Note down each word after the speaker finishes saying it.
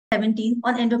17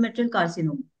 on endometrial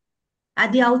carcinoma.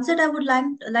 At the outset, I would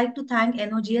like to thank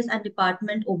NOGS and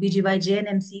Department OBGY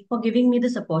JNMC for giving me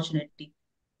this opportunity.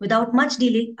 Without much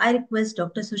delay, I request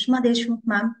Dr. Sushma Deshmukh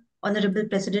Ma'am, Honorable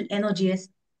President NOGS,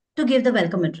 to give the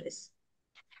welcome address.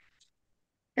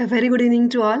 A very good evening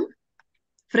to all.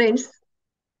 Friends,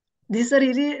 this is a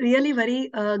really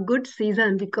very good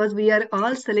season because we are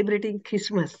all celebrating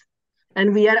Christmas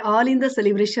and we are all in the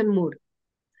celebration mood.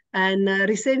 And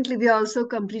recently we also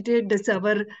completed this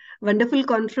our wonderful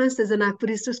conference as a Nagpur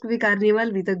History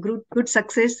Carnival with a good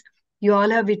success. You all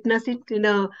have witnessed it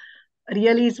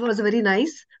really it was very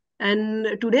nice.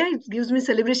 And today it gives me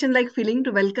celebration like feeling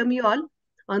to welcome you all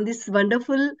on this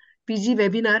wonderful PG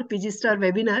Star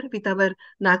webinar with our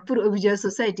Nagpur Vijaya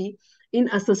Society in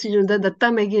association with the Datta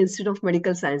Meghe Institute of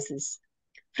Medical Sciences.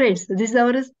 Friends, this is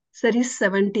our series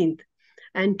 17th,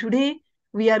 and today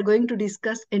we are going to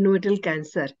discuss endometrial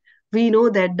cancer. We know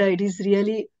that it is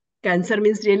really, cancer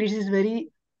means really it is very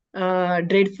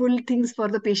dreadful things for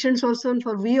the patients also and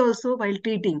for we also while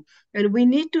treating. And we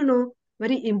need to know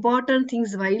very important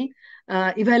things while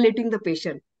evaluating the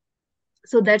patient.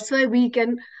 So that's why we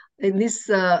can, in this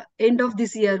end of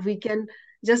this year, we can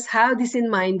just have this in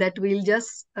mind that we'll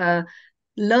just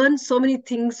learn so many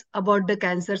things about the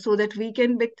cancer so that we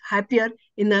can be happier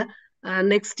in the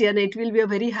next year. And it will be a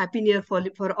very happy year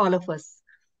for all of us.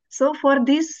 So for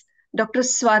this, Dr.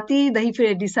 Swati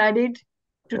Dahife decided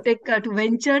to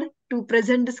venture to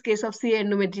present this case of CA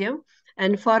endometrium.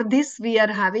 And for this, we are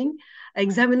having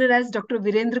examiner as Dr.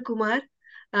 Virendra Kumar.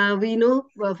 We know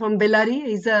from Bellary,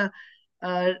 he's a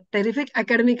terrific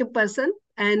academic person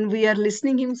and we are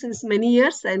listening him since many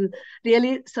years. And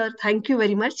really, sir, thank you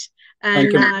very much.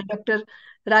 And Dr.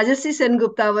 Rajasri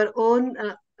Sengupta, our own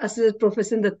associate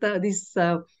professor in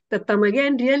Datta Meghe,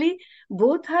 and really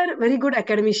both are very good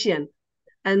academician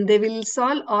and they will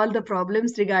solve all the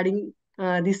problems regarding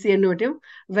this endometrium.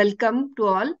 Welcome to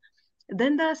all.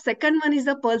 Then the second one is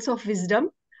the Pulse of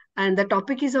Wisdom, and the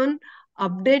topic is on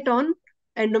update on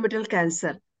endometrial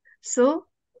cancer. So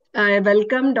I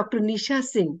welcome Dr. Nisha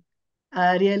Singh,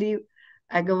 really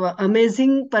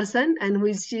amazing person,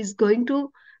 and she is going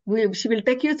to she will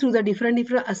take you through the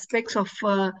different aspects of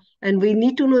and we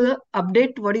need to know the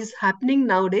update what is happening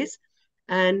nowadays,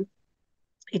 and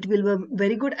it will be a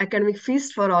very good academic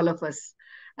feast for all of us.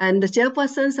 And the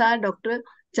chairpersons are Dr.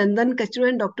 Chandan Kachru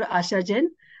and Dr. Asha Jain.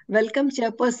 Welcome,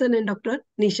 chairperson and Dr.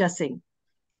 Nisha Singh.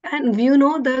 And you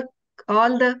know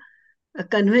all the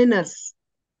conveners,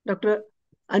 Dr.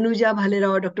 Anuja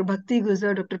Bhalerao, Dr. Bhakti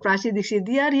Guzar, Dr. Prachi Dixit,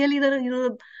 they are really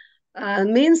the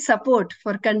main support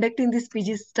for conducting this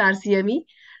PG Star CME.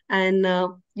 And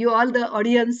you all the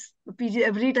audience, PG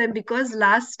every time, because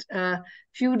last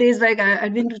few days back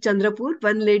I've been to Chandrapur.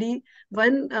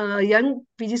 One young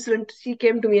PG student, she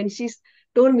came to me and she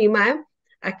told me, ma'am,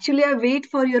 actually I wait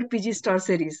for your PG Star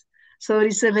series. So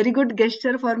it's a very good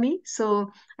gesture for me.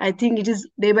 So I think it is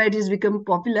day by day is become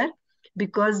popular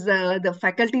because the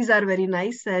faculties are very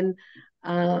nice, and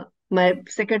my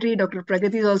secretary, Dr.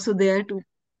 Pragati, is also there to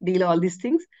deal all these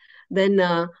things. Then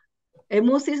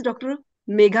MOC is Dr.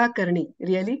 Megha Karni,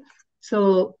 really.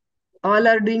 So all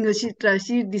are doing,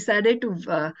 she decided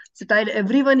to tie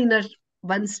everyone in a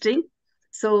one string.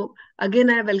 So again,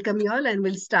 I welcome you all and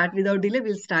we'll start without delay.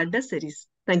 We'll start the series.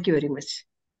 Thank you very much.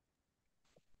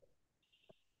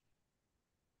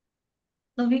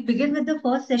 So we begin with the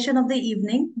first session of the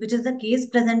evening, which is the case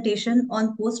presentation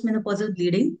on postmenopausal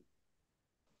bleeding.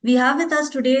 We have with us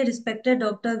today respected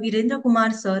Dr. Virendra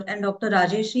Kumar sir and Dr.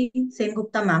 Rajeshri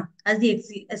Sengupta ma'am as the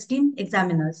esteemed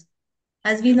examiners.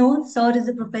 As we know, sir is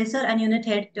the professor and unit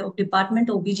head of Department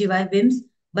OBGY WIMS,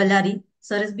 Ballari.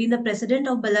 Sir has been the president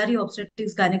of Ballari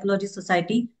Obstetrics Gynecology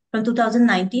Society from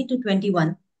 2019 to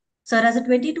 21. Sir has a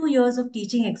 22 years of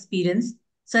teaching experience.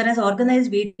 Sir has organized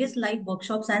various live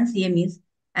workshops and CMEs,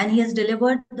 and he has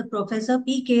delivered the Professor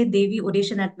P.K. Devi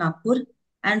Audition at Nagpur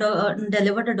and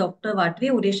delivered a Dr. Vatve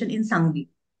Audition in Sangvi.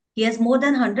 He has more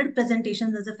than 100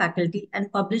 presentations as a faculty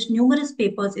and published numerous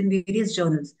papers in various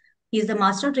journals. He is the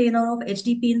master trainer of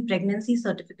HDP in pregnancy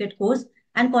certificate course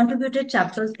and contributed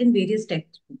chapters in various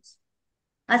textbooks.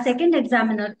 Our second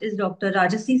examiner is Dr.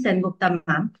 Rajasri Sengupta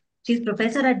ma'am. She is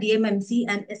professor at DMMC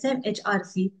and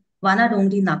SMHRC, Vana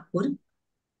Dongri, Nagpur.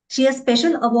 She has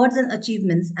special awards and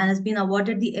achievements and has been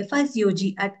awarded the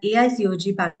FICOG at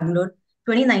AICOG Bangalore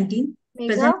 2019.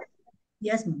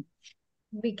 Yes, ma'am.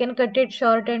 We can cut it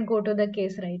short and go to the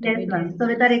case right away. Yes, ma'am. So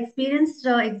with our experienced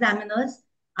examiners,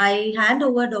 I hand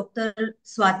over Dr.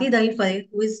 Swati Dahife,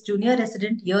 who is junior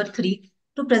resident year 3,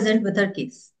 to present with her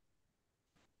case.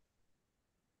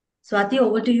 Swati,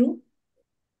 over to you.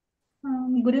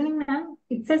 Good evening, ma'am.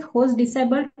 It says host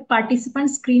disabled participant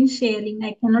screen sharing.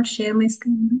 I cannot share my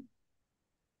screen.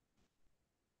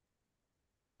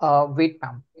 Wait,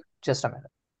 ma'am. Just a minute.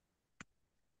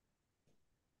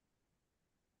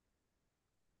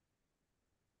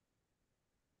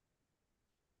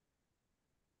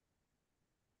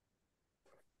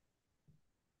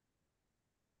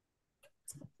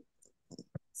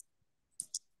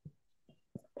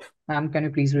 Ma'am, can you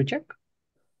please recheck?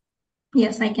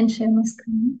 Yes, I can share my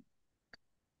screen.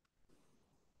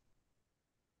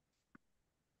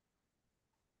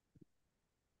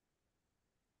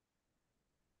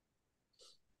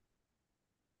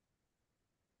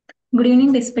 Good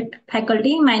evening, respected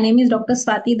faculty. My name is Dr.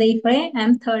 Swati Daifare. I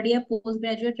am third year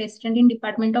postgraduate resident in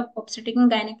Department of Obstetrics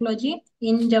and Gynecology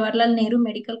in Jawaharlal Nehru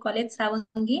Medical College,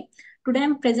 Savangi. Today I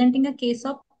am presenting a case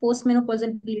of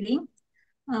postmenopausal bleeding.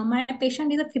 My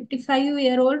patient is a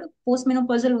 55-year-old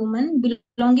postmenopausal woman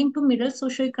belonging to middle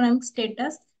socioeconomic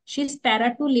status. She is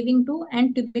para 2, living 2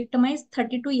 and tubectomized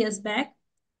 32 years back.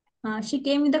 She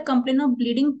came with a complaint of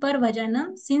bleeding per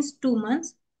vagina since 2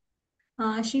 months.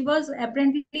 She was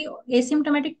apparently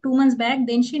asymptomatic 2 months back.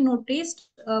 Then she noticed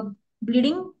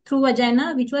bleeding through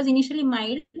vagina, which was initially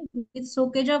mild, with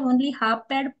soakage of only half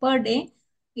pad per day.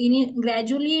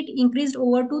 Gradually, it increased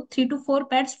over to 3 to 4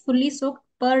 pads fully soaked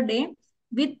per day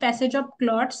with passage of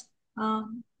clots.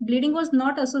 Bleeding was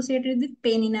not associated with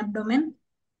pain in abdomen.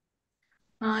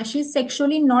 She's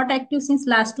sexually not active since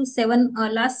last 7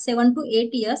 to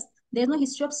 8 years. There's no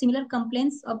history of similar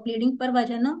complaints of bleeding per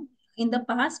vagina in the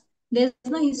past. There's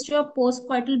no history of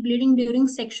postcoital bleeding during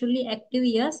sexually active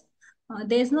years.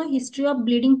 There's no history of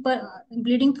bleeding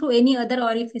through any other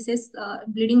orifices,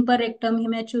 bleeding per rectum,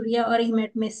 hematuria, or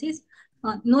hematemesis.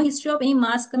 No history of any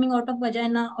mass coming out of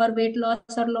vagina or weight loss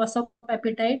or loss of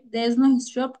appetite. There's no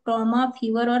history of trauma,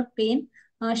 fever, or pain.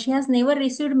 She has never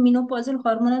received menopausal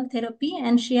hormonal therapy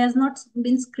and she has not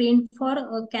been screened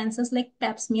for cancers like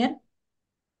pap smear.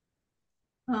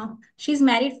 She's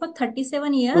married for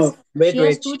 37 years. Oh, wait, she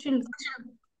has wait. 2 children.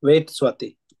 Wait,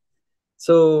 Swati.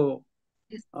 So,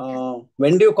 Yes.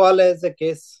 when do you call as a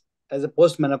case as a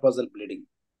postmenopausal bleeding?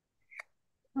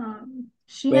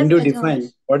 She When has do you define?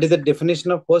 What is the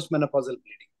definition of postmenopausal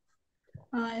bleeding?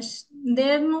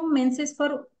 there are no menses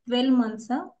for 12 months,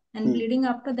 and bleeding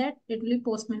after that, it will be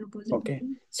postmenopausal. Okay.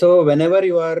 bleeding. So, whenever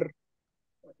you are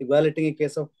evaluating a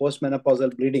case of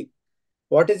postmenopausal bleeding,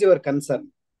 what is your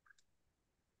concern?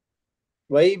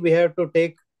 Why we have to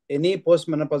take any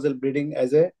postmenopausal bleeding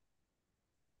as a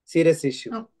serious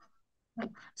issue?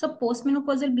 So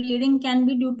postmenopausal bleeding can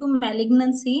be due to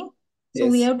malignancy. So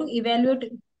we Yes. have to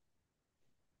evaluate.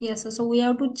 Yes, so we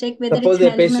have to check whether Suppose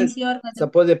it's a patient, malignancy or other.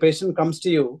 suppose a patient comes to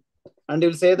you and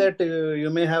you'll say that you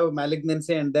may have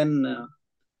malignancy, and then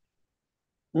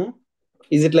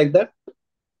is it like that?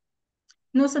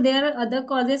 No, so there are other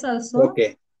causes also.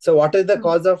 Okay. So what is the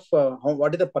cause of,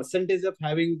 what is the percentage of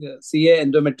having CA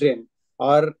endometrium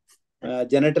or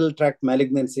genital tract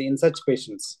malignancy in such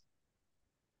patients?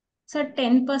 So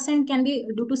 10% can be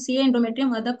due to CA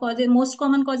endometrium. Other causes, most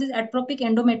common cause is atrophic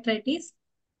endometritis.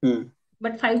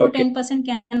 But 5 to 10%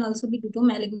 can also be due to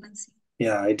malignancy.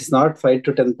 Yeah, it is not 5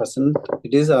 to 10%.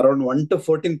 It is around 1 to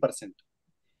 14%.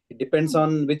 It depends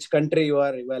on which country you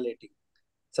are evaluating.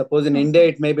 Suppose in India,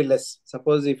 it may be less.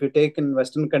 Suppose if you take in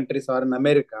Western countries or in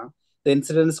America, the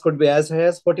incidence could be as high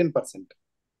as 14%.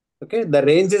 Okay, the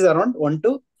range is around 1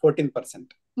 to 14%.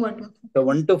 So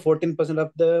 1 to 14%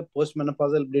 of the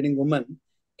postmenopausal bleeding woman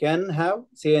can have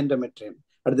CA endometrium.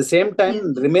 At the same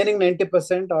time, the remaining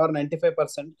 90% or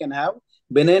 95% can have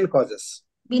benign causes.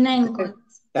 Benign causes.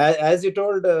 As you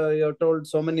told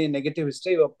so many negative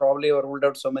history, you probably ruled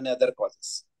out so many other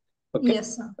causes. Okay.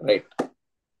 Yes, sir. Right.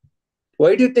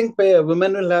 Why do you think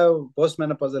women will have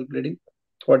postmenopausal bleeding?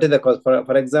 What is the cause?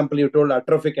 For example, you told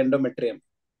atrophic endometrium,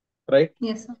 right?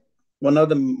 Yes, sir. One of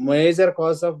the major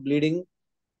cause of bleeding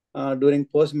during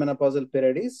postmenopausal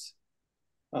period is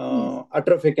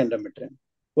atrophic endometrium.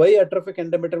 Why atrophic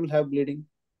endometrium will have bleeding?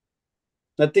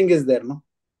 Nothing is there, no?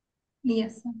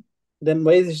 Yes, sir. Then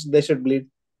why they should bleed?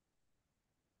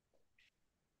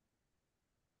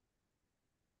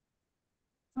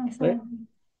 Right?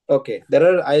 Okay,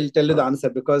 I'll tell you the answer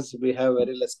because we have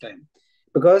very less time.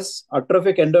 Because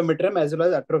atrophic endometrium as well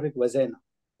as atrophic vagina,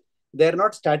 they are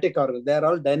not static organs, they are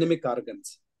all dynamic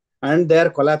organs and they are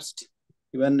collapsed.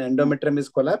 Even endometrium is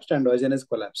collapsed and vagina is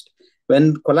collapsed.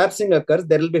 When collapsing occurs,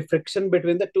 there will be friction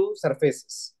between the two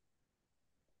surfaces,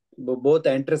 both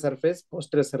anterior surface,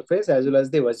 posterior surface, as well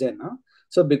as the vagina.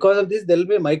 So because of this, there will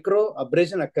be micro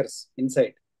abrasion occurs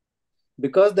inside.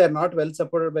 Because they are not well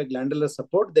supported by glandular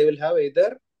support, they will have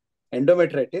either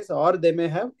endometritis, or they may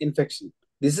have infection.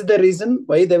 This is the reason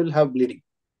why they will have bleeding.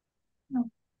 No.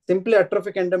 Simply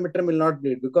atrophic endometrium will not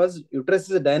bleed because uterus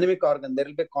is a dynamic organ. There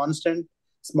will be constant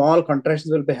small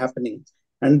contractions will be happening,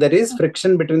 and there is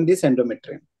friction between this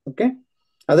endometrium. Okay.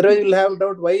 Otherwise, you will have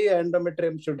doubt why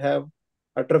endometrium should have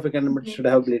atrophic endometrium should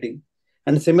have bleeding.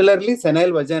 And similarly,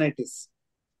 senile vaginitis,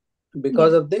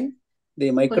 because of the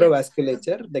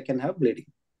microvasculature, they can have bleeding.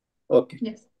 Okay.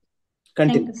 Yes.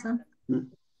 Continue. Thank you, sir.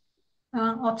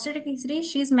 Obstetric history,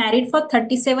 she's married for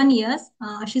 37 years.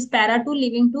 She's para 2,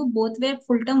 living 2, both were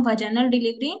full-term vaginal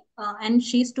delivery, and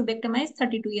she's tubectomized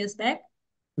 32 years back.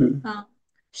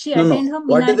 She attained her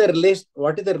What is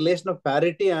the relation of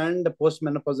parity and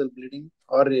postmenopausal bleeding,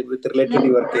 or with related to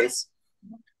your case?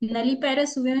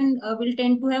 Nulliparous women will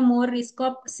tend to have more risk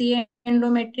of CA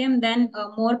endometrium than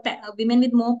women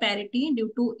with more parity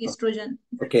due to estrogen.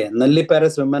 Okay,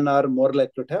 nulliparous women are more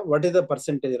likely to have. What is the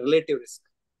percentage relative risk?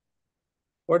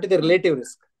 What is the relative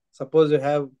risk? Suppose you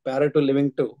have para 2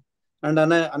 living 2, and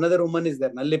another woman is there,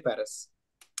 nulliparous.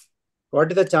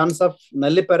 What is the chance of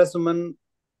nulliparous woman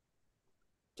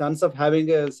chance of having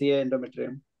a CA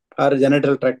endometrium or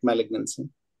genital tract malignancy?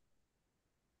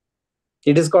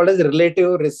 It is called as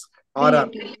relative risk.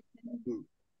 Relative.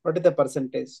 What is the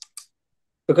percentage?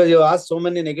 Because you asked so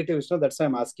many negatives, no? That's why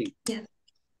I'm asking. Yes.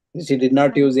 She did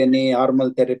not use any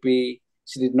hormonal therapy.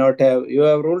 She did not have. You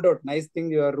have ruled out. Nice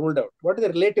thing, you have ruled out. What is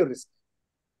the relative risk?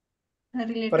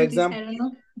 Relative For example, risk, I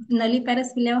don't know. Nulliparous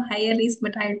will have higher risk,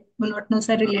 but I do not know,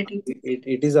 sir, relative.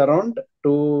 It is around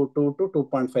 2 to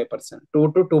 2.5%.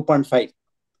 2 to 2.5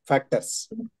 factors.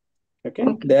 Okay.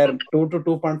 They are 2 to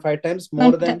 2.5 times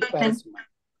more than the parous woman.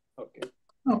 Okay.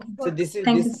 So this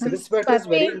risk factor is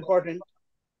very important.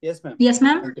 Yes, ma'am. Yes,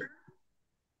 ma'am.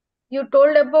 You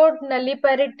told about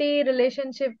nulliparity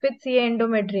relationship with CA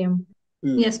endometrium.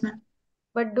 Yes, ma'am.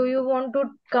 But do you want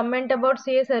to comment about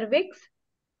CA cervix?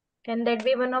 Can that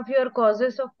be one of your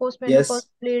causes of postmenopausal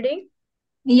bleeding?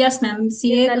 Yes, ma'am.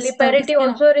 CA is nulliparity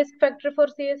also a risk factor for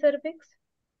CA cervix?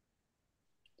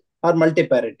 Or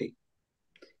multiparity?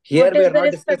 Here what we is are the not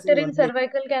risk factor discussing in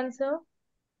cervical cancer?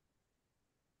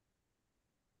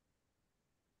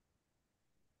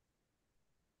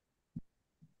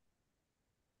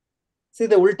 See,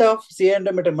 the ulta of CA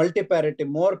endometrium, multiparity,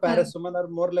 more parous women are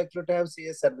more likely to have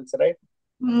CA cervix, right?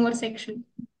 More sexual.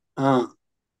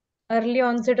 Early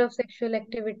onset of sexual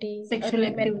activity.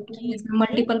 Yes,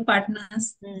 multiple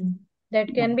partners.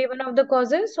 That can be one of the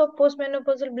causes of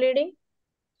postmenopausal bleeding.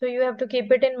 So you have to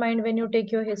keep it in mind when you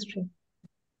take your history.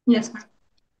 Yes.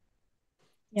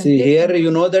 See, here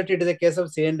you know that it is a case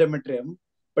of CA endometrium,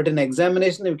 but in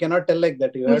examination you cannot tell like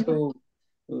that. You have to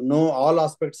know all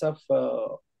aspects of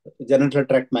genital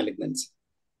tract malignancy.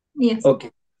 Yes.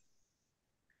 Okay.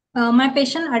 My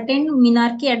patient attained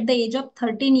menarche at the age of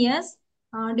 13 years.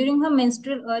 During her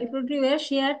menstrual reproductive year,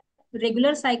 she had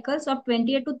regular cycles of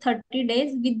 28 to 30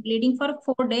 days with bleeding for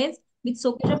 4 days, with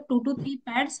soakage of 2 to 3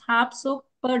 pads, half soak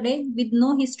per day, with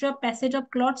no history of passage of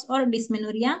clots or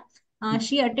dysmenorrhea.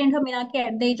 She attained her menarche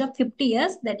at the age of 50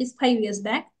 years, that is 5 years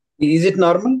back. Is it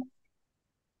normal?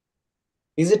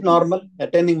 Is it normal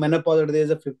attaining menopause at the age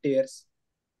of 50 years?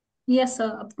 Yes,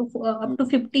 sir. Up to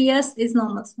 50 years is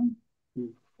normal, sir.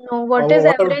 No, what is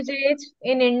average age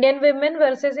in Indian women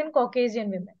versus in Caucasian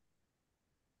women?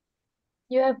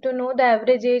 You have to know the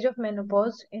average age of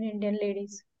menopause in Indian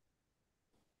ladies.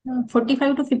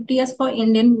 45 to 50 years for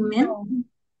Indian women. No.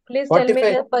 Please tell me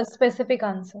the specific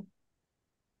answer.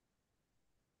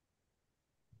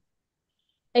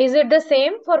 Is it the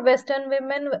same for Western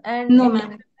women and no, Indian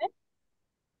women?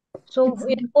 So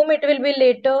in whom it will be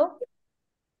later?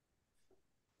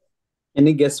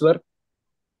 Any guesswork?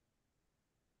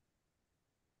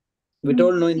 We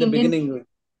told no in the beginning.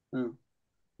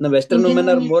 The Western women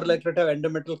are more likely to have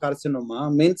endometrial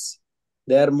carcinoma, means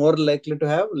they are more likely to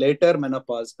have later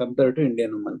menopause compared to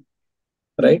Indian women.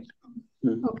 Right?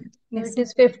 Okay. Yes. It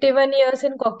is 51 years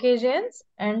in Caucasians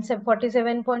and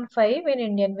 47.5 in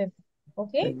Indian women.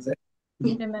 Okay?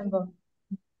 Exactly. Remember.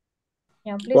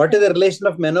 Yeah, please. What is the relation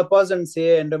of menopause and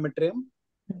CA endometrium?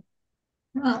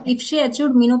 If she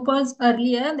achieved menopause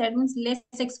earlier, that means less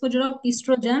exposure of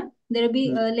estrogen, there will be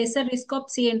lesser risk of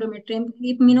CA endometrium.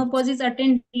 If menopause is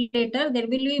attained later, there will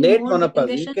be late more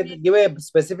menopause. You can give a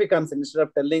specific answer instead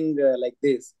of telling like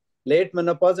this. Late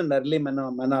menopause and early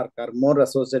menarche are more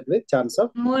associated with chance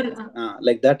of more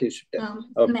like that you should tell.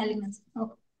 malignancy.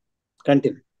 Okay.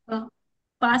 Continue.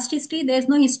 Past history, there is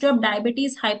no history of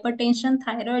diabetes, hypertension,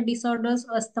 thyroid disorders,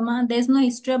 asthma. There is no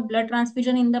history of blood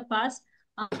transfusion in the past.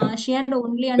 She had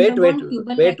only undergone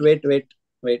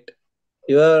Wait.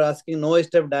 You are asking no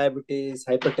history of diabetes,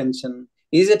 hypertension.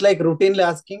 Is it like routinely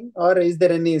asking, or is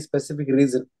there any specific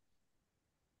reason?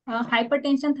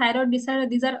 Hypertension, thyroid disorder,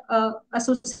 these are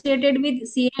associated with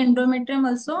CA endometrium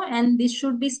also, and this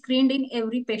should be screened in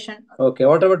every patient. Okay,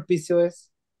 what about PCOS?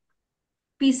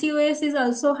 PCOS is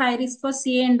also high risk for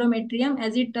CA endometrium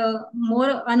as it more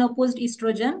unopposed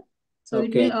estrogen. So it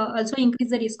Okay. will also increase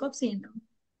the risk of CA endometrium.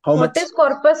 How What much? is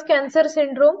corpus cancer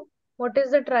syndrome? What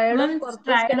is the triad of One corpus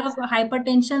triad of cancer?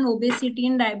 hypertension, obesity,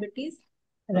 and diabetes.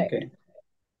 Right. Okay.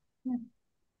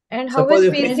 And how Suppose is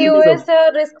if patient PCOS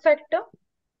a risk factor?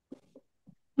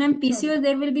 Ma'am, PCOS,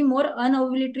 there will be more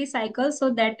unovulatory cycles,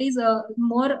 so that is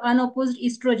more unopposed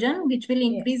estrogen, which will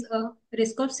increase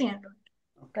risk of CA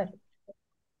endometrium. Correct.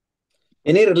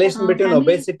 Any relation between family-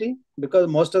 obesity? Because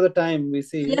most of the time we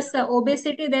see. Yes,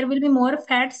 obesity, there will be more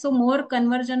fat, so more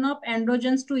conversion of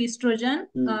androgens to estrogen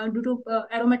due to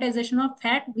aromatization of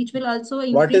fat, which will also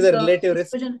increase What is the relative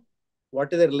estrogen. risk?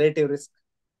 What is the relative risk?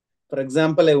 For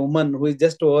example, a woman who is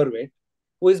just overweight,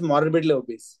 who is morbidly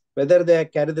obese, whether they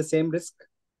carry the same risk?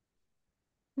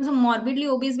 So morbidly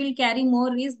obese will carry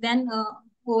more risk than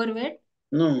overweight.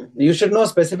 No, you should know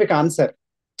specific answer.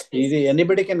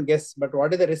 Anybody can guess, but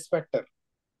what is the risk factor?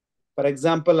 For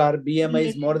example, our BMI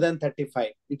is more than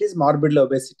 35. It is morbidly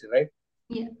obesity, right?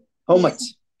 Yeah. How much?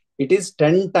 It is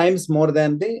 10 times more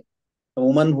than the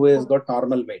woman who has got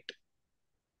normal weight.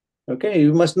 Okay,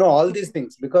 you must know all these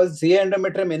things because CA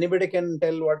endometrium, anybody can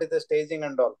tell what is the staging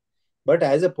and all. But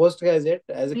as a postgraduate,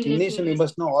 as a clinician, you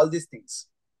must know all these things.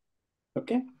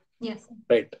 Okay? Yes.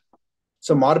 Right.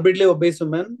 So morbidly obese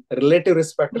woman, relative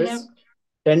risk factor is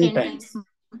 10 times.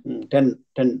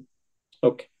 10.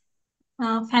 Okay.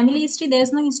 Family history, there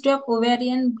is no history of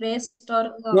ovarian, breast,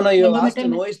 or No, you have asked endometrial.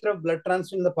 no history of blood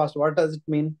transfusion in the past. What does it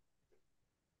mean?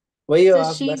 Why you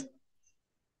asked that?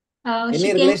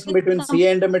 Any relation between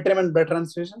CA endometrium and blood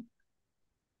transfusion?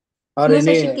 Or no, any...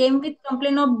 sir, she came with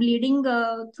complaint of bleeding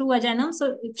through vagina.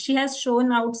 So if she has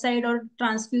shown outside or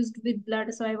transfused with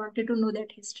blood, so I wanted to know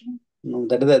that history. No,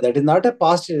 that is not a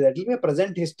past history. That will be a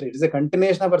present history. It is a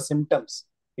continuation of her symptoms.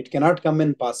 It cannot come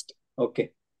in past.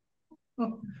 Okay.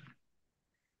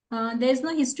 There is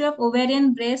no history of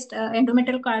ovarian, breast,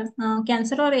 endometrial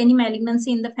cancer or any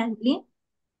malignancy in the family.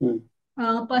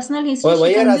 Personal history.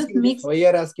 Why are asking this? Why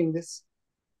are asking this?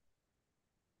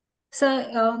 So,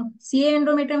 CA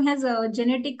endometrium has a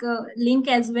genetic link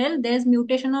as well. There's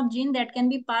mutation of gene that can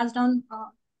be passed down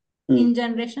in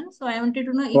generation. So, I wanted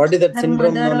to know if what is that her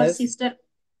syndrome mother known or as? sister.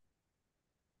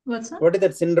 What's that? What is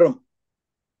that syndrome?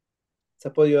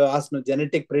 Suppose you ask no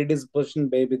genetic predisposition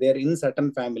baby there in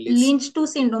certain families. Lynch 2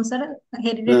 syndrome, sir.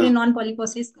 Hereditary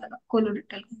non-polyposis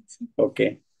colorectal cancer.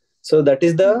 Okay. So, that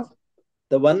is the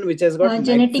one which has got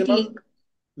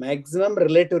maximum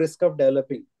relative risk of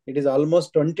developing. It is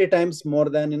almost 20 times more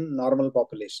than in normal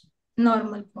population.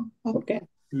 Normal. Okay.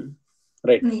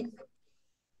 Right. Yeah.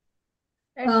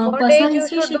 At what age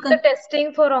you should do the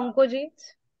testing for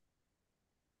oncogenes?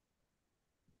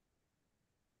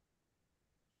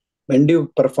 When do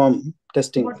you perform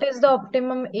testing? What is the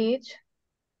optimum age?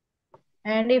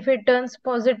 And if it turns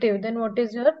positive, then what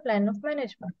is your plan of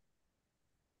management?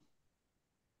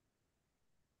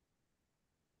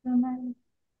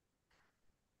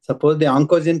 Suppose the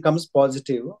oncogene comes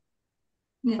positive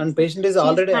and patient is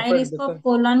already high risk of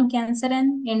colon cancer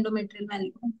and endometrial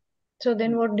malignancy. So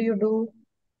then what do you do?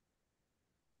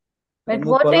 At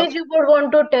what age you would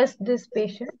want to test this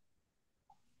patient?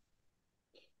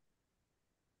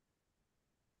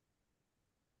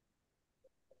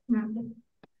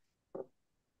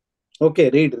 Okay,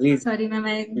 read. Sorry, ma'am,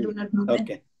 I do not know that.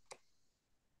 Okay.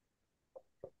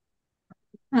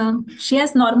 She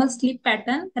has normal sleep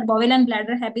pattern. Her bowel and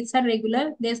bladder habits are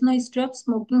regular. There's no history of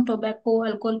smoking, tobacco,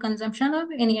 alcohol consumption, or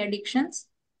any addictions.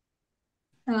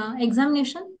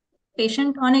 Examination.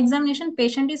 On examination,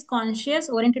 patient is conscious,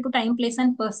 oriented to time, place,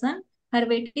 and person. Her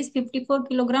weight is 54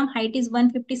 kilogram, height is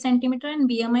 150 centimeter, and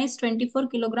BMI is 24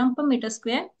 kilogram per meter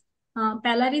square.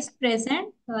 Pallor is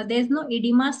present. There is no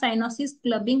edema, cyanosis,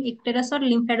 clubbing, icterus, or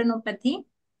lymphadenopathy.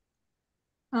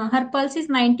 Her pulse is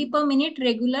 90 per minute,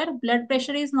 regular. Blood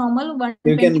pressure is normal.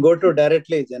 You can go to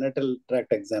directly genital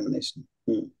tract examination.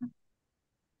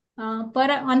 Per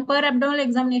abdominal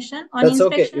examination. On That's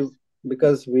inspection, okay,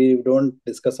 because we don't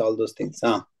discuss all those things.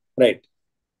 Right.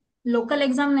 Local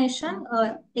examination,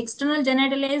 external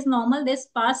genitalia is normal. There's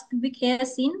sparse pubic hair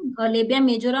seen. Labia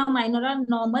majora, minora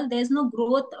normal. There's no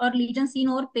growth or lesion seen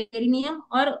over perineum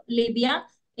or labia.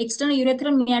 External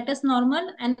urethral meatus normal,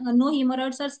 and no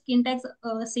hemorrhoids or skin tags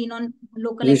seen on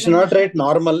local examination. You should not write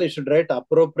normal. You should write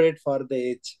appropriate for the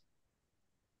age.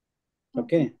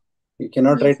 Okay. You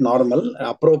cannot write normal.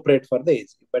 Appropriate for the age.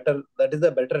 Better. That is the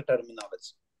better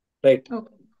terminology. Right.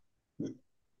 Okay.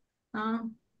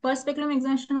 First speculum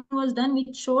examination was done,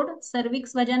 which showed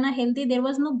cervix, vagina healthy. There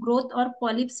was no growth or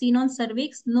polyp seen on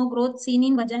cervix, no growth seen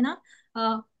in vagina.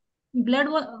 Blood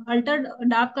was altered,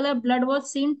 dark color blood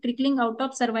was seen trickling out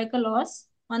of cervical os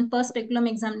on first speculum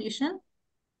examination.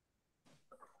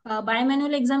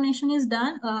 Bimanual examination was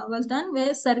done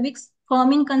where cervix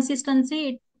firm in consistency.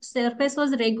 Its surface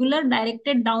was regular,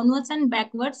 directed downwards and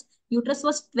backwards. Uterus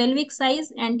was 12 week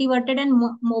size, anteverted and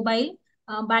mobile.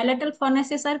 Bilateral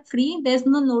furnaces are free. There is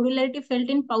no nodularity felt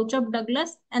in pouch of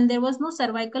Douglas, and there was no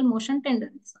cervical motion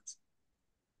tenderness.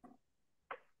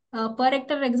 Per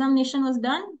rectal examination was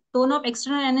done. Tone of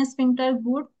external anus sphincter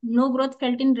good. No growth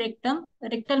felt in rectum.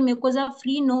 Rectal mucosa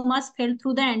free. No mass felt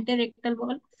through the anterectal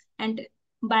wall. And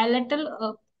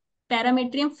bilateral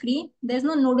parametrium free. There is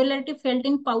no nodularity felt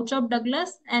in pouch of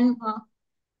Douglas. And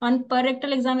on per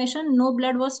rectal examination, no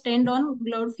blood was stained on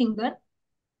gloved finger.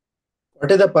 What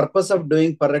is the purpose of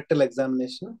doing per rectal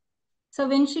examination? So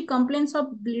when she complains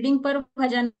of bleeding per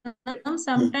vaginum,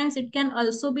 sometimes it can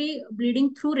also be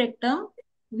bleeding through rectum,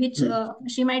 which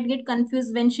she might get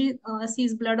confused when she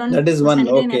sees blood on That is one.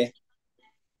 sanitary Okay.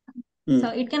 napkin. So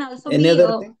it can also Any be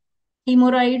other thing?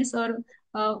 hemorrhoids or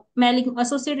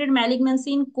associated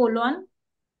malignancy in colon.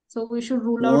 So we should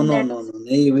rule out that. No.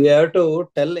 We have to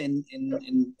tell in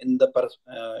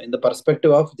the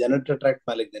perspective of genital tract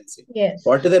malignancy. Yes.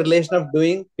 What is the relation of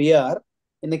doing PR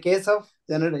in the case of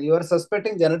you are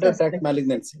suspecting genital tract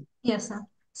malignancy? Yes, sir.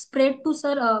 Spread to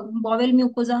sir bowel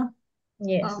mucosa.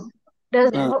 Yes.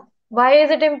 That. Why is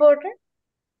it important?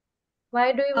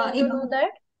 Why do you want to know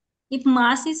that? If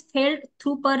mass is felt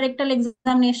through per rectal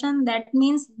examination, that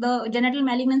means the genital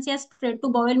malignancy has spread to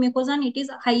bowel mucosa and it is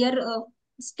a higher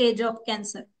stage of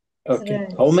cancer. Okay.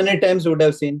 Right. How many times would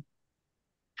have seen?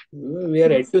 We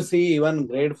are yet to see even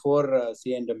grade 4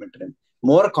 C endometrium.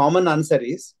 More common answer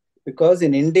is because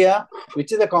in India,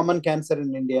 which is a common cancer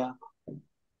in India?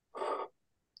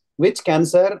 Which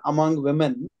cancer among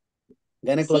women,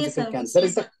 gynecological cancer,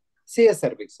 is the CS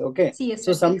cervix. Okay. CS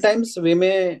so cervix. sometimes we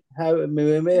may having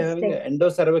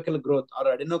endocervical growth or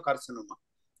adenocarcinoma.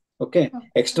 Okay.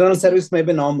 External cervix may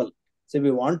be normal. So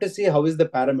we want to see how is the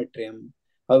parametrium,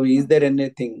 how is there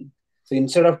anything. So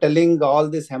instead of telling all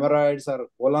these hemorrhoids or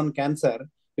colon cancer,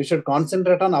 we should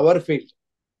concentrate on our field.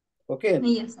 Okay.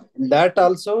 Yes. That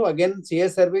also, again,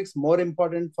 CS cervix more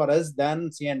important for us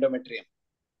than C endometrium.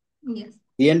 Yes.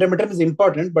 C endometrium is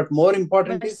important, but more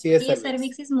important is CS cervix.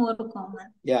 cervix is more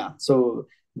common. Yeah. So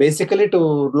basically to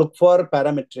look for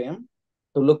parametrium,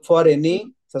 to look for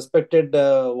any suspected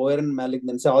ovarian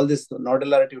malignancy, all this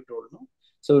nodularity you told. No?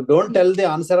 So don't tell the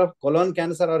answer of colon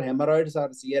cancer or hemorrhoids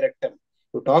or CA rectum.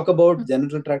 You talk about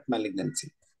genital tract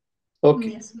malignancy.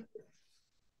 Okay. Yes.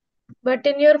 But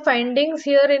in your findings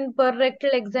here in per rectal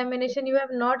examination, you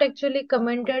have not actually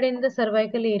commented in the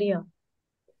cervical area,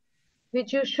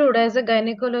 which you should as a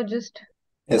gynecologist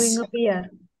doing a PR.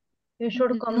 You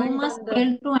should comment no on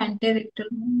the to anterectal.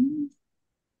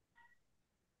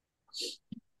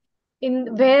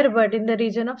 in where, but in the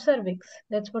region of cervix.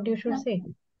 That's what you should say.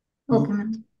 Okay,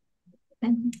 ma'am.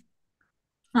 Thank you.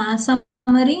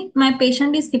 Summary: my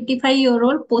patient is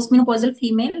 55-year-old postmenopausal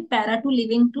female, para to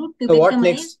living to So what tuberculosis.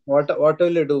 next? What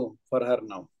will you do for her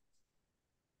now?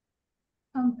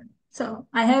 So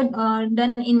I have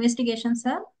done investigation,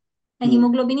 sir.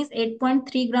 Hemoglobin is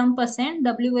 8.3 gram%.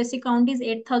 WBC count is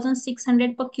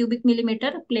 8,600 per cubic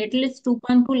millimeter. Platelets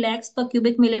 2.2 lakhs per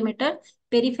cubic millimeter.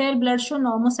 Peripheral blood show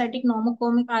normocytic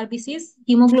normochromic RBCs.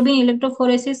 Hemoglobin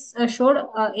electrophoresis showed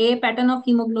a pattern of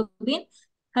hemoglobin.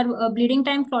 Her bleeding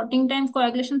time, clotting time,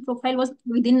 coagulation profile was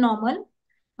within normal.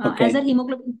 As her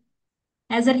hemoglobin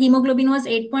was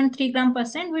 8.3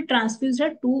 gram%, we transfused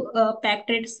her to packed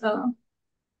rates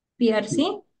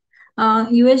PRC.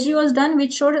 USG was done,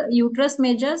 which showed uterus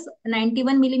measures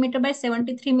 91 millimeter by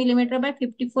 73 millimeter by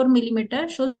 54 millimeter,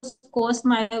 shows coarse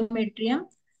myometrium.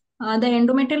 The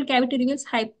endometrial cavity reveals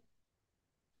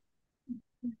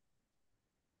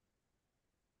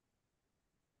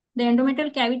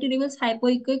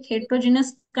hypoechoic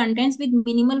heterogeneous contents with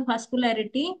minimal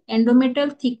vascularity.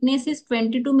 Endometrial thickness is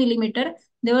 22 millimeter.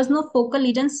 There was no focal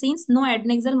lesion seen, no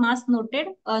adnexal mass noted,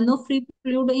 no free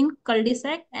fluid in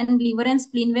cul-de-sac, and liver and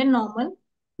spleen were normal.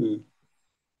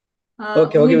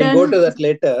 Okay, we'll go to that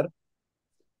later.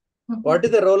 What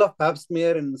is the role of pap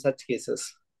smear in such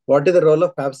cases? What is the role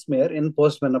of pap smear in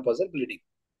postmenopausal bleeding?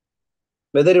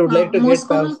 Whether you would like to get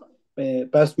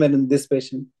pap smear in this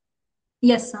patient?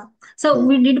 Yes, sir. So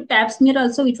we did pap smear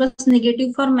also, which was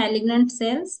negative for malignant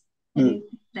cells.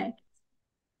 Right.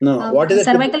 No. What is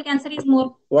cervical cancer is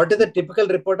more. What is the typical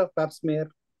report of pap smear?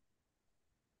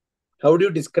 How do you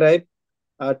describe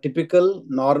a typical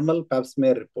normal pap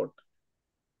smear report?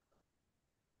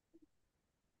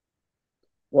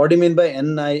 What do you mean by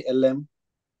NILM?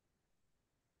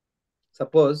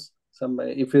 Suppose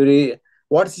if you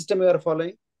what system you are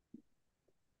following?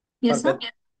 Yes, sir.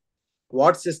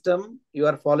 What system you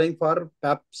are following for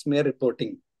pap smear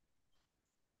reporting?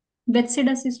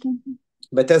 Bethesda system.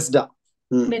 Bethesda.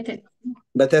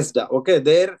 Bethesda. Okay,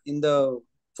 there in the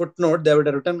footnote they would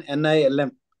have written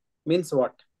NILM. Means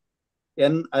what?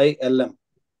 NILM.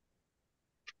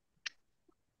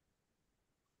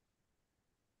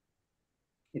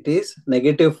 It is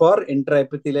negative for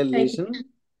intraepithelial lesion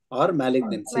or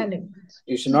malignancy.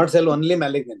 You should not sell only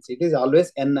malignancy. It is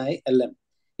always NILM.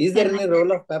 Is there any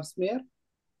role of pap smear?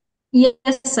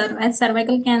 Yes, sir. As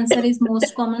cervical cancer is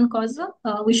most common cause,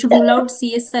 we should rule out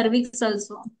CS cervix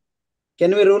also.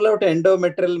 Can we rule out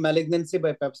endometrial malignancy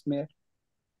by pap smear?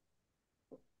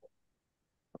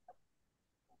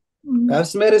 Pap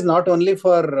smear is not only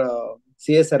for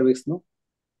CS cervix, no?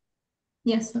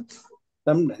 Yes, sir.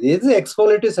 It is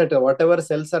exfoliative set. Whatever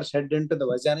cells are shed into the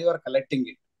vagina, you are collecting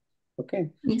it. Okay.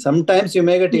 Yes. Sometimes you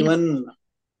may get even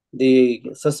the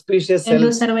suspicious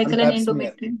cells on Endocervical pap and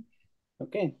smear. endometrial.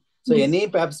 Okay. So Yes. any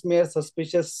pap smear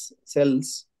suspicious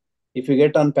cells, if you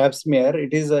get on pap smear,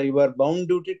 it is your bound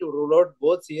duty to rule out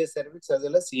both CS cervix as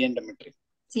well as C endometrium.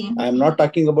 I am not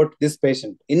talking about this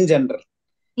patient in general.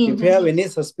 If you have any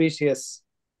suspicious,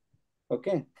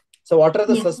 okay. So what are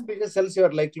the suspicious cells you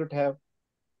are likely to have?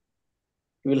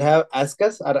 You will have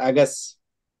ascus or agas.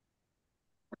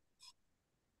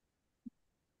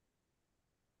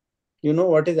 You know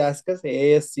what is ascus?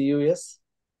 ASCUS?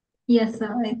 Yes,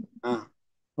 sir.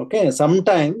 Okay.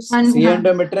 Sometimes C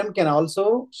endometrium can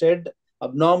also shed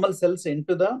abnormal cells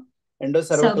into the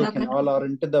endocervical canal or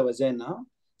into the vagina.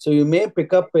 So you may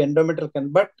pick up endometrial cancer,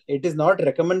 but it is not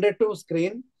recommended to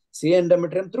screen C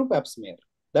endometrium through pap smear.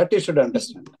 That you should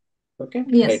understand. Okay.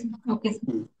 Yes. Right. Okay.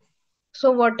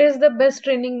 So what is the best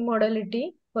training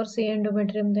modality for C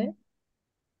endometrium then?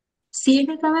 C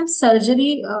endometrium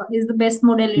surgery is the best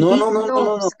modality.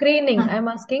 No, screening. I'm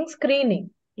asking screening.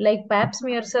 Like pap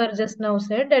smear sir just now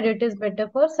said that it is better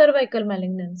for cervical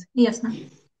malignancy. Yes, ma'am.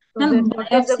 So then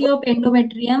what is the Biopsy of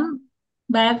endometrium.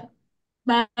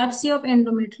 Biopsy of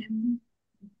endometrium.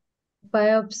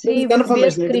 biopsy would be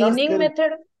a screening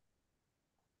method?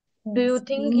 Do you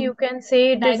think you can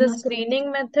say it is a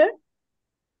screening method?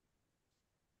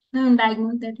 No,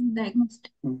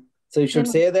 diagnostic. So you should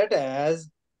say that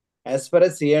as far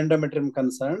as C endometrium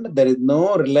concerned, there is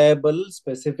no reliable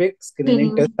specific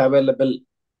screening test available.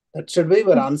 That should be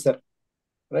your answer,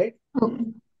 right? Okay.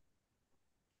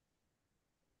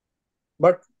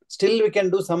 But still we can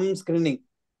do some screening.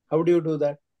 How do you do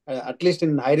that? At least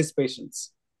in high-risk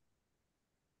patients.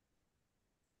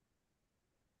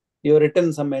 You have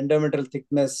written some endometrial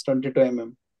thickness 22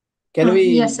 mm.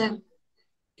 Yes, sir.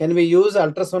 Can we use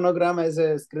ultrasonogram as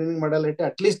a screening modality,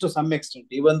 at least to some extent,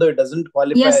 even though it doesn't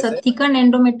qualify yes, as sir. Thickened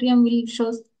endometrium will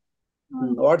show.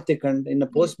 What thickened? In a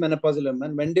postmenopausal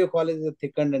woman, when do you call it a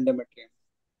thickened endometrium?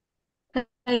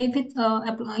 If it's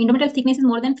endometrial thickness is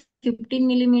more than 15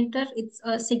 millimeter, it's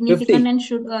significant 50. And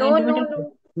should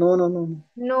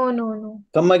No.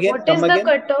 Come again. What is the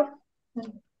cutoff?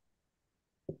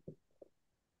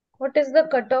 What is the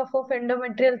cutoff of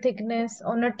endometrial thickness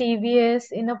on a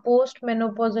TVS in a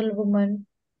postmenopausal woman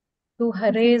to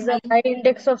raise a high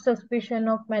index of suspicion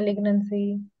of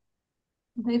malignancy?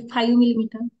 5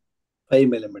 millimeter. 5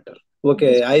 millimeter.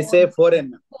 Okay, I say 4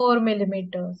 mm. 4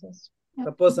 millimeters.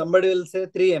 Suppose somebody will say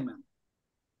 3 mm.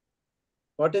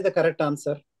 What is the correct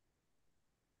answer?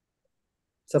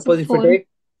 Suppose if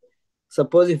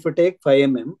you take 5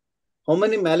 mm, how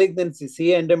many malignancies C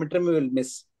endometrium you will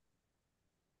miss?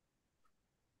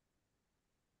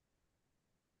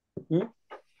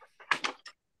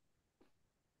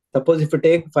 Suppose if you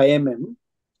take 5 mm,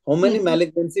 how many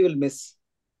malignancy will miss?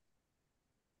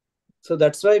 So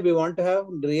that's why we want to have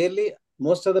really,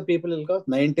 most of the people will go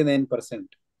 99%.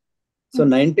 So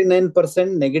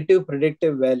 99% negative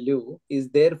predictive value is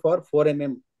there for 4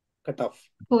 mm cutoff.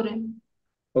 4 mm.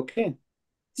 Okay.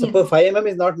 Suppose 5 mm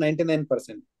is not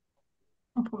 99%.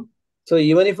 Okay. So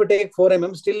even if you take 4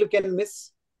 mm, still you can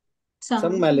miss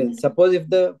some malignancy. Suppose if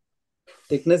the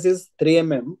thickness is 3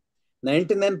 mm,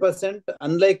 99%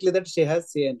 unlikely that she has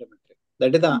C endometrium.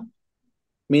 That is the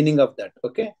meaning of that.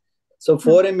 Okay. So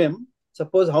 4 mm,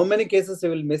 suppose how many cases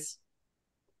you will miss?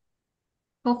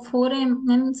 For 4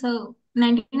 mm, so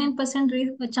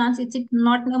 99% chance it's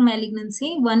not a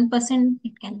malignancy. 1%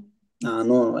 it can.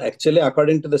 No, actually,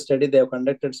 according to the study, they have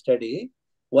conducted study.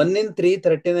 1 in 3,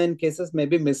 39 cases may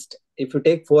be missed if you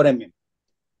take 4 mm.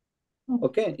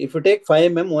 Okay, if you take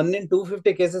 5 mm, 1 in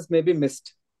 250 cases may be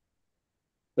missed.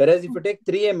 Whereas if you take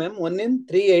 3 mm, 1 in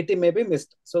 380 may be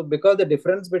missed. So because the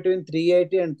difference between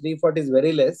 380 and 340 is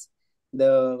very less,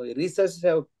 the researchers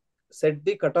have set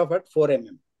the cutoff at 4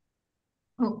 mm.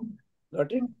 Oh,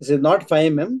 Got it? This is not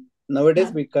 5 mm. Nowadays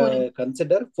yeah, we 4 mm.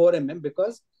 consider 4 mm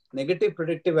because negative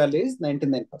predictive value is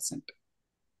 99%. So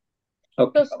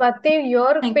Okay. Swati,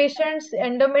 your Thank you. patient's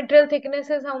endometrial thickness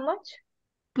is how much?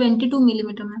 22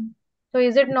 millimeter, ma'am. So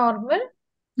is it normal?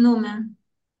 No, ma'am.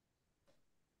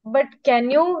 But can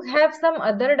you have some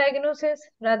other diagnosis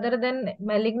rather than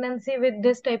malignancy with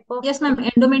this type of? Yes, ma'am.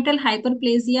 Endometrial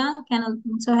hyperplasia can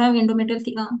also have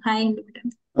endometrial high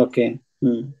endometrial. Okay.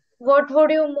 What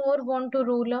would you more want to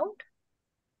rule out?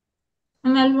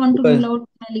 And I want to Because rule out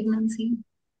malignancy.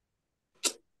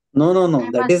 no.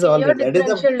 I'm That is asking all your right. That is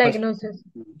the differential first. diagnosis.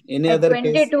 Any At other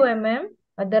case? 22 mm,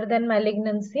 other than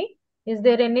malignancy, is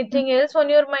there anything else on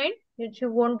your mind which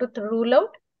you want to rule out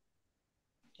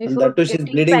And that before too, she's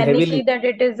getting bleeding panicky heavily. that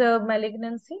it is a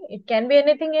malignancy? It can be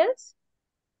anything else.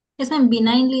 Yes, ma'am.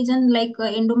 Benign lesion like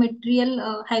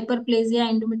endometrial hyperplasia,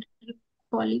 endometrial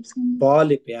polyps.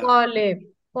 Polyp, yeah. Polyp.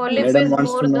 Polyp Yes. Madam is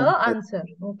wants more to the know. Yes. answer.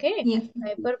 Okay. Yes.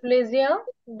 Hyperplasia,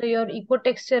 your echo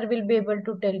texture will be able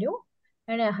to tell you.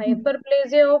 And a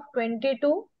hyperplasia of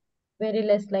 22, very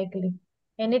less likely.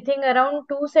 Anything around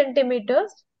 2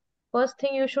 centimeters, first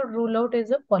thing you should rule out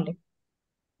is a polyp.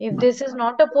 If this is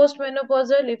not a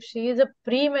postmenopausal, if she is a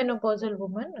premenopausal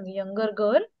woman, a younger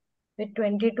girl with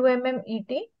 22 mm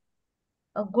ET,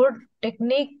 a good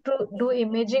technique to do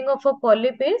imaging of a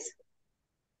polyp is,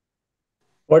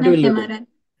 What Ma'am, will you do? MRI.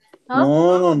 huh?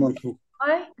 No.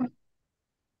 Why?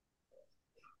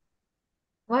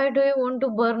 Why do you want to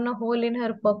burn a hole in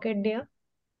her pocket, dear?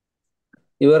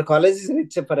 Your college is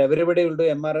rich for everybody will do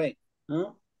MRI. Huh?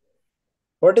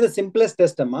 What is the simplest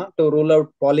test, Amma, to rule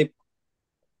out polyp?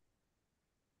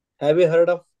 Have you heard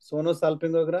of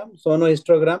sonosalpingogram,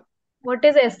 sonohistogram? What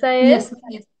is SIS? Yes.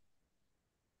 Yes.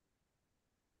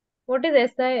 What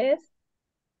is SIS?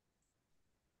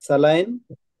 Saline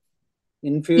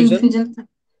infusion Infusion.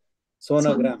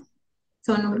 sonogram.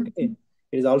 Sonogram. Okay.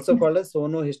 It is also called as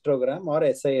sonohistogram or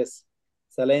SIS,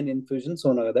 saline infusion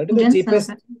sonogram. That is the Infusion cheapest.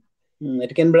 sonogram.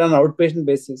 It can be done on outpatient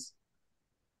basis.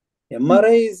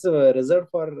 MRI is reserved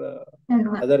for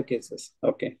other cases.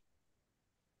 Okay.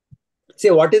 See,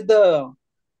 what is the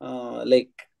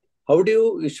how do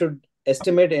you should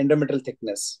estimate endometrial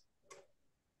thickness?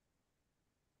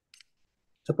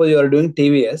 Suppose you are doing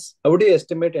TVS, how do you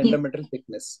estimate endometrial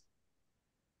thickness?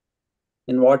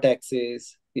 In what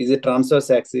axis? Is it transverse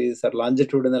axis or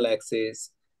longitudinal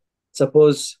axis?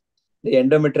 Suppose the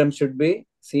endometrium should be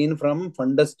seen from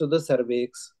fundus to the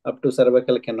cervix up to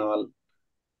cervical canal.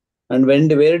 And where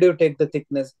do you take the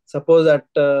thickness? Suppose at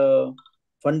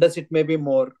fundus it may be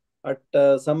more, at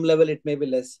some level it may be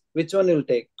less. Which one you will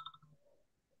take?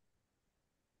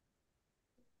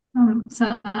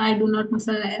 So I do not know,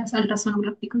 sir, as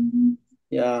ultrasonography.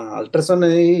 Yeah,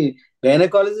 ultrasound.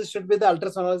 Gynecologist should be the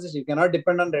ultrasonologist. You cannot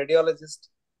depend on radiologist.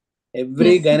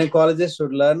 Every Yes. gynecologist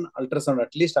should learn ultrasound.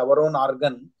 At least our own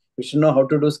organ, we should know how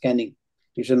to do scanning.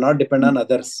 You should not depend on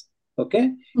others.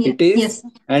 Okay? Yeah. It is Yes.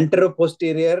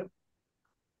 anteroposterior.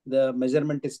 The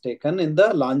measurement is taken in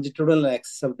the longitudinal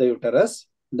axis of the uterus.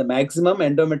 The maximum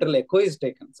endometrial echo is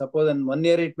taken. Suppose in 1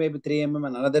 year it may be 3 mm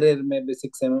and another year it may be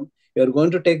 6 mm. You are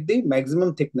going to take the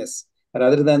maximum thickness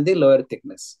rather than the lower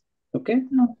thickness. Okay?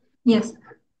 No. Yes.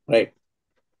 Right.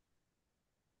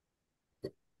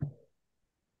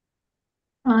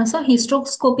 So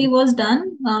hysteroscopy was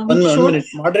done, One which showed. minute.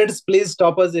 Moderators, please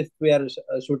stop us if we are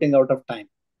shooting out of time.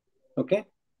 Okay?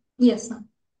 Yes, sir.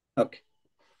 Okay.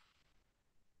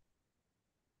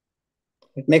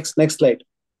 Next slide.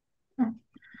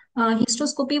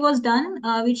 Hysteroscopy was done,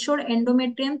 which showed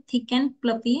endometrium thick and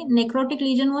fluffy. Necrotic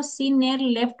lesion was seen near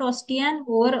left ostium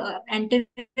over anterior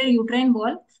uterine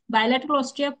wall. Bilateral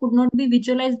ostia could not be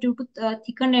visualized due to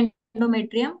thickened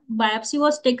endometrium. Biopsy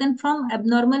was taken from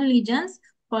abnormal lesions,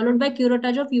 followed by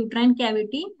curettage of uterine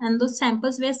cavity, and those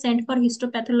samples were sent for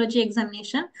histopathology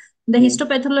examination. The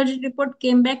histopathology report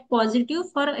came back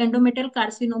positive for endometrial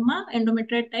carcinoma,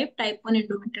 endometrial type 1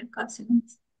 endometrial carcinoma.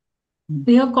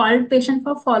 We have called patient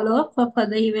for follow-up for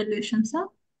further evaluation, sir.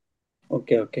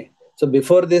 Okay. So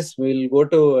before this, we'll go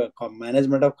to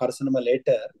management of carcinoma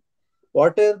later.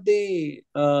 What are the,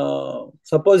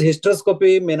 suppose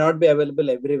hysteroscopy may not be available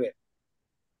everywhere.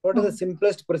 What is the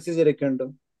simplest procedure you can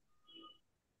do?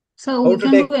 So How we to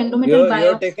can take, do endometrial you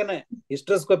have biopsy. taken a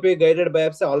hysteroscopy guided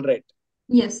biopsy, all right.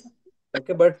 Yes.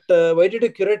 Okay, but why did you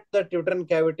curate that uterine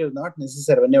cavity? Not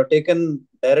necessary. When you have taken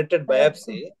directed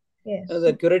biopsy, Yes.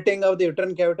 The curating of the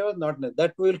uterine cavity was not necessary.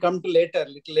 That we will come to little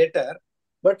later.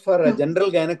 But for a general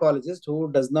gynecologist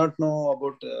who does not know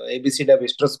about ABCD of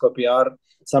hysteroscopy, or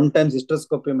sometimes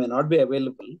hysteroscopy may not be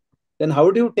available, then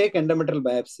how do you take endometrial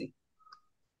biopsy?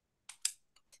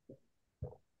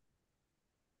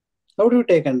 How do you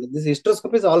take? And this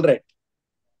hysteroscopy is all right.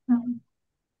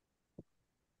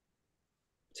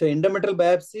 So endometrial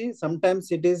biopsy,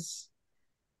 sometimes it is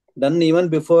done even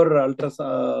before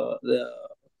the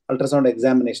ultrasound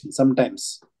examination.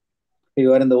 Sometimes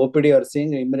you are in the OPD, you are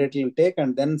seeing, immediately you take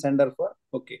and then send her for,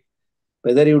 okay.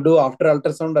 Whether you do after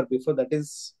ultrasound or before, that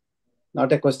is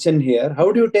not a question here.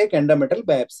 How do you take endometrial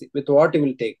biopsy? With what you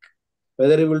will take?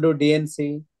 Whether you will do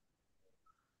DNC,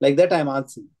 like that I am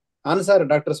asking. Answer,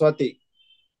 Dr. Swati.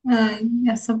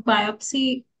 Yes, a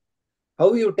biopsy.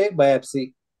 How you take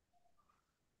biopsy?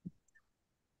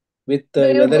 With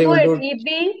Do you whether you do will it do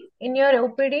EB in your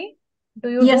OPD? Do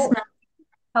you Yes, do? ma'am.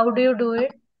 How do you do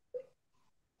it?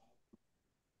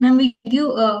 Ma'am, we give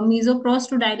mesoprostol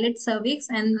to dilate cervix,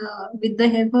 and with the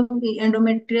help of the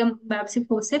endometrium biopsy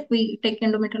forceps, we take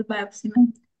endometrial biopsy,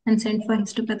 ma'am, and send for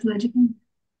histopathology.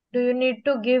 Do you need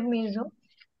to give meso?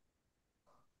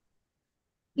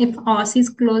 If os is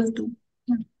closed to.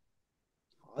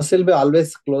 os will be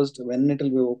always closed. When it will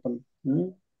be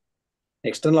open?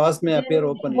 External os may appear Then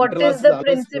open. what Internal os is is the always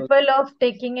closed. principle of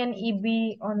taking an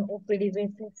EB on OPD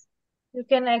basis? You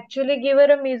can actually give her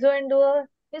a meso and do a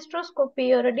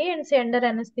hysteroscopy or a DNC under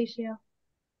anesthesia.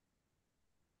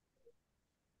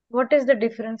 What is the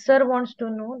difference? Sir wants to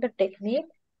know the technique,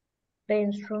 the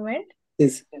instrument.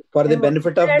 Is for the and what is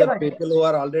benefit the of the advantage? people who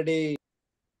are already.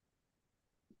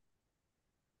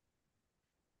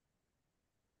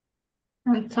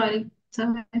 I'm sorry,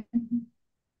 sir.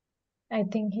 I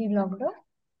think he logged off.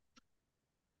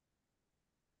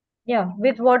 Yeah,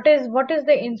 with what is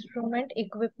the instrument,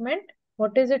 equipment?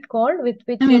 What is it called? With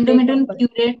which you take Endometrial a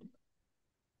curate.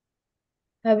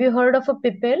 Have you heard of a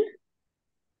pipil?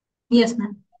 Yes,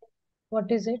 ma'am.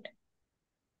 What is it?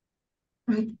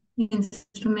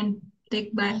 Instrument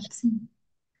take biopsy.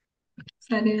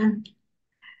 Sorry, ma'am.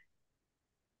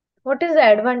 What is the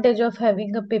advantage of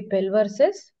having a pipil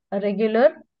versus a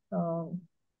regular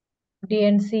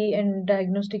DNC and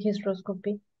diagnostic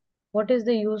hysteroscopy? What is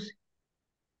the use?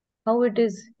 How it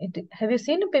is? Have you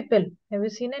seen a pipil? Have you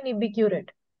seen an EB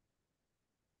curate?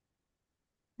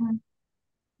 Hmm.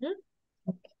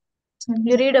 Okay. Sorry.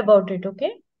 You read about it,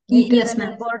 okay? It is Yes, an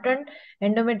ma'am. important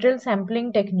endometrial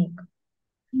sampling technique.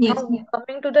 Yes, Now, ma'am.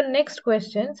 coming to the next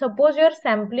question, suppose your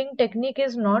sampling technique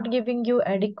is not giving you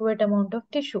adequate amount of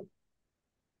tissue.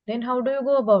 Then how do you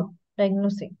go about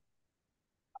diagnosing?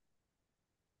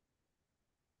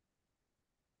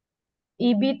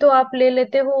 EB तो आप ले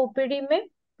लेते हो OPD में,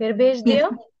 फिर भेज Yes, दिया,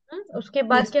 ma'am. उसके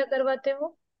बाद Yes. क्या करवाते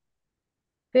हो?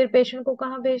 फिर पेशेंट को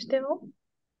कहाँ भेजते हो?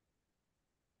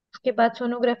 उसके बाद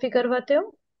सोनोग्राफी करवाते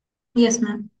हो? Yes,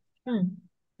 ma'am.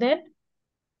 Then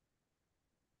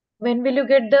when will you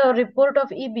get the report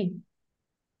of EB?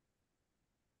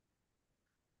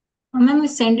 Ma'am, we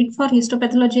send it for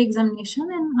histopathology examination,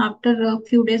 and after a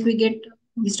few days we get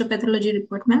histopathology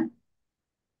report, ma'am.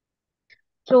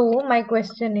 So my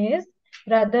question is,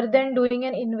 rather than doing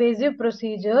an invasive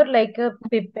procedure like a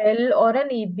PIPL or an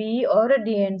EB or a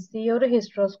DNC or a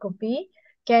hysteroscopy,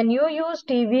 can you use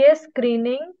TVS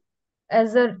screening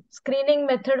as a screening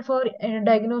method for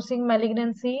diagnosing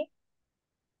malignancy?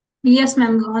 Yes,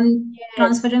 ma'am. On Yes,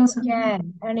 transference. you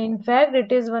can. And in fact,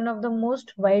 it is one of the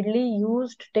most widely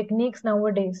used techniques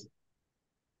nowadays.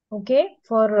 Okay,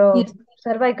 for Yes.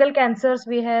 cervical cancers,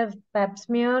 we have pap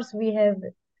smears, we have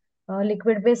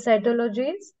liquid-based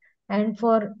cytologies, and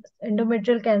for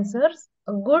endometrial cancers,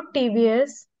 a good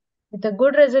TVS with a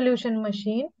good resolution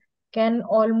machine can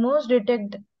almost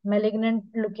detect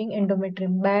malignant-looking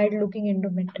endometrium, bad-looking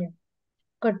endometrium.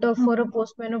 Cutoff for a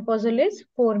postmenopausal is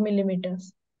 4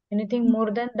 millimeters. Anything more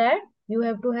than that, you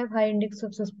have to have high index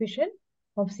of suspicion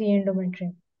of C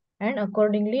endometrium and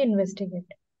accordingly investigate.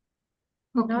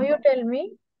 Okay. Now you tell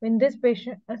me, when this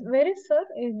patient, where is sir?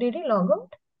 Did he log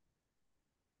out?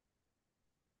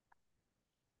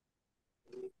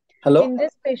 Hello? In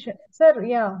this patient, sir,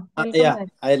 yeah, welcome Yeah, back.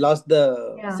 I lost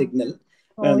the Yeah. signal.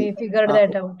 Oh, we figured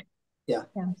that out. Yeah.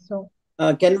 So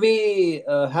Can we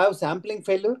have sampling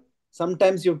failure?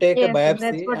 Sometimes you take a yes, that's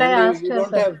biopsy what I and asked you her, don't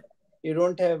sir.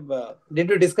 have, did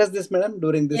you discuss this, madam,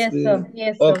 during this? Yes, sir.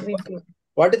 Yes, sir, Okay. we did.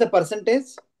 What is the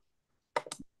percentage?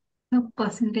 The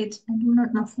percentage, I do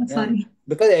not know, sir. Yeah. Sorry.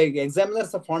 Because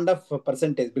examiners are fond of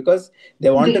percentage because they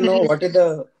want to know what is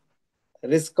the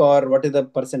risk or what is the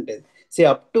percentage. See,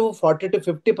 up to 40 to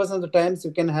 50% of the times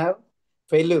you can have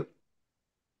failure.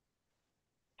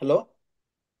 Hello?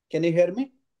 Can you hear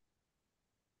me?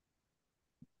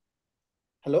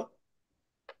 Hello?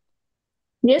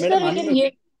 Yes, Madam, sir, we can unmute.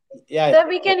 hear. Yeah, Sir,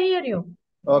 we can hear you.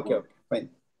 Okay, fine.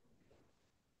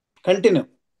 Continue.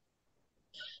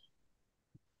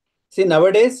 See,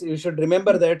 nowadays, you should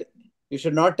remember that you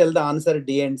should not tell the answer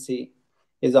D and C.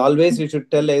 Is always you should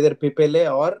tell either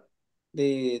PPLA or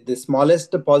the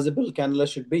smallest possible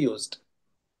cannula should be used.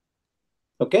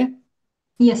 Okay?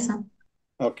 Yes, sir.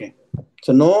 Okay.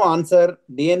 So no answer.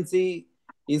 DNC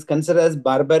is considered as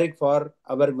barbaric for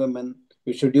our women.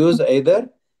 We should use either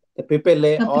the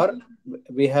PPLA or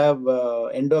we have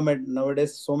Endomed.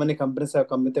 Nowadays, so many companies have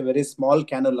come with a very small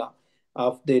cannula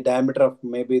of the diameter of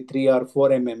maybe 3 or 4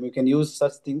 mm. You can use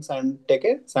such things and take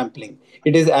a sampling.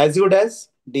 It is as good as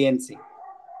DNC.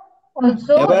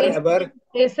 Also, Never in ever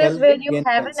cases tell where the you DNC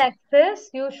have an answer. access,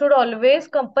 you should always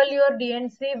couple your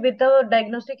DNC with a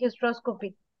diagnostic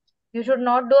hysteroscopy. You should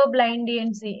not do a blind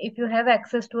DNC if you have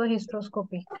access to a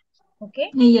hysteroscopy.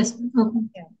 Okay? Yes. Okay.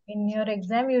 Yeah. In your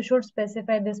exam, you should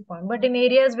specify this point. But in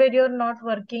areas where you're not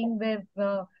working,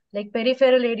 where like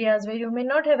peripheral areas where you may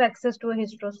not have access to a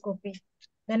hysteroscopy,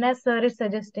 then as sir is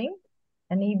suggesting,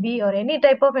 an EB or any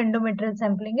type of endometrial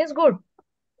sampling is good.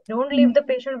 Don't leave the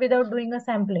patient without doing a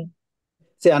sampling.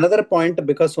 See, another point,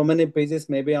 because so many pages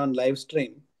may be on live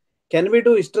stream, can we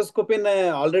do hysteroscopy in a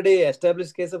already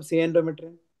established case of C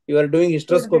endometrium? You are doing Should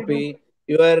they do? hysteroscopy,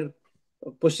 you are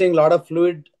pushing a lot of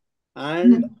fluid,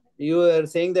 and you are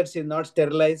saying that she is not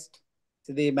sterilized.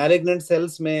 So the malignant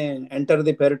cells may enter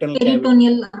the peritoneal cavity.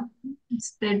 Peritoneal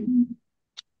spread.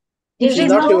 If Is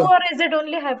she's it not true or is it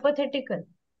only hypothetical?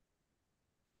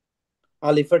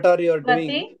 Or if at all you are doing,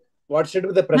 Swati? what should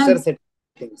be the pressure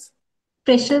settings?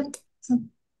 pressure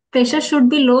pressure should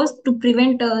be low to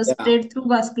prevent Yeah. spread through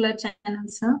vascular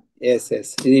channels, sir. Yes.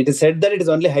 It is said that it is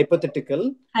only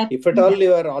hypothetical. If at all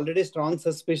you are already strong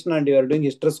suspicion and you are doing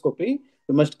hysteroscopy,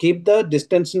 you must keep the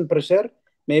distension pressure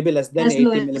maybe less than As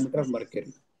low 80 as millimeter of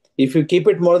mercury. If you keep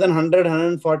it more than 100,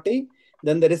 140,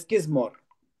 then the risk is more.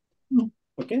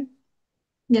 Okay?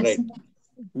 Yes, Right.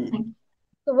 sir.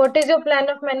 So what is your plan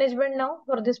of management now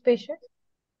for this patient?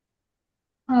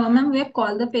 Ma'am, we have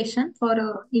called the patient for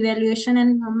evaluation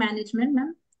and management,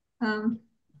 ma'am.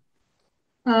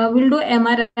 We'll do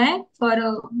MRI for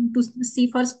to see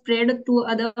for spread to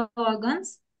other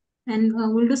organs, and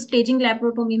we'll do staging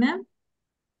laparotomy, ma'am.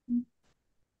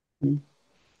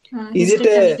 Is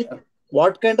it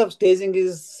what kind of staging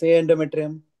is CA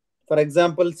endometrium? For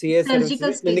example, CA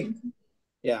surgical clinic. staging.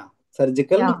 Yeah,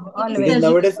 surgical. Yeah, It is always.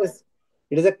 nowadays.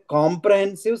 It is a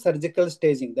comprehensive surgical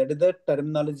staging. That is the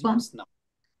terminology used now.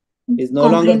 It is no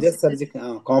longer just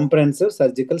surgical. Comprehensive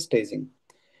surgical staging.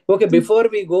 Okay, before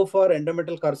we go for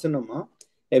endometrial carcinoma,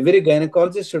 every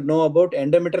gynecologist should know about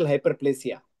endometrial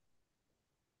hyperplasia.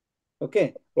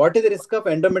 Okay, what is the risk of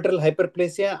endometrial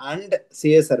hyperplasia and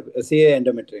CA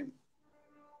endometrium?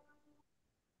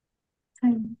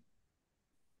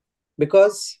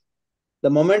 Because the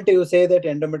moment you say that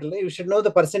endometrial, you should know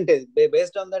the percentage.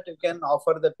 Based on that, you can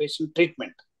offer the patient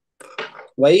treatment.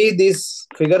 Why these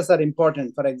figures are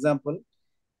important? For example,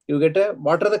 you get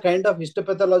what are the kind of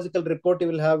histopathological report you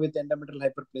will have with endometrial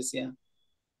hyperplasia?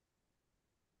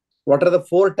 What are the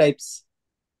 4 types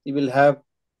you will have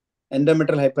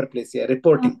endometrial hyperplasia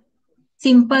reporting?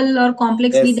 Simple or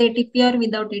complex Yes. with ATP or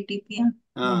without ATP. Yes,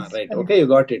 right. correct. Okay, you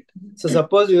got it. So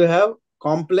suppose you have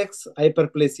complex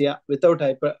hyperplasia without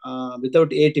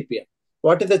ATP.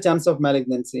 What is the chance of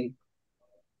malignancy?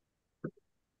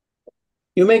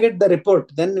 You may get the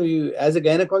report. Then you, as a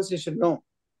gynecologist, you should know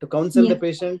to counsel the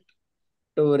patient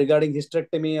to regarding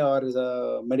hysterectomy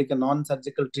or medical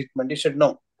non-surgical treatment. You should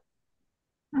know.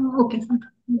 Okay.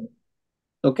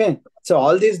 Okay. So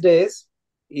all these days,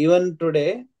 even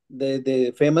today,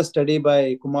 the famous study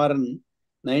by Kumaran,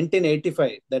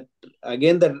 1985, that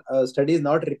again the study is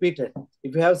not repeated.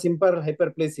 If you have simple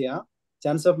hyperplasia,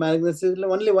 chance of malignancy is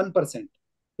only 1%.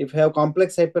 If you have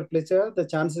complex hyperplasia, the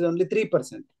chance is only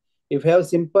 3%. If you have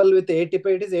simple with ATP,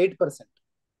 it is 8%.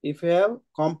 If you have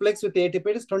complex with ATP,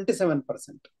 it is 27%.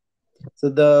 So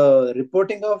the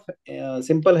reporting of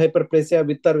simple hyperplasia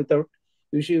with or without,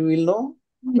 you will know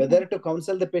whether to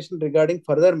counsel the patient regarding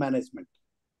further management.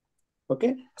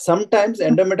 Okay. Sometimes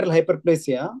endometrial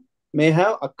hyperplasia may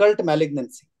have occult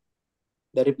malignancy.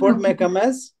 The report may come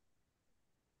as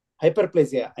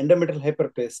hyperplasia, endometrial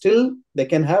hyperplasia. Still, they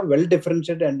can have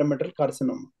well-differentiated endometrial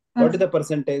carcinoma. What is the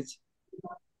percentage?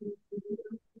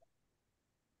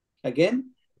 Again,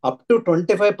 up to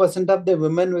 25% of the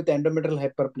women with endometrial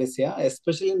hyperplasia,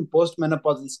 especially in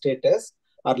postmenopausal status,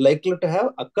 are likely to have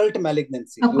occult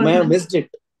malignancy. You may have missed it.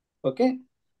 Okay.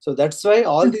 So that's why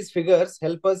all these figures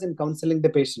help us in counseling the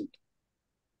patient.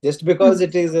 Just because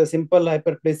it is a simple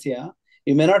hyperplasia,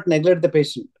 you may not neglect the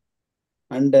patient.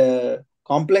 And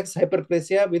complex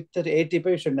hyperplasia with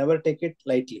atypia, you should never take it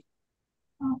lightly.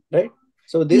 Right?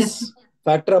 So this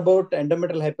factor about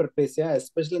endometrial hyperplasia,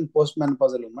 especially in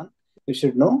postmenopausal women, you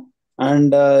should know.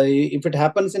 And if it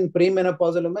happens in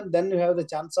premenopausal women, then you have the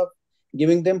chance of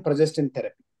giving them progestin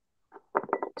therapy.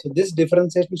 So this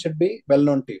differentiation should be well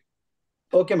known to you.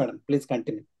 Okay, madam, please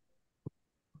continue.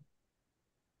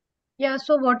 Yeah,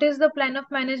 so what is the plan of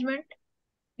management?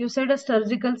 You said a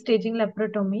surgical staging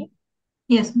laparotomy.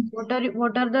 Yes. What are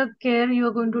the care you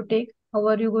are going to take? How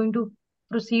are you going to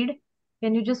proceed?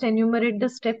 Can you just enumerate the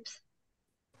steps?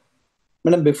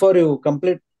 Madam, before you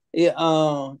complete, is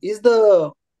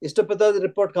the histopathology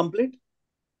report complete?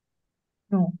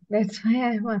 No, that's why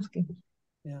I am asking.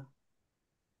 Yeah.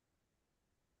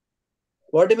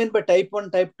 What do you mean by type 1,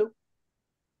 type 2?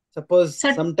 Suppose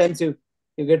sometimes you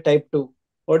get type 2.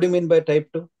 What do you mean by type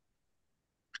 2?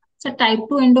 So type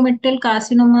 2 endometrial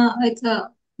carcinoma, it's a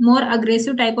more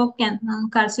aggressive type of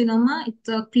carcinoma. It's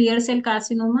a clear cell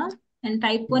carcinoma. And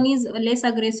type 1 is less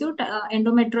aggressive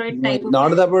endometrioid type of.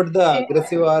 Not about the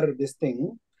aggressive or this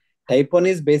thing. Type 1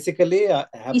 is basically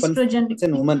happens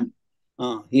in women.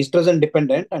 Estrogen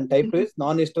dependent, and type 2 is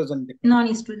non-estrogen dependent.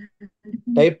 Non-estrogen.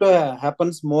 Type 2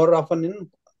 happens more often in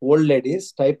old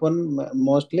ladies. Type 1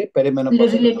 mostly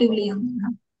perimenopausal. Relatively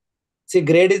young. See,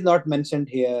 grade is not mentioned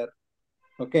here.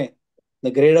 Okay. The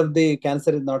grade of the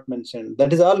cancer is not mentioned.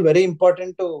 That is all very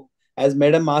important to, as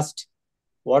madam asked,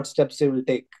 what steps you will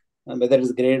take, whether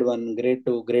it's grade 1, grade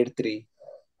 2, grade 3.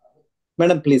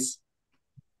 Madam, please.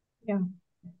 Yeah.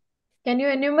 Can you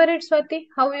enumerate, Swati,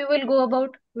 how you will go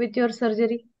about with your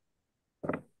surgery?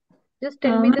 Just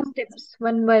tell me the steps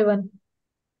one by one.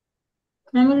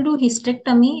 I will do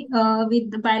hysterectomy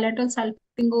with the bilateral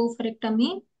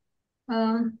salpingo-oophorectomy.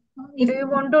 Do you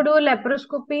want to do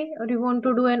laparoscopy, or you want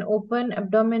to do an open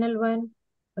abdominal one,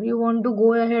 or you want to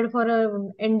go ahead for a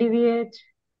NDVH?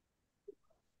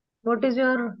 What is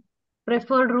your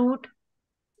preferred route?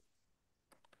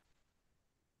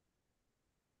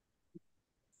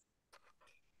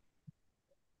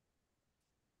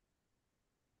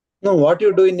 No, what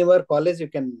you do in your college, you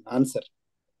can answer.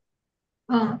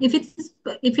 If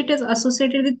it is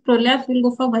associated with prolapse, we'll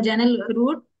go for vaginal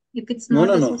route. If it's not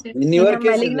associated, in your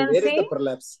case, where is the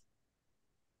prolapse?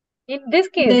 In this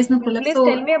case, there is no prolapse. Please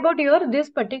tell me about this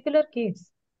particular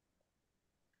case.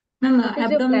 Ma'am, What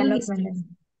is your plan of management?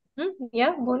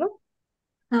 Yeah, bolo.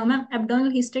 Ma'am,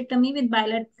 abdominal hysterectomy with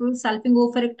bilateral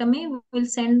salpingo-oophorectomy will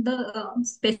send the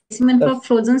specimen for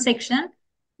frozen section.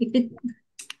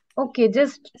 Okay,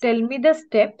 just tell me the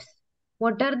steps.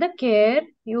 What are the care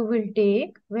you will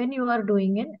take when you are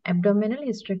doing an abdominal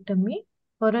hysterectomy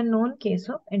for a known case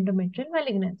of endometrial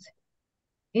malignancy?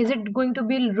 Is it going to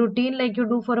be routine like you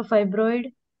do for a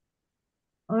fibroid?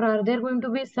 Or are there going to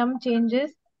be some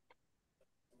changes?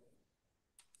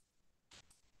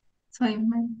 Sorry,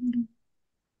 ma'am.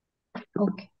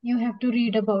 Okay, you have to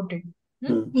read about it.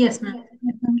 Yes, ma'am.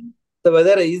 So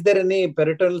whether is there any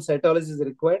peritoneal cytology is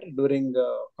required during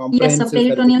comprehensive yes,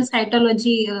 peritoneal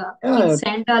cytology is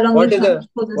sent along what with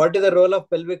what is the role of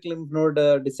pelvic lymph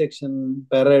node dissection,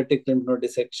 para-aortic lymph node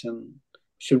dissection?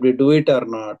 Should we do it or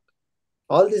not?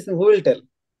 All these things, who will tell?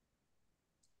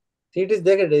 See, it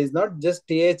is not just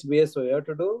TAH, BSO. You have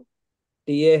to do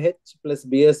TAH plus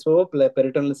BSO plus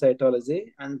peritoneal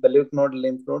cytology and pelvic node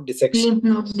lymph node dissection. Lymph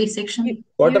node dissection.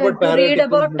 What about para-aortic? Read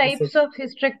about types of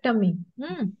hysterectomy.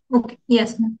 Okay.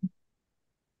 Yes, ma'am.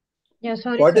 Yeah,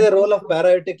 sorry. What is the role of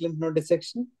para-aortic lymph node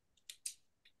dissection?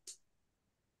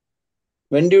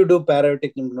 When do you do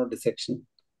para-aortic lymph node dissection?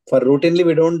 For routinely,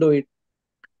 we don't do it.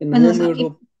 In whom you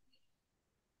do?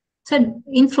 So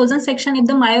in frozen section, if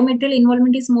the myometrial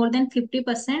involvement is more than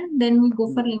 50%, then we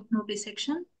go for lymph node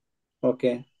dissection.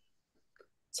 Okay.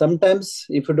 Sometimes,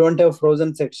 if you don't have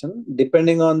frozen section,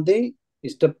 depending on the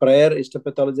prior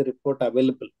histopathology report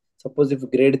available, suppose if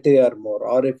grade 3 or more,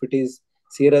 or if it is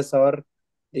serous or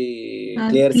the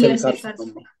clear cell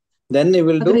carcinoma, then you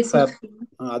will do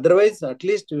otherwise, at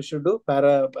least you should do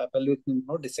pelvic lymph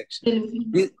node dissection.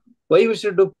 Why we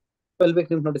should do pelvic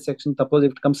lymph node dissection? Suppose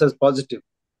if it comes as positive,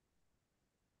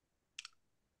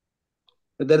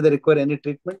 whether they require any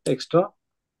treatment extra.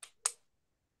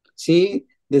 See,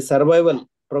 the survival,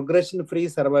 progression-free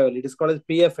survival, it is called as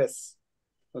PFS.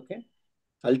 Okay.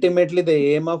 Ultimately, the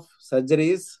aim of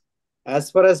surgery is, as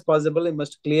far as possible, you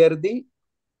must clear the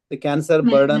cancer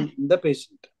burden in the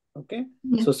patient. Okay.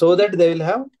 Yeah. So that they will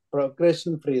have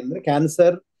progression-free, the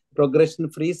cancer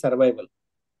progression-free survival.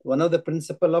 One of the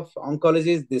principle of oncology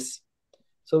is this.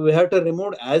 So we have to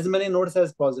remove as many nodes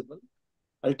as possible.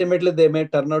 Ultimately, they may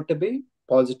turn out to be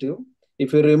positive.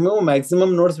 If you remove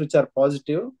maximum nodes which are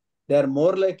positive, they are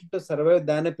more likely to survive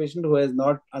than a patient who has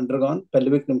not undergone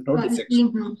pelvic lymph node dissection.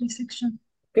 Lymph node dissection.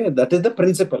 Okay, that is the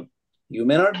principle. You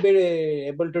may not be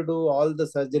able to do all the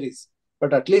surgeries,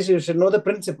 but at least you should know the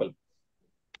principle.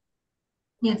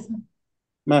 Yes, sir.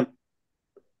 Ma'am.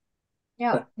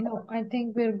 Yeah, no, I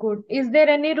think we're good. Is there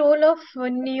any role of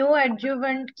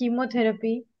neoadjuvant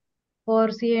chemotherapy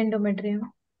for CA endometrium?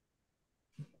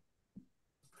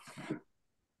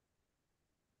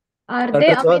 Are they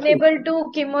That is what amenable to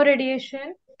chemoradiation?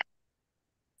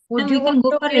 Would And you we can want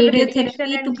go to for give radiation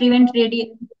radiotherapy and to prevent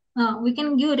chemo we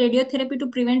can give radiotherapy to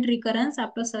prevent recurrence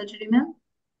after surgery, ma'am.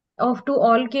 of to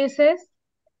all cases?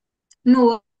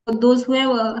 No, those who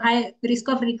have a high risk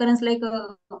of recurrence, like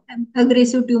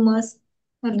aggressive tumors,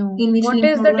 or No. in which What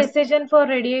lymph is node the was. decision for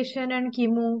radiation and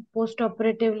chemo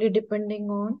post-operatively depending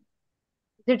on?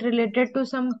 Is it related to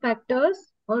some factors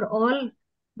or all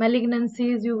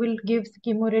malignancies you will give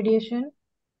chemoradiation?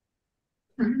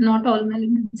 Not all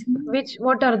malignancy.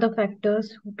 What are the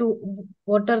factors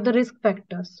what are the risk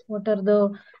factors? What are the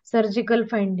surgical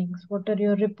findings? What are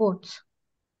your reports?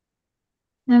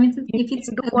 I mean, You if need it's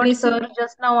to do what aggressive, sir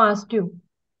just now asked you.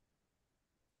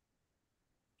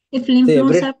 if lymph See,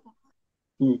 nodes are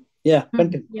yeah,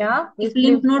 continue. Yeah, if if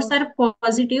lymph lymph nodes node, are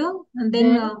positive, then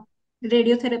then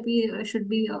radiotherapy should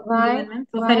be why? given, ma'am,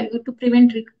 Why? to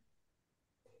prevent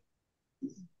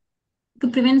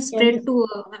Can spread you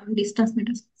to distance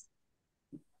metastasis.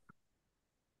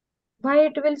 why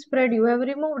it will spread? You have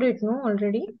removed it, no,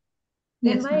 already?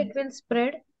 Then Yes, why ma'am. it will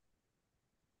spread?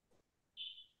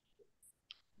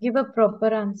 Give a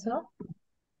proper answer.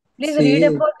 Please read See,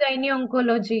 about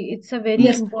gynae-oncology. It's a very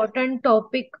Yes, important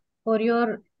topic for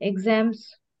your exams.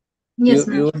 yes,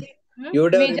 you ma'am. you you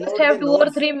would have We just removed the have 2 or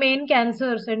nodes. 3 main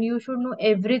cancers, and you should know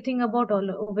everything about all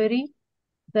ovary,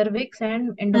 cervix,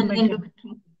 and And endometrium.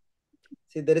 endometrium.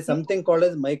 See, there is something called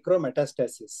as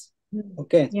micrometastasis. Mm.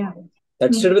 Okay, Yeah.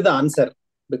 that Yeah. should be the answer,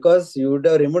 because you would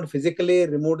have physically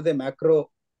removed the macro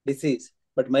disease,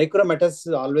 but micrometastasis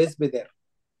will always be there,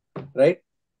 right?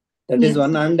 That is Yes.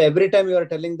 one. And every time you are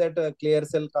telling that clear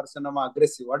cell carcinoma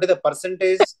aggressive, what is the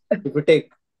percentage? If you take,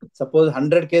 suppose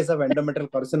 100 case of endometrial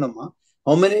carcinoma,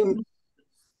 how many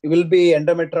will be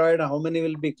endometrioid, how many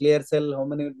will be clear cell, how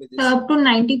many will be this? Up to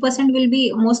 90% will be,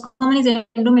 most common is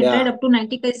endometrioid. Yeah, Up to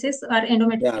 90 cases are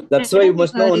endometrioid. that's why you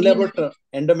must know only Remaining about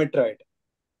endometrioid.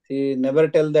 See, never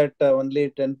tell that only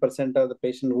 10% of the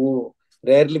patient who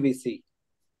rarely we see.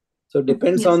 So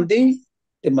depends yes, on the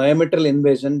myometrial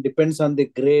invasion, depends on the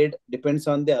grade, depends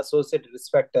on the associated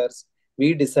risk factors.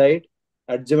 We decide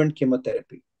adjuvant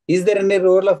chemotherapy. Is there any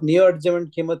role of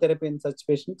neoadjuvant chemotherapy in such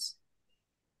patients?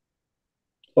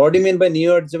 What do you mean by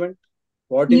neoadjuvant?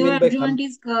 What do you mean by neoadjuvant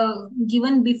is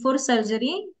given before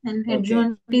surgery, and okay?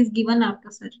 adjuvant is given after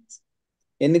surgery.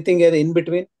 Anything in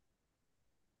between?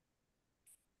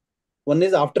 One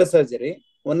is after surgery,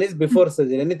 one is before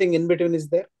surgery. Anything in between is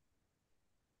there?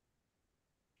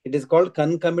 It is called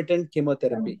concomitant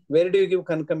chemotherapy. Where do you give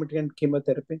concomitant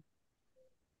chemotherapy?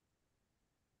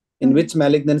 In which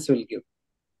malignancy will give?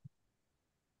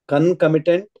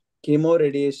 Concomitant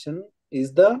chemoradiation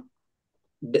is the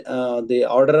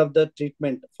order of the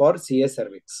treatment for CA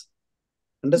cervix.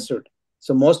 Understood?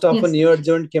 So most often Yes.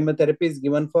 neoadjuvant chemotherapy is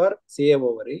given for CA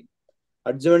ovary.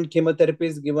 Adjuvant chemotherapy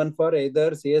is given for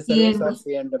either CA cervix or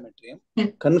CA endometrium. Yeah.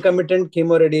 Concomitant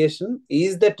chemoradiation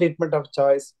is the treatment of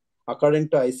choice according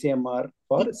to ICMR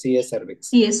for CA cervix.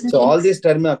 Yes. So all these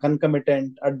terms are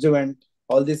concomitant, adjuvant,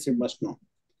 all this you must know.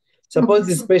 Suppose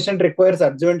this patient requires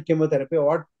adjuvant chemotherapy,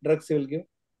 what drugs you will give?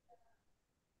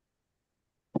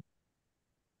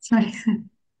 Sorry.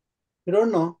 You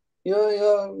don't know.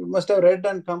 You must have read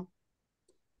and come.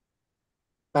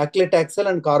 Paclitaxel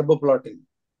and carboplatin.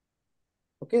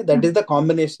 Okay, that is the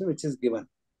combination which is given.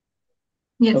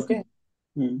 Yes. Okay.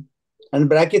 And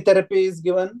brachytherapy is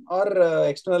given, or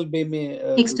external beam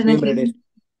radiation.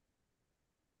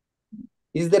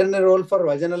 Is there any role for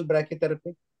vaginal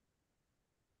brachytherapy?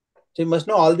 So you must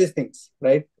know all these things,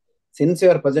 right? Since you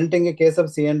are presenting a case of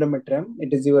C endometrium,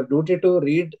 it is your duty to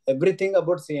read everything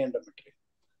about C endometrium.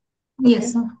 Okay?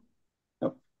 Yes, sir.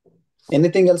 Okay.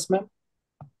 Anything else, ma'am?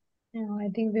 No, I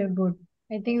think we're good.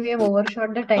 I think we have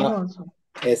overshot the time also.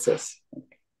 Yes, yes.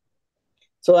 Okay.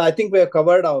 So I think we have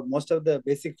covered most of the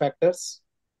basic factors.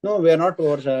 No, we are not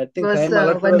overshot. I think time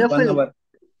allotted was 1 hour.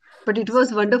 But it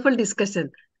was wonderful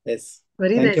discussion. Yes.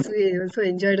 Very Thank nice. you. We also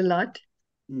enjoyed a lot.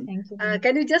 Thank you.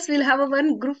 Can we just, we'll have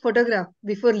one group photograph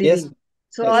before Yes. leaving.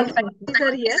 So Yes. all faculties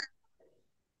are here.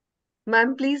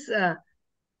 Ma'am, please.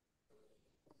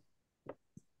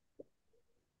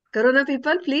 Corona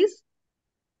people, please.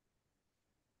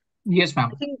 Yes, I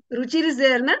ma'am. think Ruchir is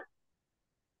there, na?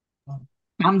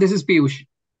 Ma'am, this is Piyush.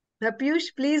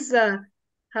 Piyush, please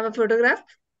have a photograph.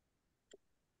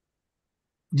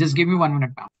 Just give me 1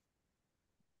 minute, ma'am.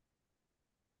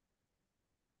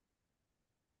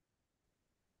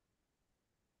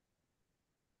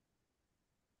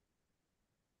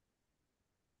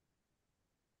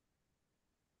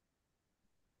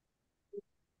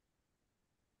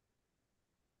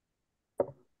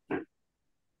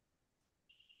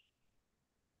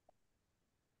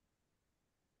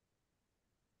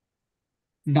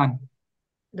 Done.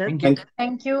 Done? Thank you.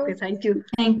 Thank you. Thank you. Okay, thank you.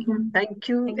 Thank you. Thank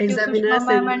you, Thank you, Sushma examiners.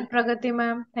 ma'am and Pragati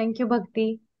ma'am. Thank you,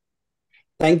 Bhakti.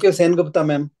 Thank you, Sen Gupta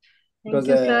ma'am. It Thank was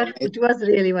you, a sir. nice. It was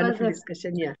really It was wonderful a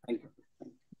discussion. Yeah. Thank you.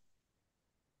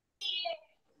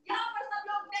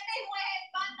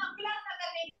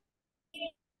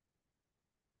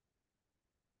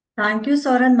 Thank you,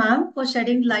 sir and ma'am, for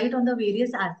shedding light on the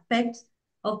various aspects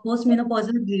of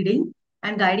postmenopausal bleeding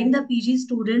and guiding the PG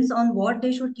students on what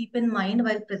they should keep in mind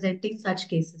while presenting such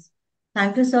cases.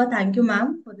 Thank you, sir. Thank you,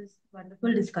 ma'am, for this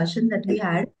wonderful discussion that we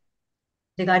had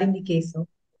regarding the case, sir.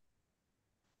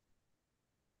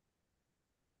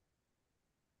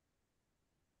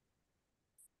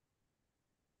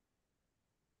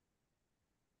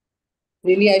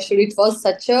 Really, I should. It was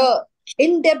such a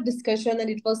in-depth discussion, and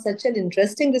it was such an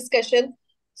interesting discussion.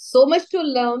 So much to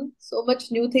learn, so much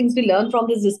new things we learned from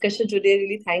this discussion today.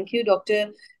 Really, thank you,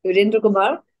 Dr. Virendra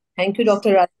Kumar. Thank you,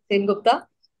 Dr. Rajan Gupta,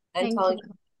 and thank thank you.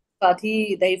 you,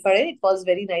 Pati Dahifare. It was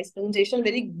very nice presentation.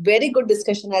 Very good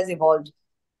discussion has evolved.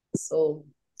 So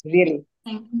really,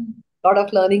 Thank you. lot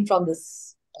of learning from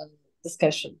this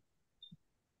discussion.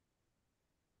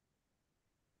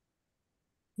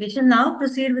 We shall now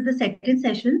proceed with the second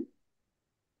session.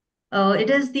 It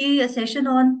is the session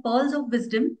on Pearls of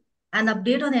Wisdom, an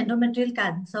update on endometrial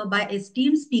cancer by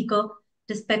esteemed speaker,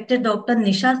 respected Dr.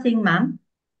 Nisha Singh, ma'am.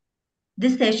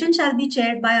 This session shall be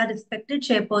chaired by our respected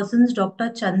chairpersons,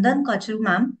 Dr. Chandan Kachru,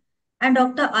 ma'am, and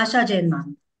Dr. Asha Jain,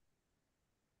 ma'am.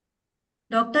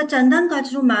 Dr. Chandan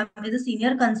Kachru, ma'am, is a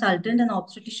senior consultant and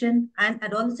obstetrician and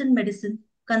adolescent medicine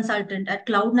consultant at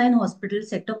Cloud9 Hospital,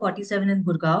 Sector 47 in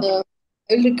Gurgaon.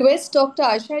 I will request Dr.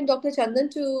 Asha and Dr. Chandan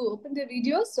to open their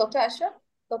videos. Dr. Asha,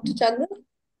 Dr. Chandan.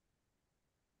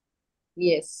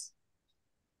 Yes.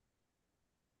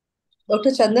 Dr.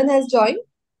 Chandan has joined.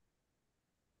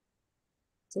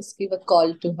 Just give a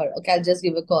call to her. Okay, I'll just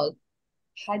give a call.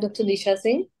 Hi, Dr. Nisha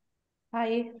Singh.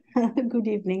 Hi, good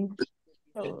evening.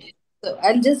 So, So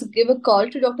I'll just give a call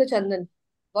to Dr. Chandan.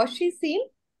 Was she seen?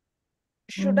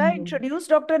 should I introduce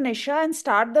Dr. Nisha and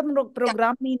start the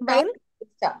program meanwhile?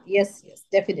 Yes,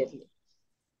 definitely.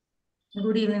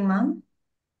 Good evening, ma'am.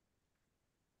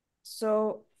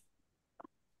 So,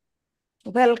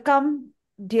 welcome,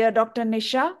 dear Dr.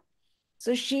 Nisha.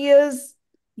 So, she is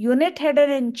Unit Head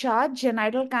and in charge,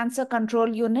 Genital Cancer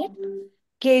Control Unit,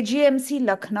 KGMC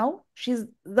Lucknow. She's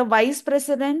the Vice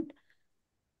President,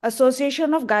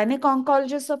 Association of Gynec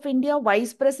Oncologists of India,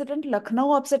 Vice President,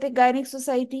 Lucknow Obstetric Gynec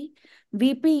Society,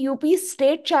 VP UP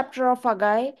State Chapter of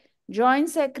AGAI, Joint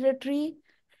Secretary,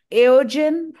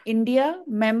 AOGEN India,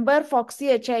 member Foxy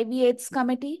HIV/AIDS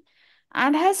Committee,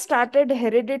 and has started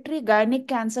Hereditary Gynec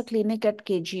Cancer Clinic at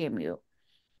KGMU.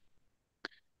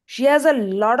 She has a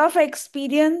lot of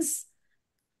experience.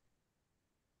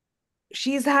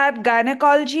 She's had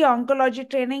gynecology, oncology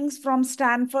trainings from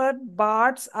Stanford,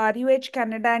 Barts, RUH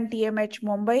Canada, and TMH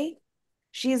Mumbai.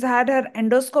 She's had her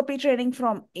endoscopy training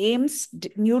from AIMS,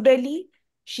 New Delhi.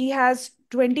 She has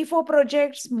 24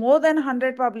 projects, more than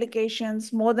 100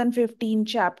 publications, more than 15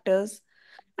 chapters.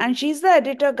 And she's the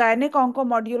editor, Gynec Onco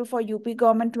Module for UP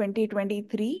Government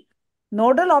 2023,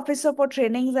 Nodal Officer for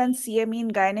Trainings and CME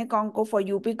in Gynec Onco for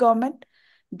UP Government,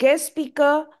 guest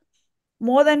speaker,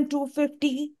 more than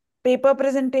 250, paper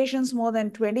presentations, more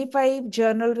than 25,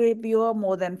 journal reviewer,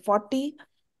 more than 40.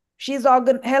 She's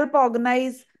helped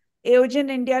organize AOGEN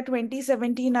India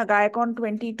 2017, AGAICON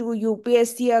 22,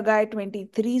 UPSC AGAI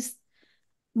 23,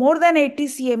 more than 80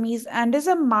 CMEs, and is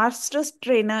a master's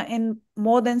trainer in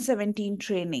more than 17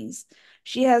 trainings.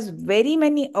 She has very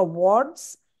many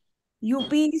awards.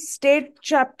 UP State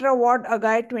Chapter Award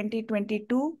AGAI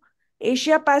 2022,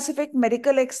 Asia Pacific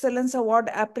Medical Excellence Award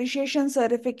Appreciation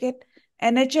Certificate,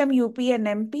 NHM UP and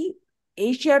MP,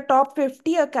 Asia Top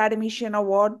 50 Academician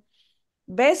Award,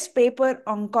 Best Paper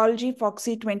Oncology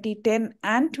Foxy 2010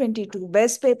 and 22,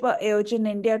 Best Paper AOGEN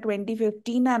India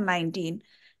 2015 and 19,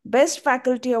 Best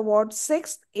Faculty Award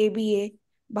 6th ABA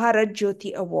Bharat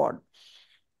Jyoti Award.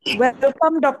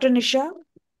 Welcome, Dr. Nisha.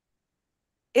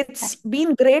 It's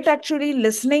been great actually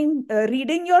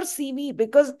reading your CV,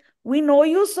 because We know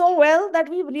you so well that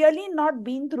we've really not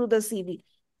been through the CV.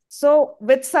 So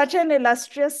with such an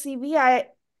illustrious CV, I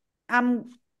am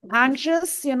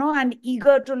anxious, and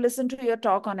eager to listen to your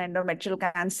talk on endometrial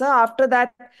cancer after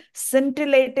that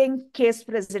scintillating case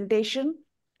presentation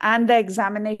and the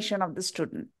examination of the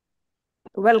student.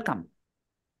 Welcome.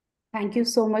 Thank you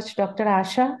so much, Dr.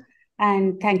 Asha.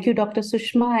 And thank you, Dr.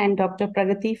 Sushma and Dr.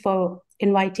 Pragati, for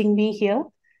inviting me here.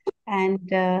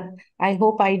 And I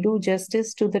hope I do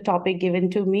justice to the topic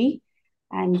given to me.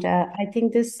 And I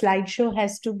think this slideshow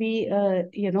has to be,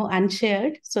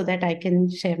 unshared so that I can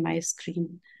share my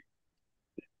screen.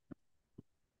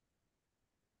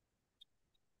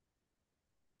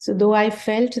 So though I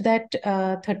felt that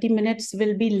 30 minutes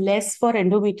will be less for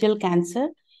endometrial cancer,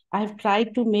 I've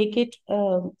tried to make it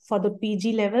for the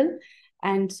PG level.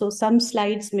 And so some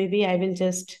slides, maybe I will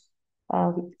just,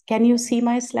 can you see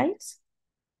my slides?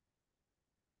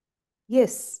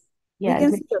 Yes, Yeah, we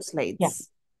can see your slides.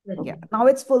 Yeah. Yeah, now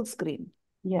it's full screen.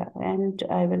 Yeah, and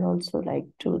I will also like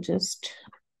to just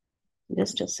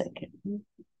a second,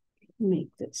 make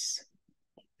this.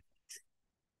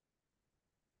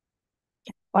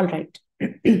 All right.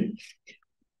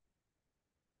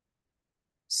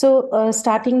 So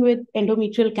starting with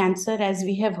endometrial cancer, as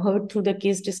we have heard through the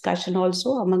case discussion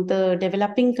also, among the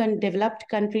developed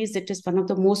countries, it is one of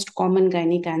the most common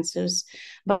gynae cancers.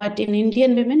 But in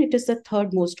Indian women, it is the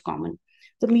third most common.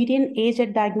 The median age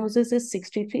at diagnosis is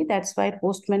 63. That's why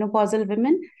postmenopausal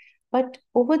women. But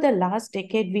over the last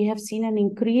decade, we have seen an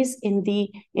increase in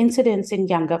the incidence in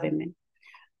younger women.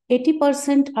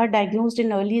 80% are diagnosed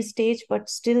in early stage, but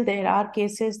still there are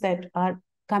cases that are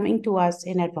coming to us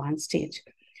in advanced stage.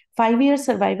 5-year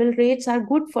survival rates are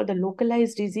good for the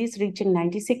localized disease, reaching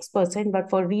 96%,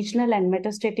 but for regional and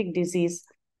metastatic disease,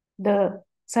 the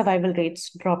survival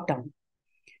rates drop down.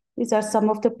 These are some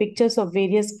of the pictures of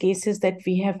various cases that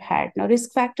we have had. Now,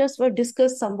 risk factors were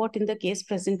discussed somewhat in the case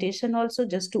presentation also,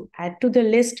 just to add to the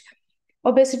list.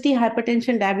 Obesity,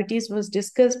 hypertension, diabetes was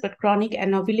discussed, but chronic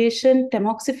anovulation,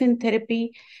 tamoxifen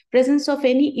therapy, presence of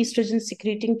any estrogen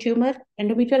secreting tumor,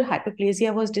 endometrial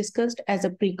hyperplasia was discussed as a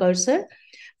precursor.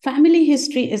 Family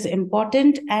history is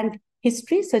important, and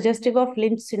history suggestive of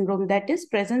Lynch syndrome, that is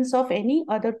presence of any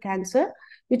other cancer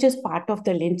which is part of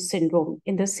the Lynch syndrome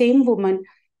in the same woman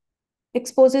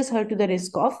exposes her to the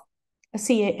risk of a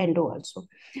CA endo also.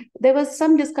 There was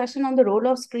some discussion on the role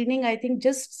of screening. I think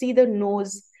just see the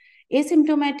nose.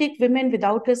 Asymptomatic women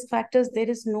without risk factors, there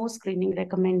is no screening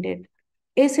recommended.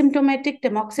 Asymptomatic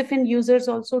tamoxifen users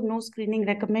also no screening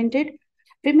recommended.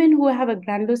 Women who have a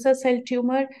granulosa cell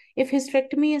tumor, if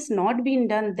hysterectomy is not being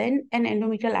done, then an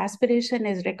endometrial aspiration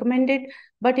is recommended.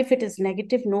 But if it is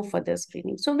negative, no further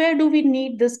screening. So where do we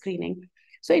need the screening?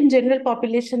 So in general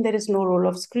population, there is no role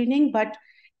of screening. But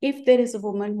if there is a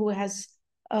woman who has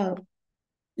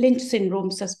Lynch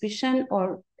syndrome suspicion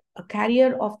or a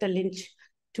carrier of the Lynch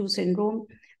 2 syndrome,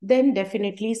 then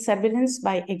definitely surveillance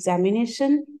by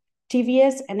examination,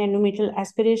 TVS and endometrial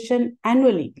aspiration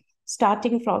annually,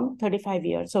 starting from 35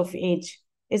 years of age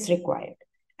is required.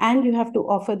 And you have to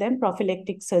offer them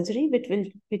prophylactic surgery,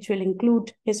 which will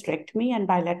include hysterectomy and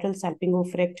bilateral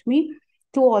salpingo-oophorectomy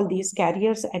to all these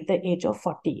carriers at the age of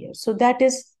 40 years. So that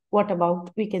is what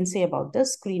we can say about the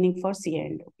screening for CA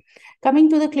endo. Coming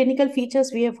to the clinical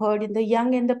features, we have heard in the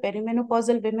young and the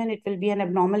perimenopausal women, it will be an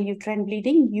abnormal uterine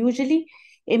bleeding, usually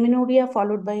amenorrhea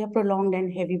followed by a prolonged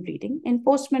and heavy bleeding. In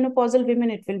postmenopausal women,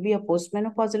 it will be a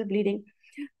postmenopausal bleeding.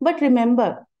 But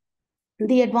remember,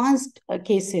 the advanced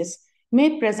cases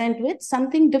may present with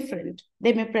something different.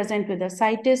 They may present with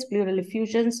ascites, pleural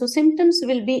effusion. So symptoms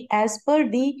will be as per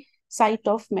the site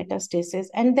of metastasis.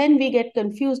 And then we get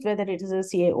confused whether it is a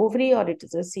CA ovary or it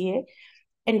is a CA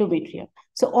endometrium.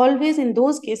 So always in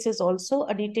those cases also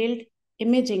a detailed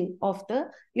imaging of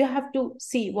you have to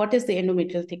see what is the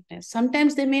endometrial thickness.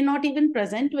 Sometimes they may not even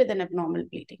present with an abnormal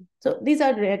bleeding. So these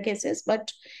are rare cases, but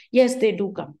yes, they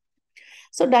do come.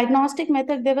 So diagnostic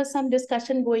method, there was some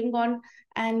discussion going on,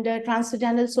 and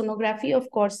transvaginal sonography, of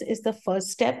course, is the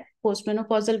first step.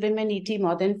 Postmenopausal women, ET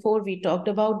more than 4, we talked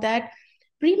about that.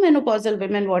 Premenopausal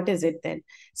women, what is it then?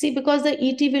 See, because the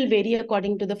ET will vary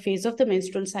according to the phase of the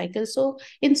menstrual cycle. So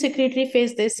in secretory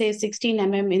phase, they say 16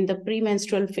 mm, in the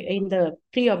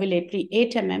pre-ovulatory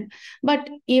 8 mm. But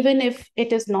even if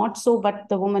it is not so, but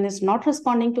the woman is not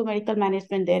responding to medical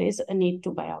management, there is a need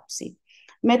to biopsy.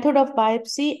 Method of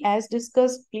biopsy, as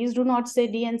discussed, please do not say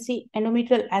DNC.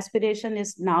 Endometrial aspiration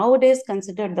is nowadays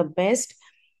considered the best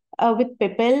with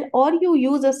PEPEL, or you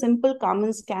use a simple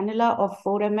Cummins cannula of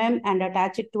 4 mm and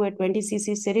attach it to a 20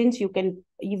 cc syringe.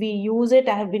 We use it.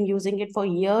 I have been using it for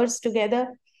years together,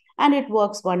 and it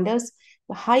works wonders.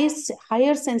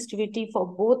 higher sensitivity for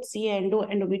both CA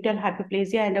endometrial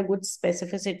hyperplasia and a good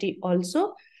specificity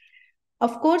also.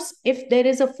 Of course, if there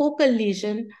is a focal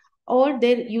lesion or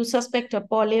you suspect a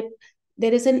polyp,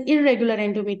 there is an irregular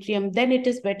endometrium, then it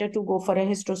is better to go for a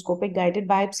hysteroscopic guided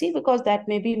biopsy, because that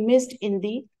may be missed in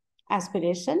the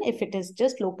aspiration if it is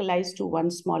just localized to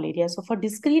one small area. So for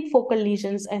discrete focal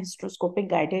lesions, a hysteroscopic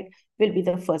guided will be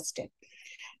the first step.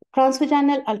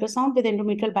 Transvaginal ultrasound with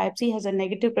endometrial biopsy has a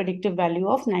negative predictive value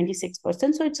of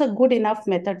 96%. So it's a good enough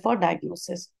method for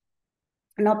diagnosis.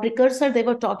 Now, precursor they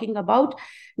were talking about,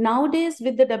 nowadays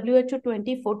with the WHO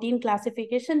 2014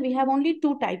 classification, we have only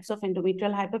two types of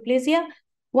endometrial hyperplasia.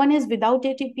 One is without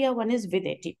atypia, one is with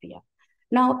atypia.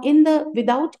 Now, in the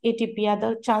without atypia,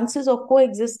 the chances of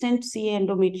coexistent CA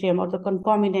endometrium or the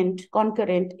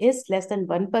concurrent is less than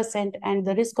 1%, and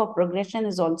the risk of progression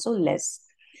is also less.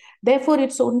 Therefore,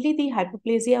 it's only the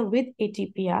hyperplasia with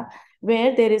atypia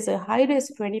where there is a high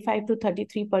risk, 25 to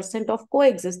 33% of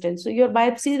coexistence. So your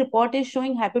biopsy report is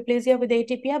showing hyperplasia with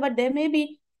atypia, but there may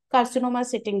be carcinoma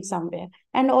sitting somewhere.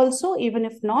 And also, even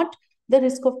if not, the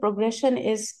risk of progression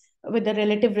is with a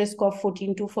relative risk of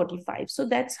 14 to 45. So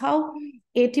that's how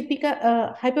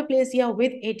hyperplasia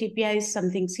with atypia is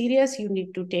something serious. You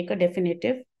need to take a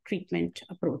definitive treatment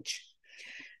approach.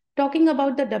 Talking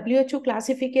about the WHO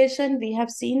classification, we have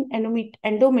seen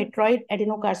endometrioid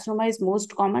adenocarcinoma is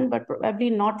most common, but probably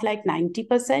not like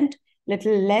 90%,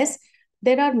 little less.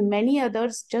 There are many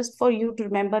others, just for you to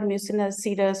remember: mucinous,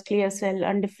 serous, clear cell,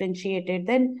 undifferentiated,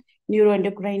 then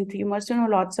neuroendocrine tumors,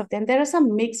 lots of them. There are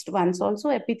some mixed ones also,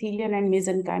 epithelial and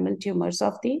mesenchymal tumors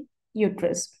of the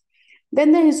uterus.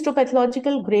 Then the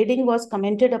histopathological grading was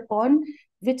commented upon,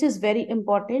 which is very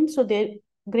important. So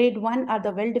grade 1 are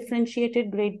the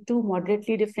well-differentiated, grade 2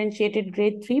 moderately differentiated,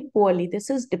 grade 3 poorly. This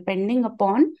is depending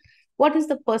upon what is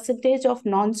the percentage of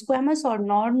non-squamous or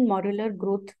non-modular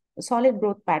growth, solid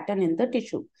growth pattern in the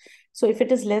tissue. So if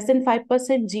it is less than 5%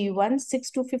 G1,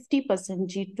 6 to 50%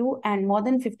 G2, and more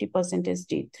than 50% is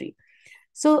G3.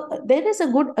 So there is a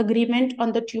good agreement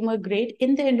on the tumor grade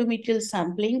in the endometrial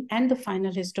sampling and the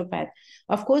final histopath.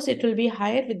 Of course, it will be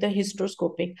higher with the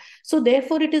hysteroscopic. So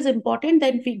therefore, it is important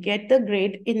that we get the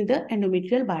grade in the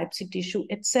endometrial biopsy tissue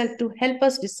itself to help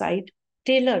us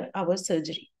tailor our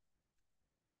surgery.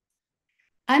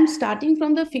 I'm starting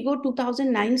from the FIGO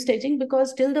 2009 staging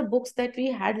because till the books that we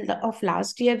had of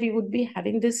last year, we would be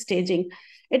having this staging.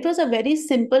 It was a very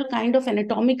simple kind of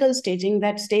anatomical staging,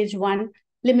 that stage 1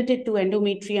 limited to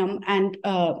endometrium and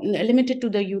limited to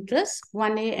the uterus,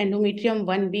 1A endometrium,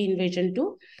 1B invasion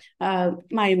to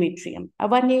myometrium.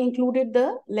 1A included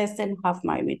the less than half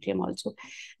myometrium also.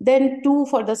 Then 2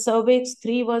 for the cervix,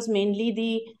 3 was mainly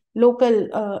the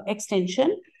local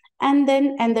extension, and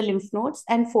the lymph nodes,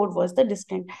 and 4 was the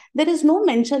distant. There is no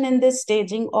mention in this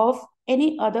staging of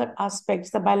any other aspects: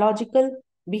 the biological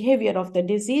behavior of the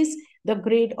disease, the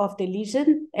grade of the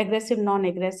lesion, aggressive,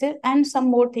 non-aggressive, and some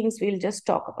more things we'll just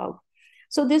talk about.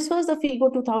 So this was the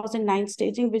FIGO 2009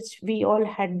 staging, which we all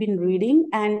had been reading.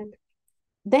 And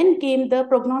then came the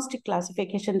prognostic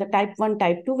classification, the type 1,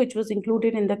 type 2, which was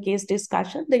included in the case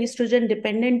discussion. The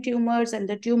estrogen-dependent tumors and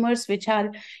the tumors which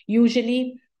are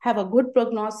usually have a good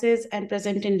prognosis and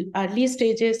present in early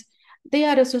stages, they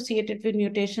are associated with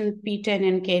mutation P10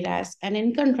 and KRAS. And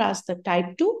in contrast, the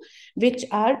type 2, which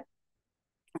are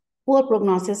poor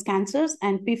prognosis cancers,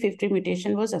 and P50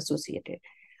 mutation was associated.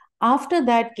 After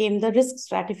that came the risk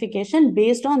stratification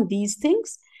based on these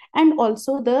things, and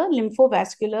also the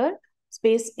lymphovascular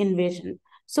space invasion.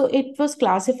 So it was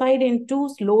classified into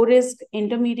low risk,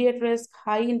 intermediate risk,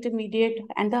 high intermediate,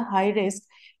 and the high risk,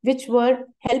 which were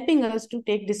helping us to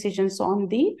take decisions on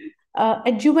the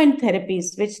adjuvant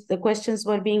therapies, which the questions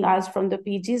were being asked from the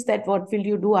PGs, that what will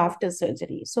you do after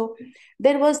surgery? So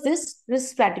there was this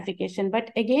risk stratification,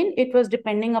 but again, it was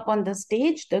depending upon the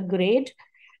stage, the grade,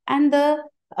 and the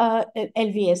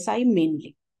LVSI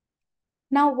mainly.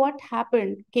 Now, what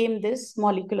happened came this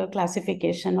molecular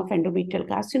classification of endometrial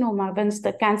carcinoma. Once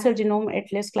the Cancer Genome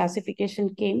Atlas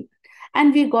classification came,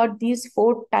 and we got these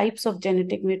 4 types of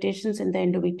genetic mutations in the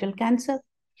endometrial cancer,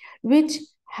 which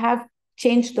have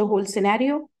changed the whole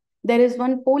scenario. There is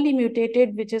one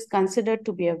polymutated, which is considered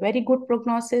to be a very good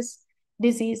prognosis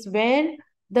disease, where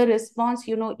the response,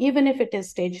 even if it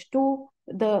is stage 2,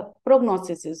 the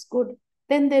prognosis is good.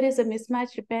 Then there is a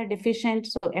mismatch repair deficient,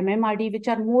 so MMRD, which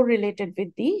are more related with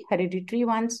the hereditary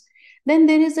ones. Then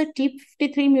there is a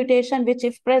T53 mutation, which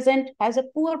if present has a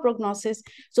poor prognosis.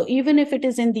 So even if it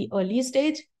is in the early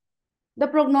stage, the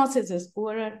prognosis is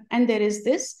poorer. And there is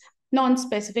this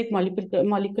non-specific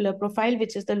molecular profile,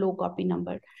 which is the low copy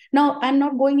number. Now, I'm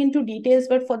not going into details,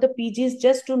 but for the PGs,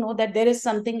 just to know that there is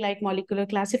something like molecular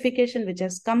classification which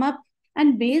has come up,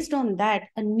 and based on that,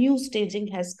 a new staging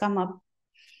has come up.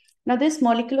 Now, this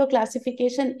molecular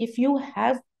classification, if you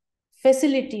have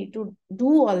facility to do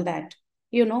all that,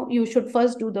 you should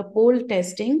first do the pole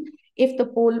testing. If the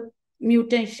pole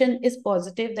mutation is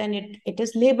positive, then it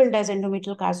is labeled as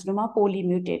endometrial carcinoma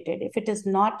polymutated. If it is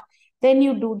not, then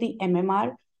you do the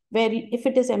MMR, where if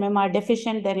it is MMR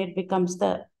deficient, then it becomes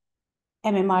the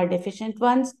MMR deficient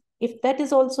ones. If that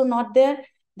is also not there,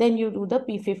 then you do the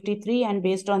P53, and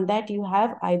based on that, you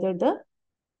have either the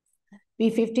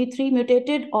P53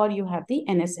 mutated or you have the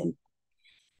NSM.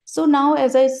 So now,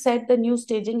 as I said, the new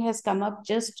staging has come up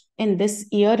just in this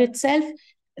year itself.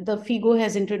 The FIGO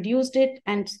has introduced it,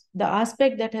 and the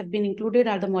aspect that have been included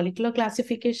are the molecular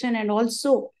classification, and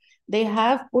also they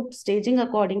have put staging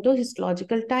according to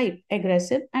histological type,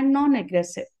 aggressive and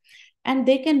non-aggressive. And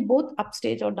they can both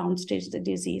upstage or downstage the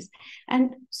disease.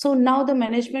 And so now the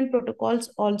management protocols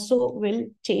also will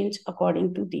change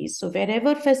according to these. So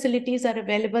wherever facilities are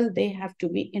available, they have to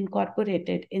be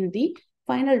incorporated in the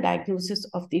final diagnosis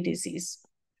of the disease.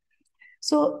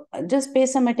 So just pay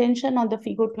some attention on the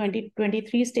FIGO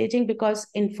 2023 staging, because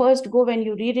in first go, when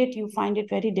you read it, you find it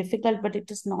very difficult, but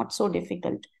it is not so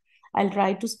difficult. I'll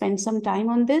try to spend some time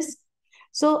on this.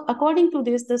 So according to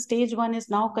this, the stage 1 is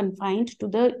now confined to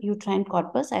the uterine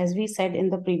corpus, as we said in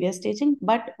the previous staging,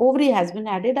 but ovary has been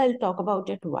added. I'll talk about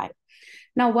it why.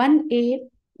 Now, 1A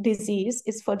disease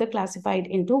is further classified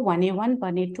into 1A1,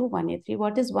 1A2, 1A3.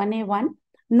 What is 1A1?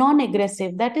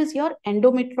 Non-aggressive, that is your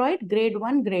endometrioid grade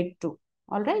 1, grade 2.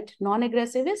 All right,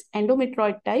 non-aggressive is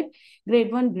endometrioid type,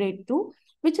 grade 1, grade 2,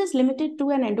 which is limited to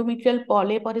an endometrial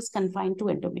polyp or is confined to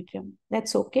endometrium.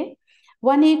 That's okay.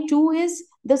 1A2 is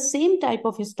the same type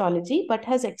of histology, but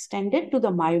has extended to the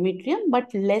myometrium,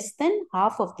 but less than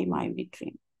half of the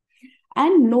myometrium,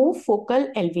 and no focal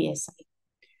LVSI.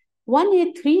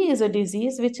 1A3 is a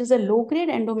disease which is a low-grade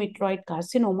endometrioid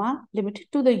carcinoma limited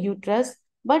to the uterus,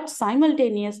 but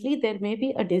simultaneously there may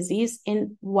be a disease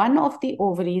in one of the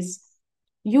ovaries,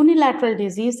 unilateral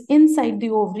disease inside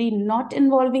the ovary, not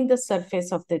involving the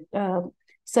surface of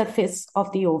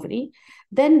the ovary,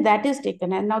 then that is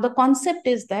taken. And now the concept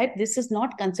is that this is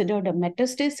not considered a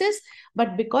metastasis,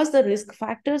 but because the risk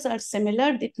factors are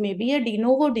similar, it may be a de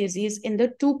novo disease in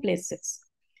the two places,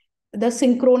 the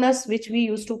synchronous, which we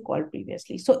used to call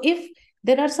previously. So if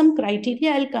there are some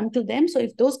criteria, I'll come to them. So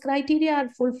if those criteria are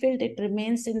fulfilled, it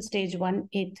remains in stage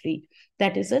 1A3.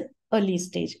 That is an early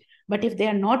stage. But if they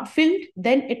are not filled,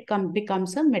 then it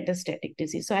becomes a metastatic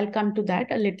disease. So I'll come to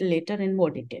that a little later in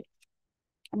more detail.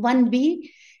 1B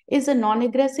is a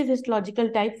non-aggressive histological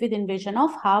type with invasion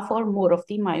of half or more of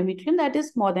the myometrium, that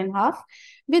is more than half,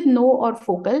 with no or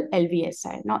focal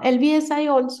LVSI. Now, LVSI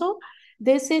also,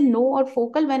 they say no or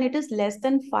focal when it is less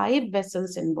than 5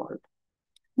 vessels involved.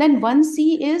 Then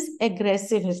 1C is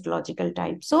aggressive histological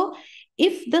type. So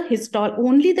if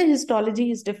only the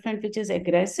histology is different, which is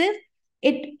aggressive,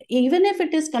 even if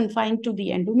it is confined to the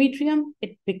endometrium,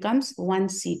 it becomes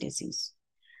 1C disease.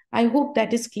 I hope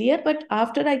that is clear, but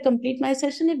after I complete my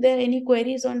session, if there are any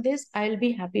queries on this, I'll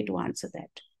be happy to answer that.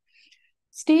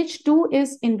 Stage 2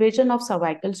 is invasion of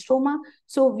cervical stroma.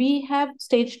 So we have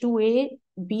stage 2A,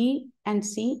 B, and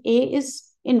C. A is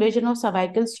invasion of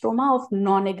cervical stroma of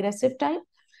non-aggressive type.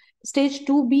 Stage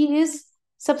 2B is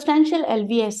substantial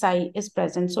LVSI is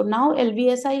present. So now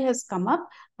LVSI has come up,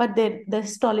 but the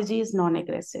histology is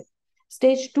non-aggressive.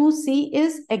 Stage 2C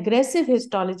is aggressive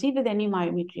histology with any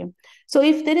myometrium. So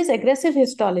if there is aggressive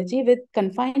histology with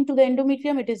confined to the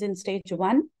endometrium, it is in stage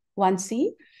 1, 1C.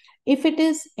 If it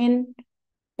is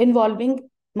involving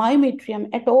myometrium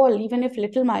at all, even if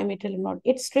little myometrial node,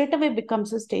 it straight away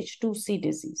becomes a stage 2C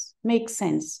disease. Makes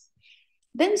sense.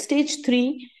 Then stage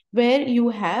 3, where you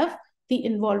have the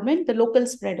involvement, the local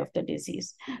spread of the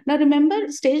disease. Now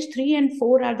remember, stage 3 and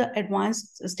 4 are the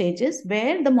advanced stages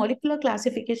where the molecular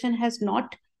classification has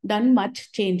not done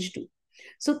much change to.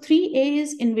 So 3A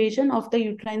is invasion of the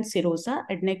uterine serosa,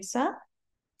 adnexa,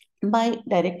 by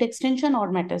direct extension or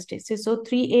metastasis. So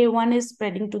 3A1 is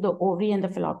spreading to the ovary and the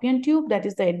fallopian tube, that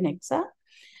is the adnexa.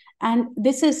 And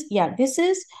this is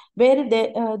where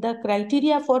the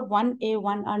criteria for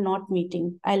 1A1 are not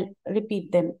meeting. I'll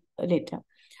repeat them later.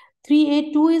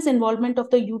 3A2 is involvement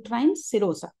of the uterine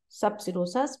serosa,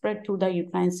 subserosa spread through the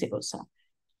uterine serosa.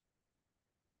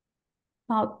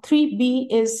 Now 3B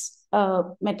is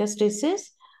metastasis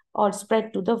or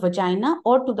spread to the vagina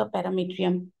or to the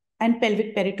parametrium and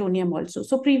pelvic peritoneum also.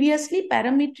 So previously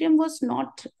parametrium was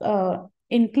not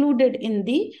included in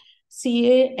the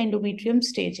CA endometrium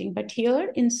staging. But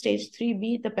here in stage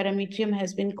 3B, the parametrium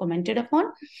has been commented upon.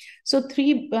 So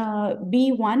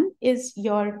 3B1 is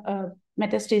your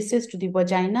metastasis to the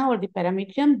vagina or the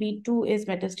parametrium. B2 is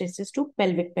metastasis to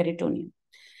pelvic peritoneum.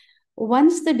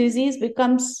 Once the disease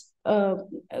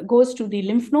goes to the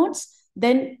lymph nodes,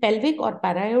 then pelvic or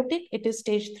paraaortic, it is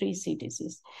stage 3C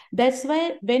disease. That's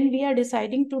why when we are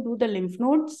deciding to do the lymph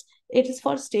nodes, it is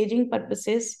for staging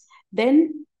purposes.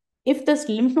 Then if the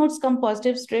lymph nodes come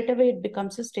positive, straight away it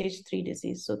becomes a stage 3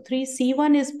 disease. So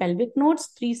 3C1 is pelvic nodes,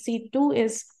 3C2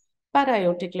 is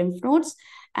paraaortic lymph nodes,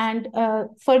 and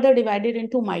further divided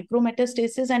into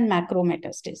micrometastasis and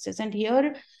macrometastasis. And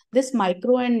here, this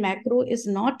micro and macro is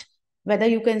not whether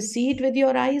you can see it with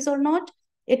your eyes or not.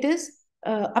 It is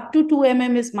up to 2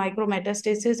 mm is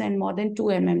micrometastasis and more than 2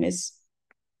 mm is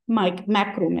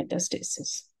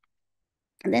macrometastasis.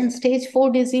 And then stage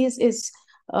 4 disease is,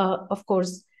 of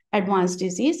course, advanced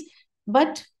disease.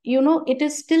 But, it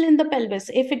is still in the pelvis.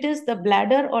 If it is the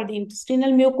bladder or the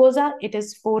intestinal mucosa, it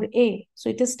is 4A. So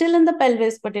it is still in the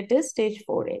pelvis, but it is stage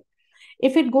 4A.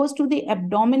 If it goes to the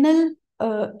abdominal,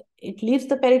 it leaves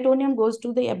the peritoneum, goes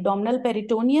to the abdominal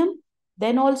peritoneum,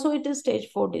 then also it is stage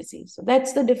 4 disease. So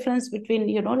that's the difference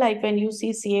between, like when you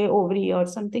see CA ovary or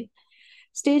something.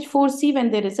 Stage 4C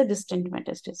when there is a distant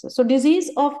metastasis. So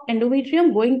disease of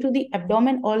endometrium going to the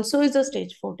abdomen also is a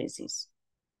stage 4 disease.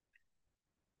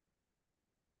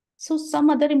 So some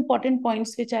other important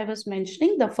points which I was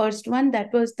mentioning, the first one,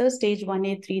 that was the stage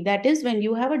 1A3. That is when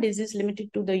you have a disease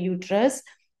limited to the uterus,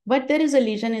 but there is a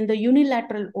lesion in the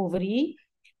unilateral ovary.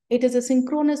 It is a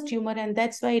synchronous tumor, and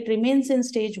that's why it remains in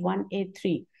stage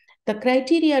 1A3. The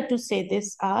criteria to say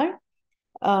this are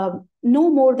no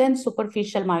more than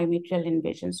superficial myometrial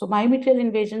invasion. So myometrial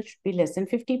invasion should be less than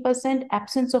 50%,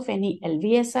 absence of any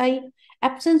LVSI,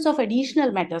 absence of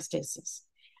additional metastasis.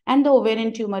 And the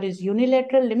ovarian tumor is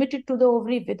unilateral, limited to the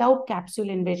ovary without capsule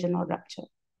invasion or rupture.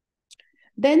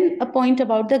 Then a point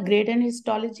about the grade and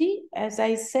histology. As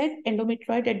I said,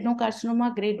 endometrioid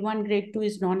adenocarcinoma grade 1, grade 2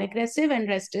 is non-aggressive and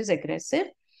rest is aggressive.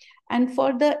 And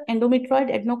for the endometrioid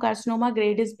adenocarcinoma,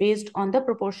 grade is based on the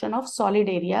proportion of solid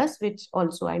areas, which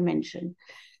also I mentioned.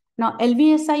 Now,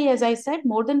 LVSI, as I said,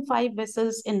 more than 5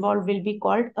 vessels involved will be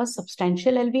called a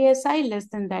substantial LVSI. Less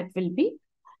than that will be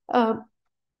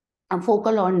a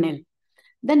focal or nil.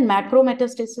 Then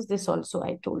macrometastasis, this also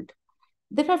I told.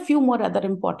 There are a few more other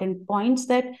important points,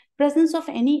 that presence of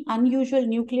any unusual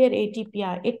nuclear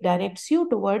ATPR, it directs you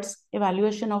towards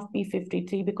evaluation of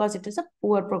P53 because it is a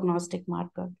poor prognostic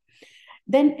marker.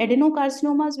 Then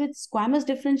adenocarcinomas with squamous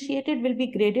differentiated will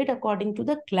be graded according to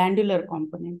the glandular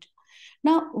component.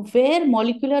 Now, where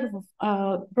molecular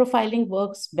profiling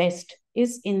works best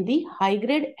is in the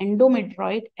high-grade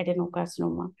endometrioid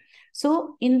adenocarcinoma.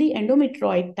 So in the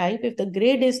endometrioid type, if the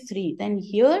grade is 3, then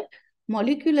here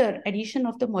molecular addition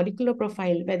of the molecular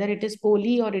profile, whether it is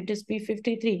poly or it is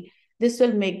P53, this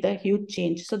will make the huge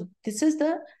change. So this is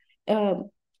the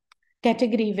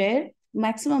category where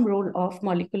maximum role of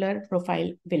molecular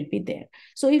profile will be there.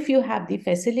 So if you have the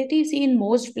facility, see in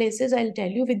most places, I'll tell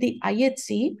you with the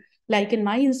IHC, like in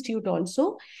my institute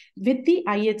also, with the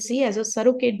IHC as a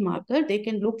surrogate marker, they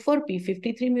can look for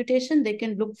P53 mutation, they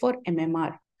can look for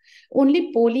MMR.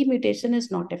 Only poly mutation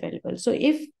is not available. So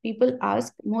if people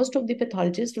ask, most of the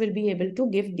pathologists will be able to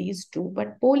give these two,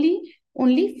 but poly,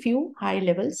 only few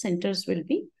high-level centers will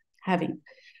be having.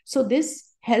 So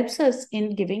this helps us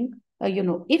in giving,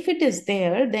 if it is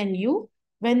there, then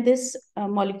when this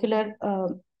molecular,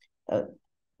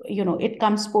 it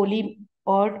comes poly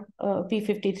or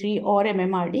P53 or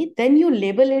MMRD, then you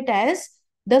label it as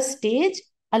the stage.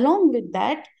 Along with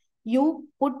that, you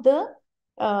put the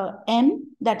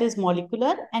M, that is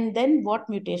molecular, and then what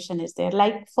mutation is there.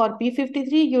 Like for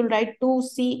P53, you'll write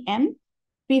 2CM,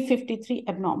 P53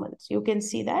 abnormals. You can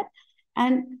see that.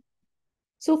 And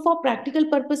so for practical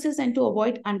purposes and to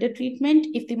avoid undertreatment,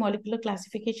 if the molecular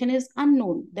classification is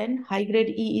unknown, then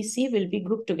high-grade EEC will be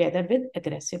grouped together with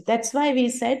aggressive. That's why we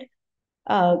said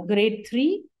grade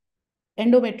 3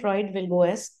 endometrioid will go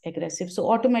as aggressive. So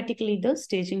automatically the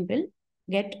staging will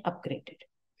get upgraded.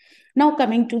 Now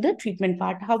coming to the treatment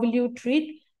part, how will you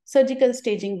treat? Surgical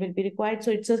staging will be required.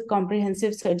 So it's a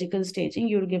comprehensive surgical staging.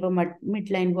 You'll give a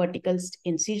midline vertical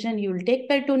incision. You'll take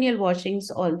peritoneal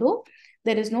washings, although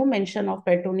there is no mention of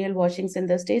peritoneal washings in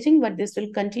the staging, but this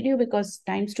will continue because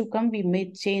times to come, we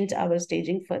may change our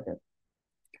staging further.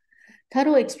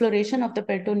 Thorough exploration of the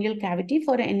peritoneal cavity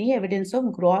for any evidence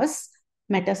of gross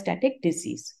metastatic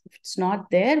disease. If it's not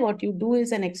there, what you do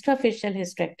is an extrafacial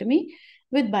hysterectomy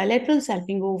with bilateral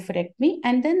salpingo-oophorectomy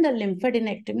and then the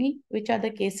lymphadenectomy, which are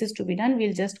the cases to be done.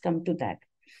 We'll just come to that.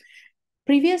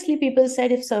 Previously, people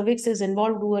said if cervix is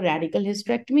involved, do a radical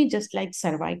hysterectomy, just like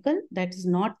cervical. That is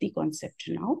not the concept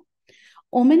now.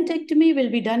 Omentectomy will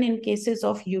be done in cases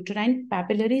of uterine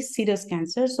papillary serous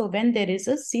cancer. So when there is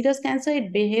a serous cancer,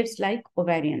 it behaves like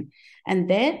ovarian. And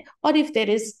there, or if there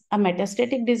is a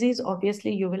metastatic disease,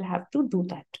 obviously you will have to do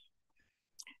that.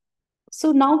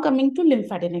 So now coming to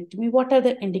lymphadenectomy, what are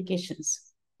the indications?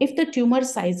 If the tumor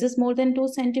size is more than 2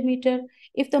 centimeters,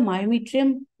 if the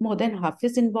myometrium more than half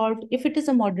is involved, if it is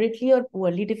a moderately or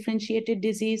poorly differentiated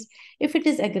disease, if it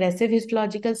is aggressive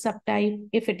histological subtype,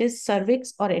 if it is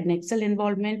cervix or adnexal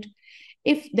involvement,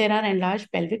 if there are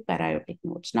enlarged pelvic paraortic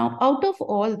nodes. Now, out of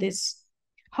all this,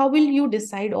 how will you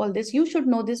decide all this? You should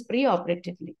know this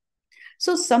preoperatively.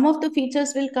 So some of the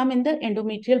features will come in the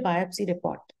endometrial biopsy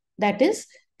report. That is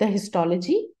the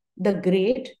histology, the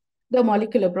grade, the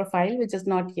molecular profile, which is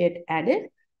not yet added,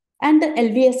 and the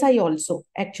LVSI also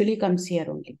actually comes here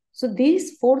only. So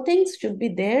these 4 things should be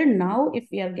there now. If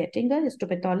we are getting a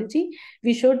histopathology,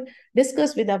 we should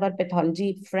discuss with our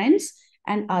pathology friends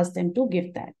and ask them to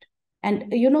give that. And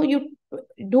you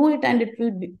do it and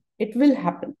it will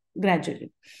happen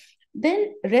gradually.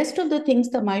 Then rest of the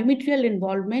things, the myometrial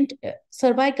involvement,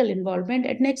 cervical involvement,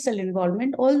 adnexal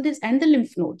involvement, all this, and the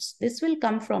lymph nodes, this will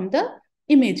come from the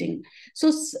imaging.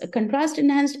 So contrast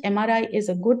enhanced MRI is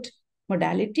a good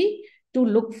modality to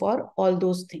look for all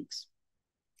those things.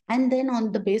 And then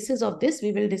on the basis of this,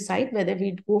 we will decide whether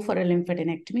we go for a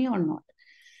lymphadenectomy or not.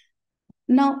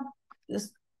 Now,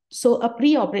 so a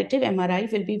preoperative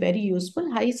MRI will be very useful.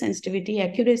 High sensitivity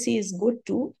accuracy is good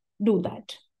to do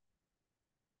that.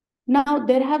 Now,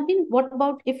 there have been, what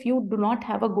about if you do not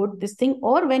have a good this thing,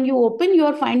 or when you open, you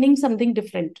are finding something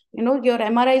different. Your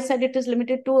MRI said it is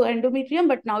limited to endometrium,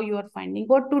 but now you are finding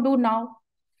what to do now.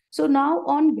 So now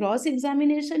on gross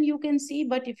examination, you can see,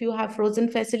 but if you have frozen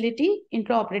facility,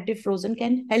 intraoperative frozen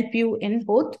can help you in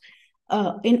both,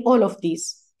 in all of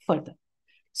these further.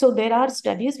 So there are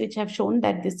studies which have shown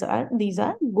that these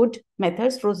are good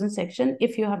methods, frozen section.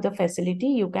 If you have the facility,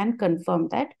 you can confirm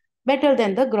that better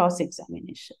than the gross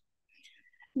examination.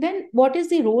 Then what is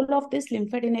the role of this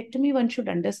lymphadenectomy? One should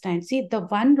understand. See, the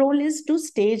one role is to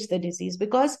stage the disease,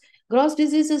 because gross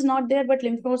disease is not there, but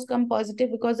lymph nodes come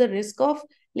positive, because the risk of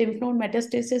lymph node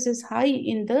metastasis is high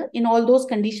in all those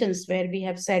conditions where we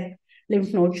have said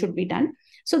lymph node should be done.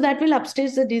 So that will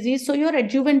upstage the disease. So your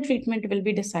adjuvant treatment will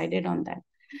be decided on that.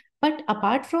 But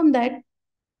apart from that,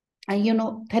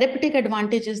 therapeutic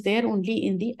advantage is there only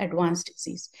in the advanced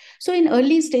disease. So in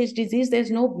early stage disease,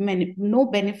 there's no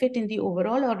benefit in the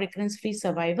overall or recurrence-free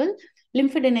survival.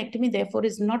 Lymphadenectomy, therefore,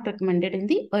 is not recommended in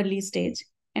the early stage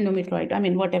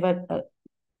endometrioid, whatever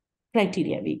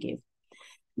criteria we give.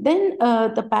 Then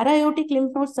the paraortic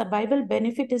lymph node survival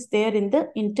benefit is there in the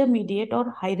intermediate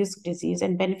or high-risk disease,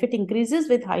 and benefit increases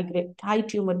with high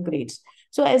tumor grades.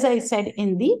 So as I said,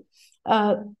 in the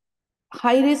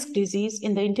high-risk disease,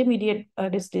 in the intermediate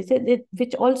risk disease,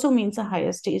 which also means a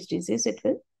higher stage disease, it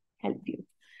will help you.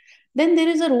 Then there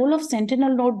is a role of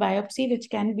sentinel node biopsy, which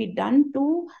can be done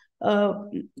to,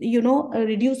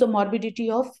 reduce the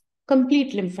morbidity of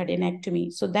complete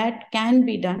lymphadenectomy. So that can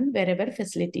be done wherever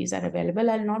facilities are available.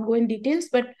 I'll not go in details,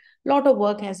 but a lot of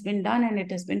work has been done and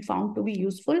it has been found to be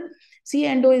useful.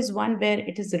 C-endo is one where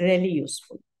it is really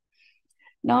useful.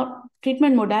 Now,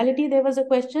 treatment modality, there was a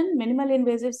question. Minimal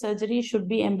invasive surgery should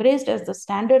be embraced as the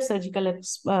standard surgical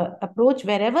approach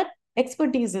wherever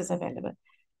expertise is available.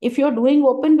 If you're doing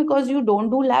open because you don't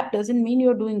do lap, doesn't mean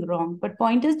you're doing wrong. But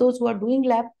point is, those who are doing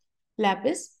lap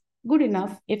is good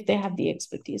enough if they have the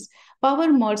expertise. Power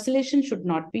morcellation should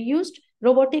not be used.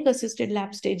 Robotic assisted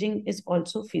lap staging is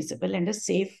also feasible and a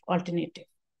safe alternative.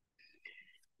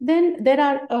 Then there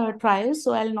are trials,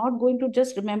 so I'll not going to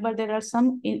just remember, there are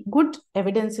some good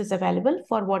evidences available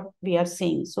for what we are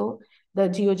saying. So the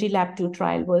GOG Lab 2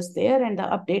 trial was there, and the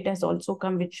update has also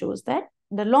come, which shows that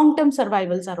the long-term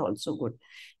survivals are also good.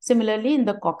 Similarly, in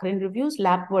the Cochrane reviews,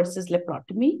 lap versus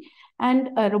laparotomy and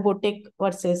robotic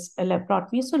versus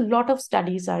laparotomy. So a lot of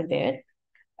studies are there,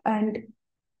 and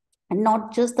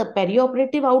not just the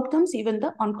perioperative outcomes, even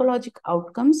the oncologic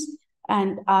outcomes,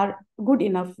 and are good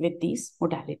enough with these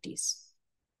modalities.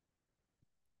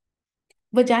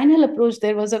 Vaginal approach,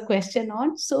 there was a question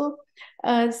on. So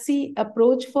see,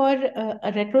 approach for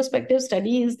a retrospective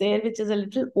study is there, which is a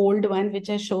little old one, which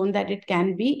has shown that it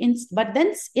can be, but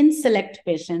then in select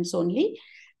patients only.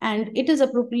 And it is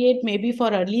appropriate maybe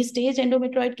for early stage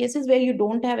endometrioid cases where you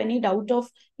don't have any doubt of,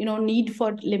 need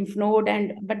for lymph node.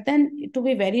 But then to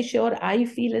be very sure, I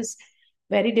feel is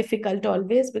very difficult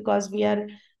always, because we are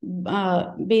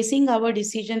basing our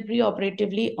decision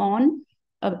preoperatively on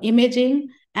imaging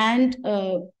and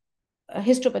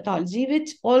histopathology,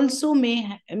 which also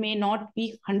may not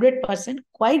be 100%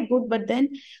 quite good, but then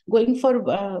going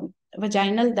for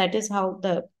vaginal, that is how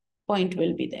the point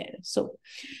will be there. So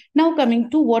now coming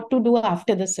to what to do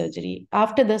after the surgery.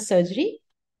 After the surgery,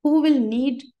 who will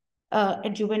need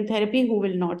adjuvant therapy, who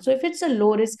will not? So if it's a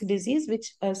low risk disease,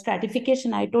 which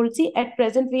stratification I told, see at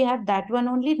present we have that one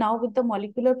only. Now with the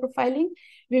molecular profiling,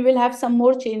 we will have some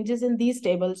more changes in these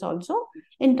tables also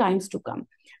in times to come.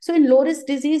 So in low risk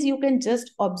disease, you can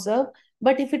just observe.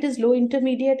 But if it is low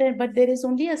intermediate, but there is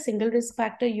only a single risk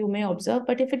factor, you may observe.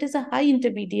 But if it is a high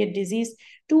intermediate disease,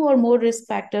 2 or more risk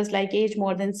factors like age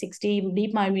more than 60,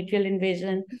 deep myometrial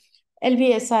invasion,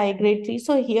 LVSI grade 3.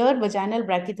 So here vaginal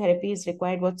brachytherapy is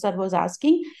required, what sir was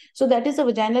asking. So that is a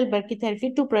vaginal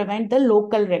brachytherapy to prevent the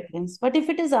local recurrence. But if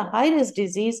it is a high risk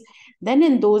disease, then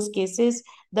in those cases,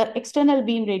 the external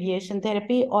beam radiation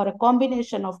therapy or a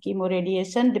combination of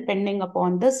chemoradiation, depending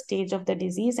upon the stage of the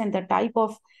disease and the type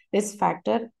of risk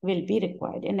factor, will be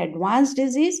required. In advanced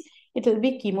disease, it will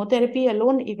be chemotherapy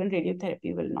alone, even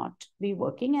radiotherapy will not be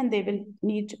working and they will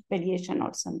need palliation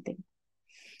or something.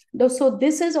 So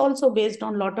this is also based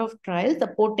on a lot of trials.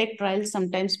 The POTEC trials,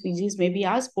 sometimes PGs may be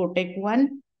asked, POTEC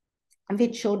 1,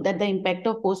 which showed that the impact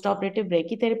of postoperative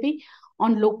brachytherapy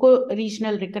on local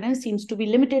regional recurrence seems to be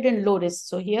limited and low risk.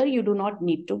 So here you do not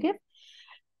need to give.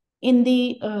 In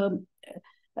the,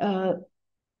 the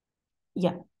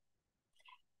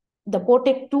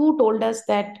POTEC 2 told us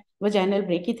that vaginal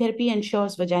brachytherapy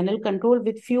ensures vaginal control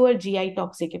with fewer GI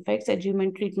toxic effects,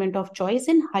 adjuvant treatment of choice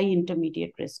in high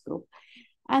intermediate risk group.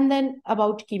 And then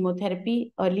about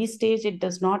chemotherapy, early stage, it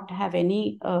does not have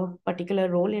any particular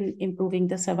role in improving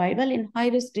the survival. In high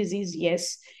risk disease,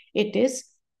 yes, it is.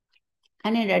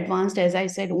 And in advanced, as I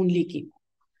said, only chemo.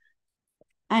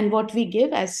 And what we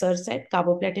give, as sir said,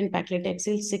 carboplatin,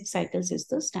 paclitaxel, 6 cycles is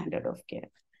the standard of care.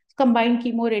 Combined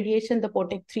chemo radiation, the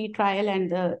POTEC 3 trial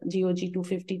and the GOG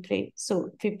 253, so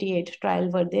 58 trial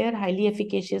were there, highly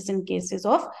efficacious in cases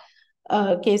of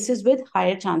cases with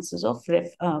higher chances of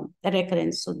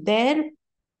recurrence. So there,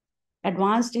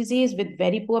 advanced disease with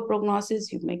very poor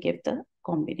prognosis, you may give the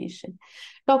combination.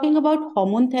 Talking about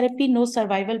hormone therapy, no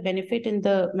survival benefit in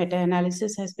the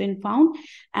meta-analysis has been found.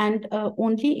 And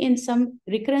only in some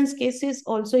recurrence cases,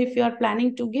 also if you are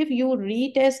planning to give, you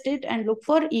retest it and look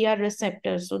for ER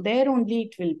receptors. So there only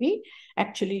it will be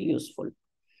actually useful.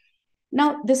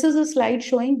 Now, this is a slide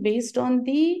showing based on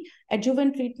the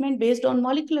adjuvant treatment based on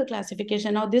molecular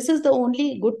classification. Now, this is the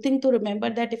only good thing to remember,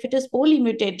 that if it is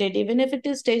polymutated, even if it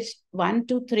is stage 1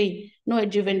 to 3, no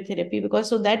adjuvant therapy, because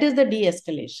so that is the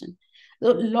de-escalation.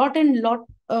 So lot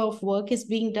of work is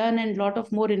being done and lot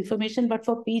of more information, but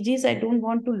for PGs, I don't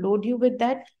want to load you with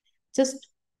that. Just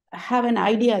have an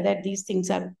idea that these things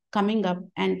are coming up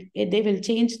and they will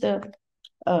change the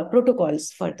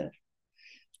protocols further.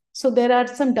 So there are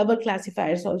some double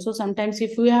classifiers also. Sometimes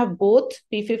if we have both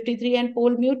P53 and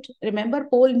pole mute, remember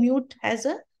pole mute has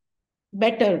a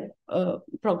better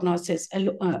prognosis,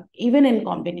 even in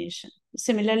combination.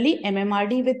 Similarly,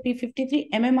 MMRD with P53,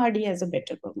 MMRD has a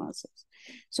better prognosis.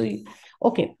 So,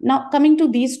 okay, now coming to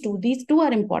these two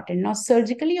are important. Now,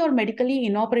 surgically or medically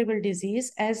inoperable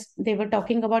disease, as they were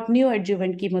talking about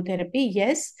neoadjuvant chemotherapy,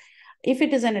 yes, if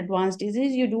it is an advanced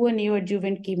disease, you do a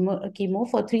neoadjuvant chemo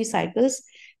for 3 cycles,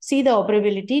 see the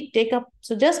operability, take up.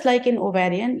 So just like in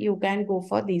ovarian, you can go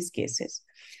for these cases.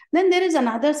 Then there is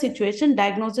another situation,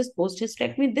 diagnosis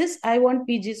post-hysterectomy. This I want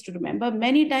PGs to remember.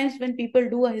 Many times when people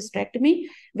do a hysterectomy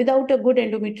without a good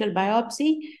endometrial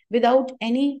biopsy, without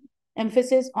any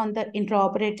emphasis on the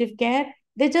intraoperative care,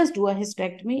 they just do a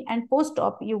hysterectomy and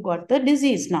post-op, you got the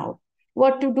disease now.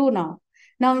 What to do now?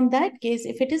 Now, in that case,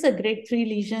 if it is a grade 3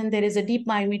 lesion, there is a deep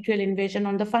myometrial invasion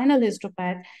on the final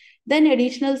histopath, then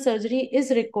additional surgery is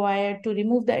required to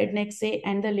remove the adnexa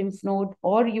and the lymph node,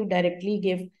 or you directly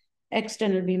give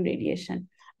external beam radiation.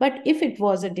 But if it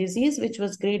was a disease which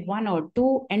was grade 1 or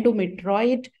 2,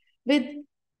 endometrioid with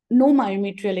no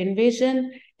myometrial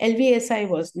invasion, LVSI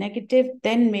was negative,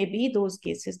 then maybe those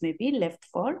cases may be left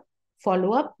for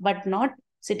follow-up, but not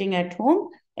sitting at home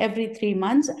every 3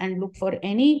 months and look for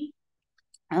any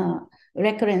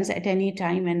recurrence at any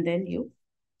time and then you.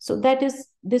 So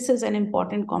this is an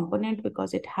important component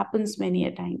because it happens many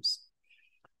a times.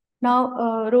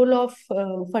 Now, role of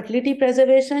fertility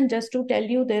preservation, just to tell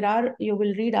you, you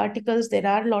will read articles, there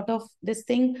are a lot of this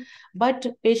thing, but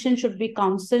patients should be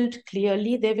counseled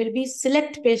clearly. There will be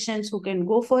select patients who can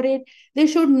go for it. They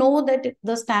should know that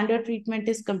the standard treatment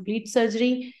is complete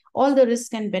surgery. All the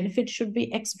risks and benefits should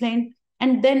be explained,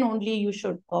 and then only you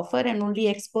should offer, and only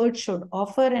experts should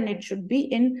offer, and it should be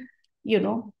in,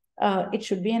 it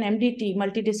should be an MDT,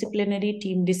 multidisciplinary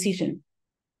team decision.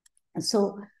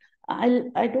 So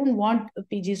I don't want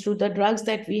PGs to. The drugs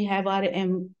that we have are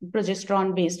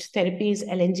progesterone based therapies,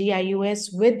 LNG, IUS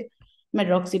with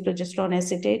medroxyprogesterone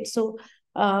acetate. So,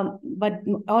 or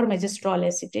megestrol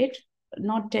acetate.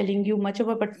 Not telling you much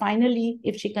about, but finally,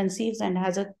 if she conceives and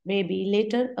has a baby,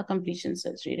 later a completion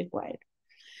surgery required.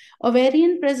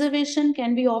 Ovarian preservation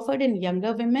can be offered in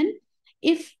younger women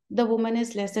if the woman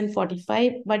is less than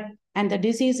 45, and the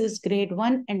disease is grade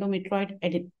 1 endometrial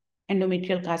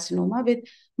carcinoma with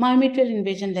myometrial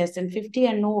invasion less than 50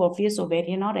 and no obvious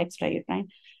ovarian or extrauterine.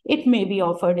 It may be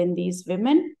offered in these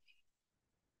women.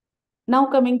 Now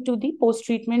coming to the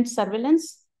post-treatment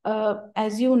surveillance.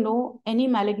 As you know, any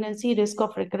malignancy risk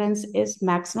of recurrence is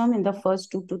maximum in the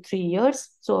first 2 to 3 years.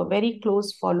 So a very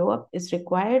close follow-up is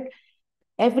required.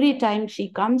 Every time she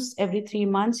comes, every 3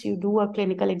 months, you do a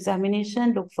clinical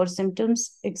examination, look for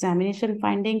symptoms, examination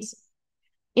findings.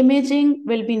 Imaging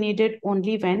will be needed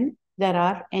only when there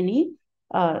are any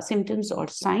symptoms or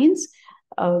signs.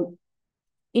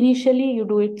 Initially, you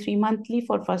do it 3 monthly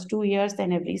for first 2 years,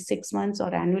 then every 6 months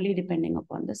or annually, depending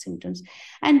upon the symptoms.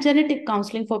 And genetic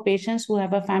counseling for patients who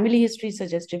have a family history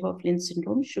suggestive of Lynch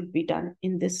syndrome should be done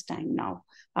in this time now,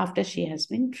 after she has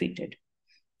been treated.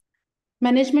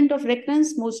 Management of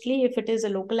recurrence, mostly if it is a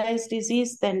localized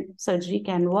disease, then surgery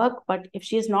can work. But if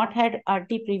she has not had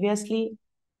RT previously,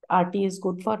 RT is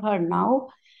good for her now.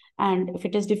 And if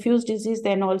it is diffuse disease,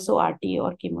 then also RT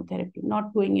or chemotherapy.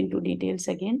 Not going into details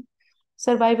again.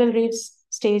 Survival rates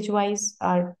stage-wise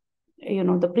are,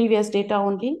 the previous data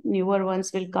only. Newer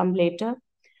ones will come later.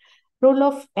 Role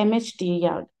of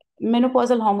MHT,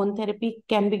 menopausal hormone therapy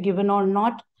can be given or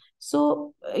not.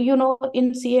 So,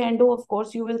 in CA endo, of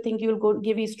course, you will think you'll go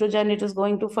give estrogen, it is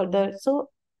going to further.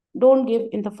 So don't give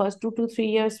in the first 2 to 3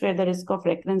 years where the risk of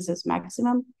recurrence is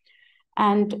maximum.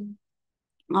 And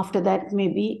after that,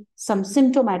 maybe some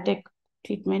symptomatic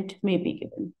treatment may be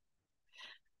given.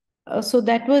 So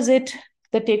that was it.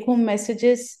 The take-home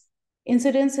messages.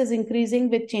 Incidence is increasing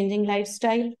with changing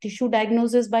lifestyle. Tissue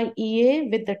diagnosis by EA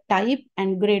with the type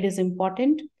and grade is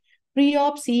important.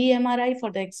 Pre-op CE MRI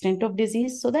for the extent of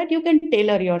disease so that you can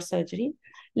tailor your surgery.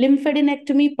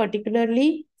 Lymphadenectomy,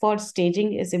 particularly for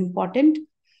staging, is important.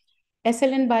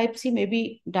 SLN biopsy may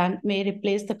be done, may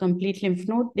replace the complete lymph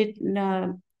node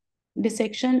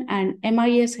dissection, and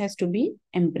MIS has to be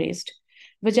embraced.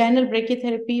 Vaginal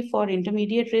brachytherapy for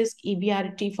intermediate risk,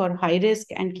 EBRT for high risk,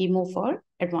 and chemo for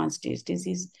advanced stage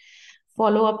disease.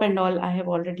 Follow-up and all I have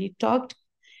already talked.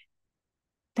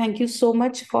 Thank you so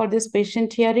much for this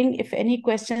patient hearing. If any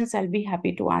questions, I'll be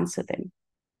happy to answer them.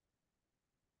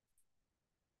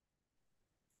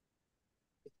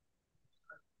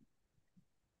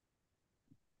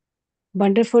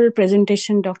 Wonderful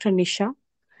presentation, Dr. Nisha.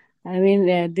 I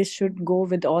mean, this should go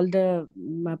with all the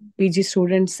PG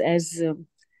students as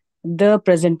the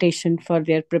presentation for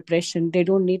their preparation. They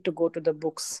don't need to go to the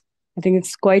books. I think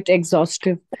it's quite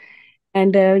exhaustive.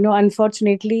 And,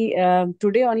 unfortunately,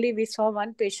 today only we saw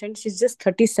one patient. She's just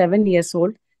 37 years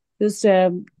old. Who's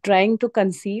trying to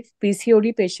conceive,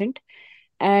 PCOD patient.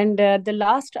 And the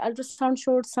last ultrasound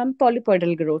showed some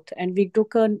polypoidal growth. And we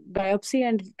took a biopsy,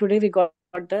 and today we got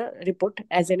the report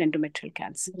as an endometrial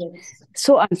cancer. Yes.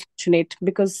 So unfortunate,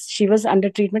 because she was under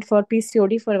treatment for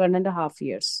PCOD for 1.5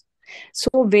 years.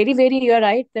 So very, very, you're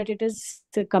right that it is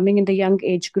coming in the young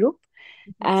age group.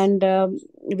 Yes. And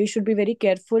we should be very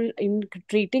careful in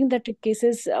treating the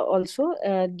cases also.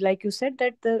 Like you said,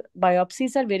 that the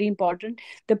biopsies are very important.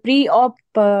 The pre-op,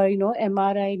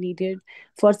 MRI needed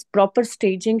for proper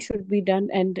staging should be done.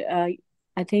 And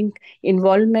I think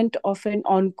involvement of an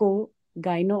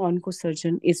gyno-onco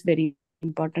surgeon is very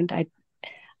important.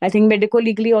 I think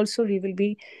medico-legally also we will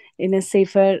be in a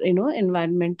safer,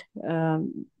 environment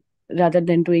rather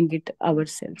than doing it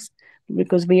ourselves,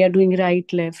 because we are doing right,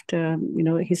 left,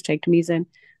 hysterectomies, and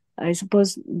I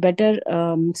suppose better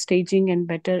staging and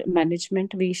better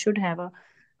management. We should have a,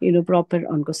 proper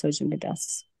oncosurgeon with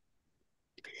us.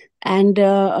 And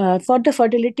for the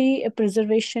fertility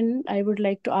preservation, I would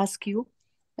like to ask you.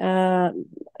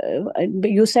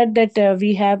 You said that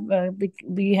we have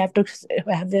to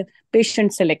have the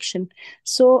patient selection.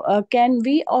 So can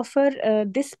we offer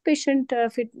this patient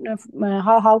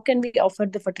how can we offer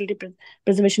the fertility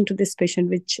preservation to this patient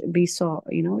which we saw,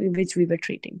 which we were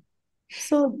treating?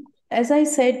 So as I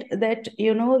said that,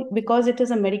 because it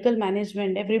is a medical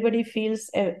management, everybody feels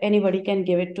anybody can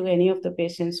give it to any of the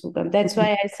patients who come. That's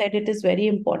why I said it is very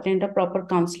important, a proper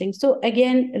counseling. So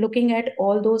again, looking at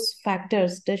all those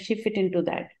factors, does she fit into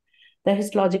that? The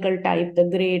histological type, the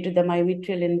grade, the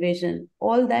myometrial invasion,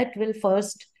 all that will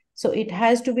first. So it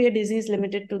has to be a disease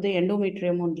limited to the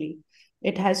endometrium only.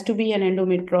 It has to be an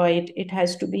endometrioid. It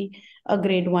has to be a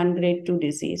grade 1, grade 2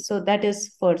 disease. So that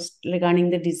is first regarding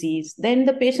the disease. Then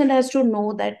the patient has to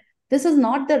know that this is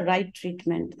not the right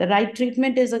treatment. The right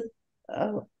treatment is a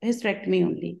hysterectomy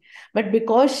only. But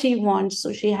because she wants,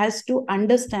 so she has to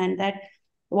understand that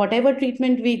whatever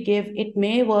treatment we give, it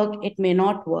may work, it may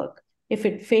not work. If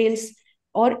it fails,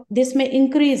 or this may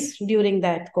increase during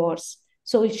that course.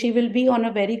 So she will be on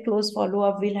a very close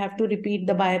follow-up. We'll have to repeat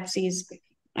the biopsies.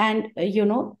 And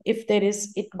if there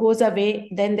is, it goes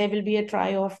away, then there will be a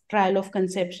trial of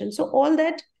conception. So all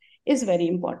that is very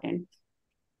important.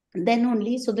 Then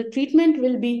only, so the treatment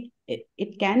will be,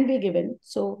 it can be given.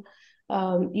 So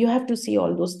you have to see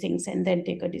all those things and then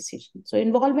take a decision. So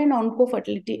involvement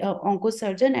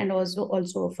onco-surgeon and also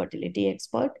a fertility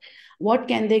expert. What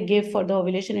can they give for the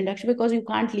ovulation induction? Because you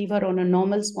can't leave her on a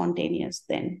normal spontaneous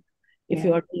then if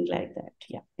you are doing like that.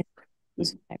 Yeah.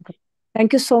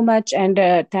 Thank you so much. And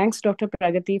thanks, Dr.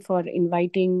 Pragati, for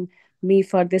inviting me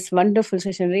for this wonderful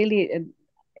session. Really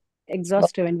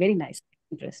exhaustive and very nice.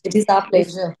 Interesting. It is our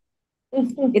pleasure.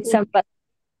 It's some Thank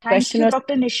question you, or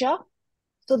Dr. Nisha.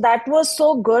 So that was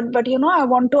so good, but I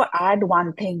want to add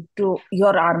one thing to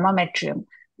your armamentarium.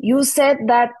 You said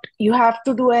that you have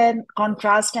to do a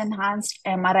contrast enhanced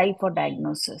MRI for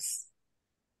diagnosis.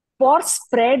 For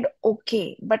spread,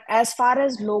 okay, but as far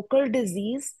as local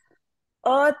disease,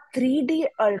 a 3D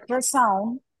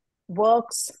ultrasound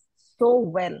works so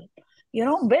well.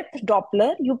 With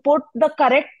Doppler, you put the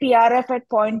correct PRF at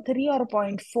 0.3 or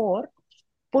 0.4,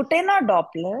 put in a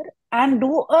Doppler and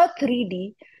do a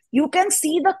 3D. You can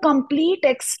see the complete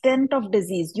extent of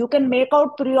disease. You can make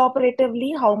out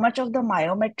preoperatively how much of the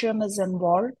myometrium is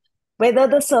involved, whether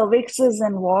the cervix is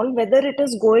involved, whether it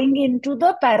is going into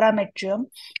the parametrium.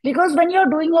 Because when you're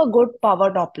doing a good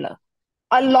power Doppler,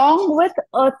 along with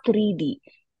a 3D,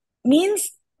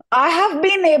 means I have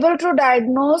been able to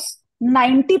diagnose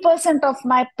 90% of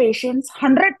my patients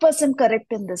 100% correct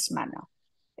in this manner.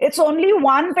 It's only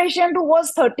one patient who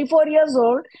was 34 years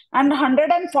old and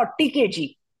 140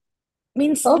 kg.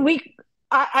 Means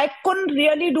I couldn't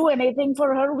really do anything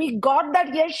for her. We got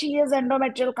that, yes, she is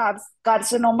endometrial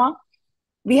carcinoma.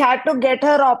 We had to get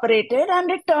her operated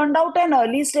and it turned out an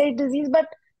early stage disease, but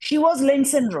she was Lynch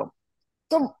syndrome.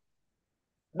 So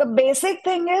the basic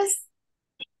thing is,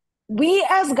 we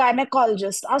as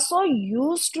gynecologists are so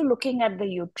used to looking at the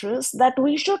uterus that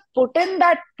we should put in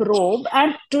that probe.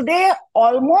 And today,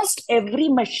 almost every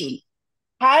machine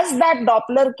has that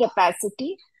Doppler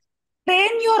capacity.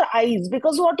 Train your eyes,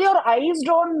 because what your eyes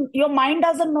don't, your mind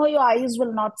doesn't know, your eyes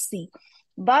will not see.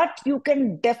 But you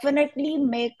can definitely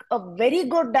make a very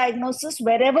good diagnosis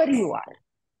wherever you are.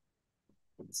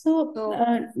 So,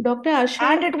 Dr. Asha.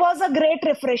 And it was a great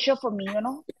refresher for me,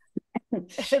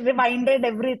 reminded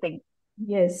everything.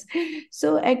 Yes.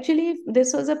 So actually,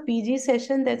 this was a PG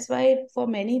session. That's why for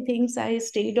many things I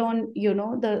stayed on,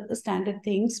 the standard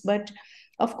things. But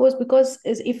of course, because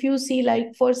if you see,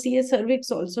 like for CS cervix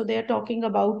also, they are talking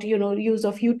about, use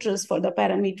of uterus for the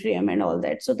parametrium and all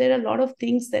that. So there are a lot of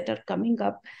things that are coming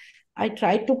up. I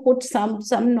try to put some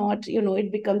not,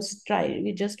 it becomes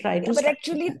we just try to. But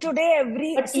actually today, a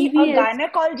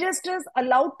gynecologist is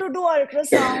allowed to do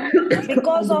ultrasound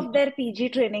because of their PG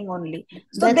training only.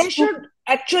 So they should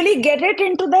actually get it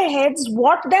into their heads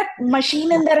what that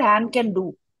machine in their hand can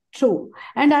do. True.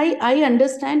 And I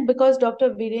understand, because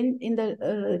Dr. Viren in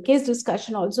the case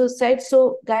discussion also said,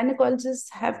 so gynecologists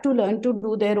have to learn to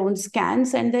do their own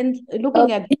scans and then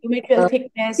looking at the endometrial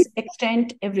thickness,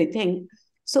 extent, everything.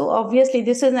 So obviously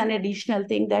this is an additional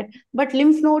thing but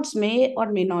lymph nodes may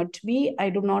or may not be, I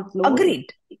do not know.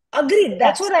 Agreed.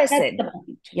 That's what I said. The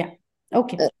point. Yeah.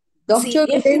 Okay. See,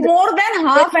 if more than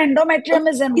half endometrium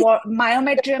is in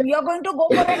myometrium, you're going to go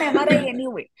for an MRI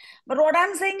anyway. But what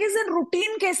I'm saying is, in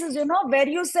routine cases, where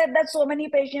you said that so many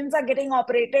patients are getting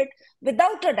operated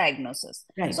without a diagnosis.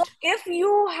 Right. So if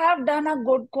you have done a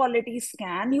good quality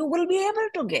scan, you will be able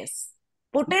to guess.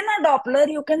 Put in a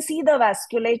Doppler, you can see the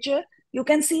vasculature, you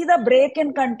can see the break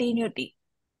in continuity.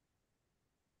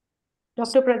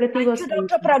 Dr. Pragati was Thank you,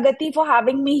 Dr. Pragati, for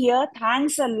having me here.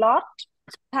 Thanks a lot.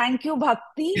 Thank you,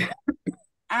 Bhakti.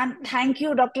 And thank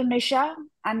you, Dr. Nisha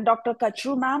and Dr.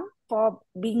 Kachru ma'am, for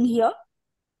being here.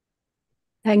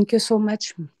 Thank you so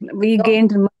much. We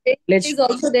gained knowledge. He's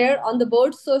also there on the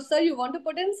board. So, sir, you want to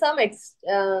put in some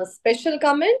special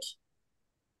comment?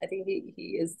 I think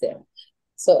he is there.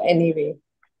 So, anyway.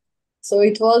 So,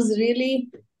 it was really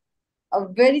a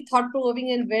very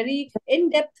thought-provoking and very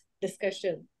in-depth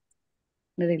discussion.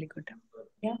 Really good.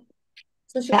 Yeah.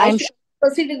 So, I should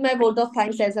proceed with my vote of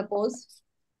thanks, I suppose.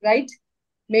 Right?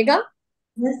 Megha?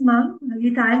 Yes, ma'am.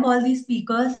 We thank all the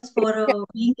speakers for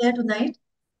being here tonight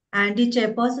and the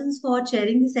chairpersons for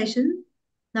chairing the session.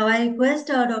 Now I request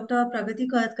Dr. Pragati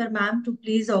Karatkar ma'am to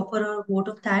please offer a vote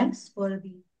of thanks for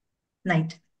the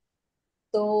night.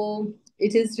 So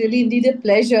it is really indeed a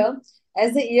pleasure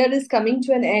as the year is coming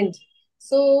to an end.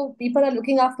 So people are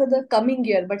looking after the coming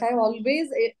year, but I am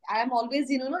always,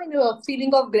 in a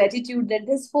feeling of gratitude that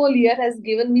this whole year has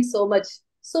given me so much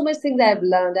things I've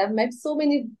learned. I've met so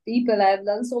many people. I've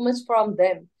learned so much from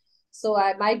them. So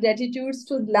my gratitudes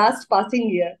to last passing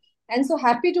year. And so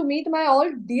happy to meet my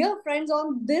all dear friends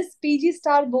on this PG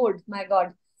Star board. My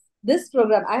God, this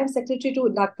program, I am secretary to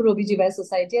Nagpur OBGYN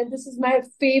Society, and this is my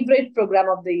favorite program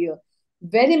of the year.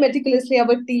 Very meticulously,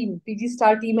 our team, PG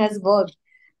Star team, has worked,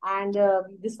 and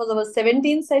this was our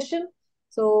 17th session.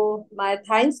 So, my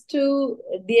thanks to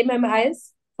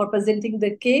DMMIS for presenting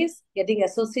the case, getting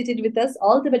associated with us,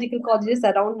 all the medical colleges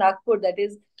around Nagpur, that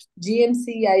is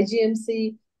GMC,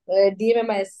 IGMC,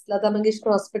 DMMIS, Lata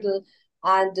Mangeshkar Hospital,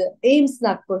 and AIMS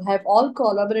Nagpur have all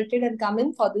collaborated and come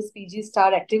in for this PG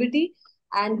Star activity,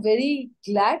 and very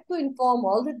glad to inform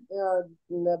all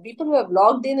the people who have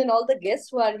logged in and all the guests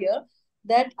who are here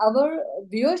that our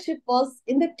viewership was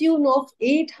in the tune of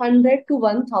 800 to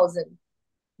 1000.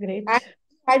 Great. And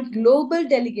we had global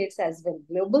delegates as well.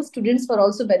 Global students were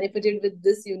also benefited with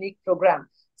this unique program.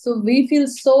 So we feel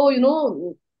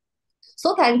so,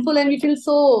 so thankful, and we feel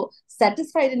so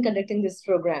satisfied in conducting this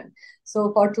program.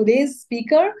 So for today's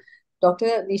speaker,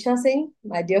 Dr. Nisha Singh,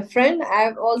 my dear friend,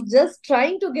 I was just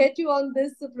trying to get you on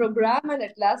this program, and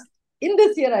at last in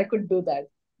this year I could do that.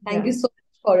 Thank you so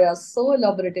much for your so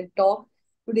elaborative talk.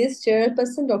 Today's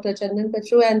chairperson, Dr. Chandan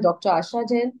Petru and Dr. Asha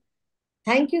Jain.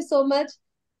 Thank you so much.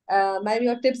 Ma'am,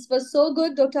 your tips were so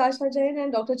good. Dr. Asha Jain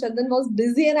and Dr. Chandan was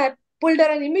busy, and I pulled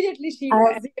her, and immediately she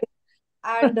was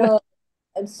here.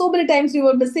 And so many times we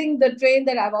were missing the train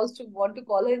that I was to want to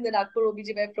call her in the Nagpur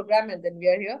OBGYN program, and then we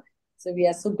are here. So we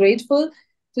are so grateful.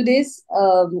 Today's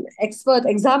expert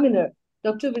examiner,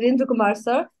 Dr. Virendra Kumar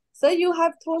sir. Sir, you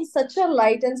have thrown such a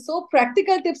light and so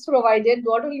practical tips provided,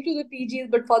 not only to the PGs,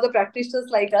 but for the practitioners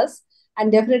like us.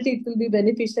 And definitely it will be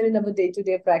beneficial in our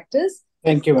day-to-day practice.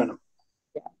 Thank you, madam.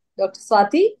 Yeah. Dr.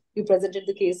 Swati, you presented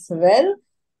the case well.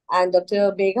 And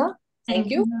Dr. Megha,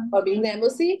 thank you for being the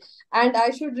MOC. And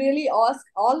I should really ask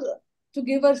all to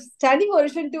give a standing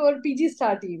ovation to our PG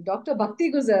Star team, Dr.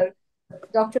 Bhakti Guzar,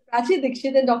 Dr. Prachi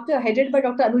Dikshit, and headed by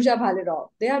Dr. Anuja Bhalerao.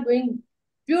 They are doing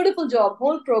beautiful job.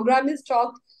 Whole program is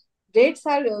chalked. Dates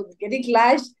are getting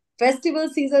clashed. Festival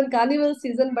season, carnival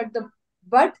season,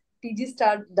 but PG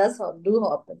Star do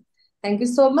happen. Thank you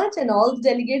so much, and all the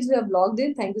delegates who have logged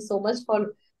in. Thank you so much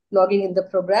for logging in the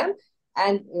program.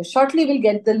 And shortly we'll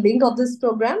get the link of this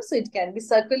program so it can be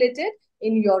circulated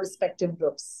in your respective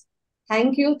groups.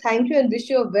 Thank you, and wish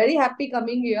you a very happy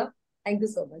coming year. Thank you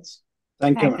so much.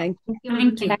 Thank you, ma'am. Thank you.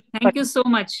 Thank you. Thank you so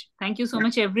much. Thank you so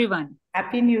much, everyone.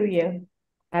 Happy New Year.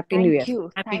 Happy New Year. Thank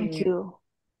you. Happy Thank New Year. you.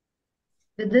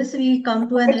 With this, we come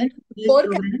to an end of today's Core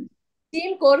program.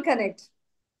 Team Core Connect.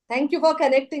 Thank you for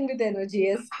connecting with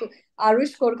NOGS.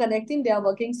 Arush Core Connecting, they are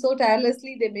working so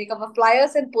tirelessly. They make our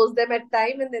flyers and post them at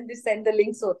time, and then they send the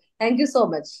link. So thank you so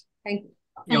much. Thank you.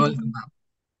 You're welcome, ma'am.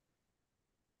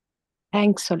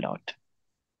 Thanks a lot.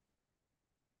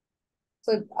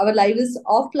 So our live is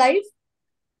off live.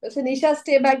 Dr. Nisha,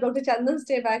 stay back. Dr. Chandan,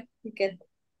 stay back. You can.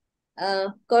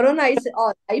 Corona is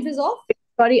live is off.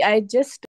 Sorry, I just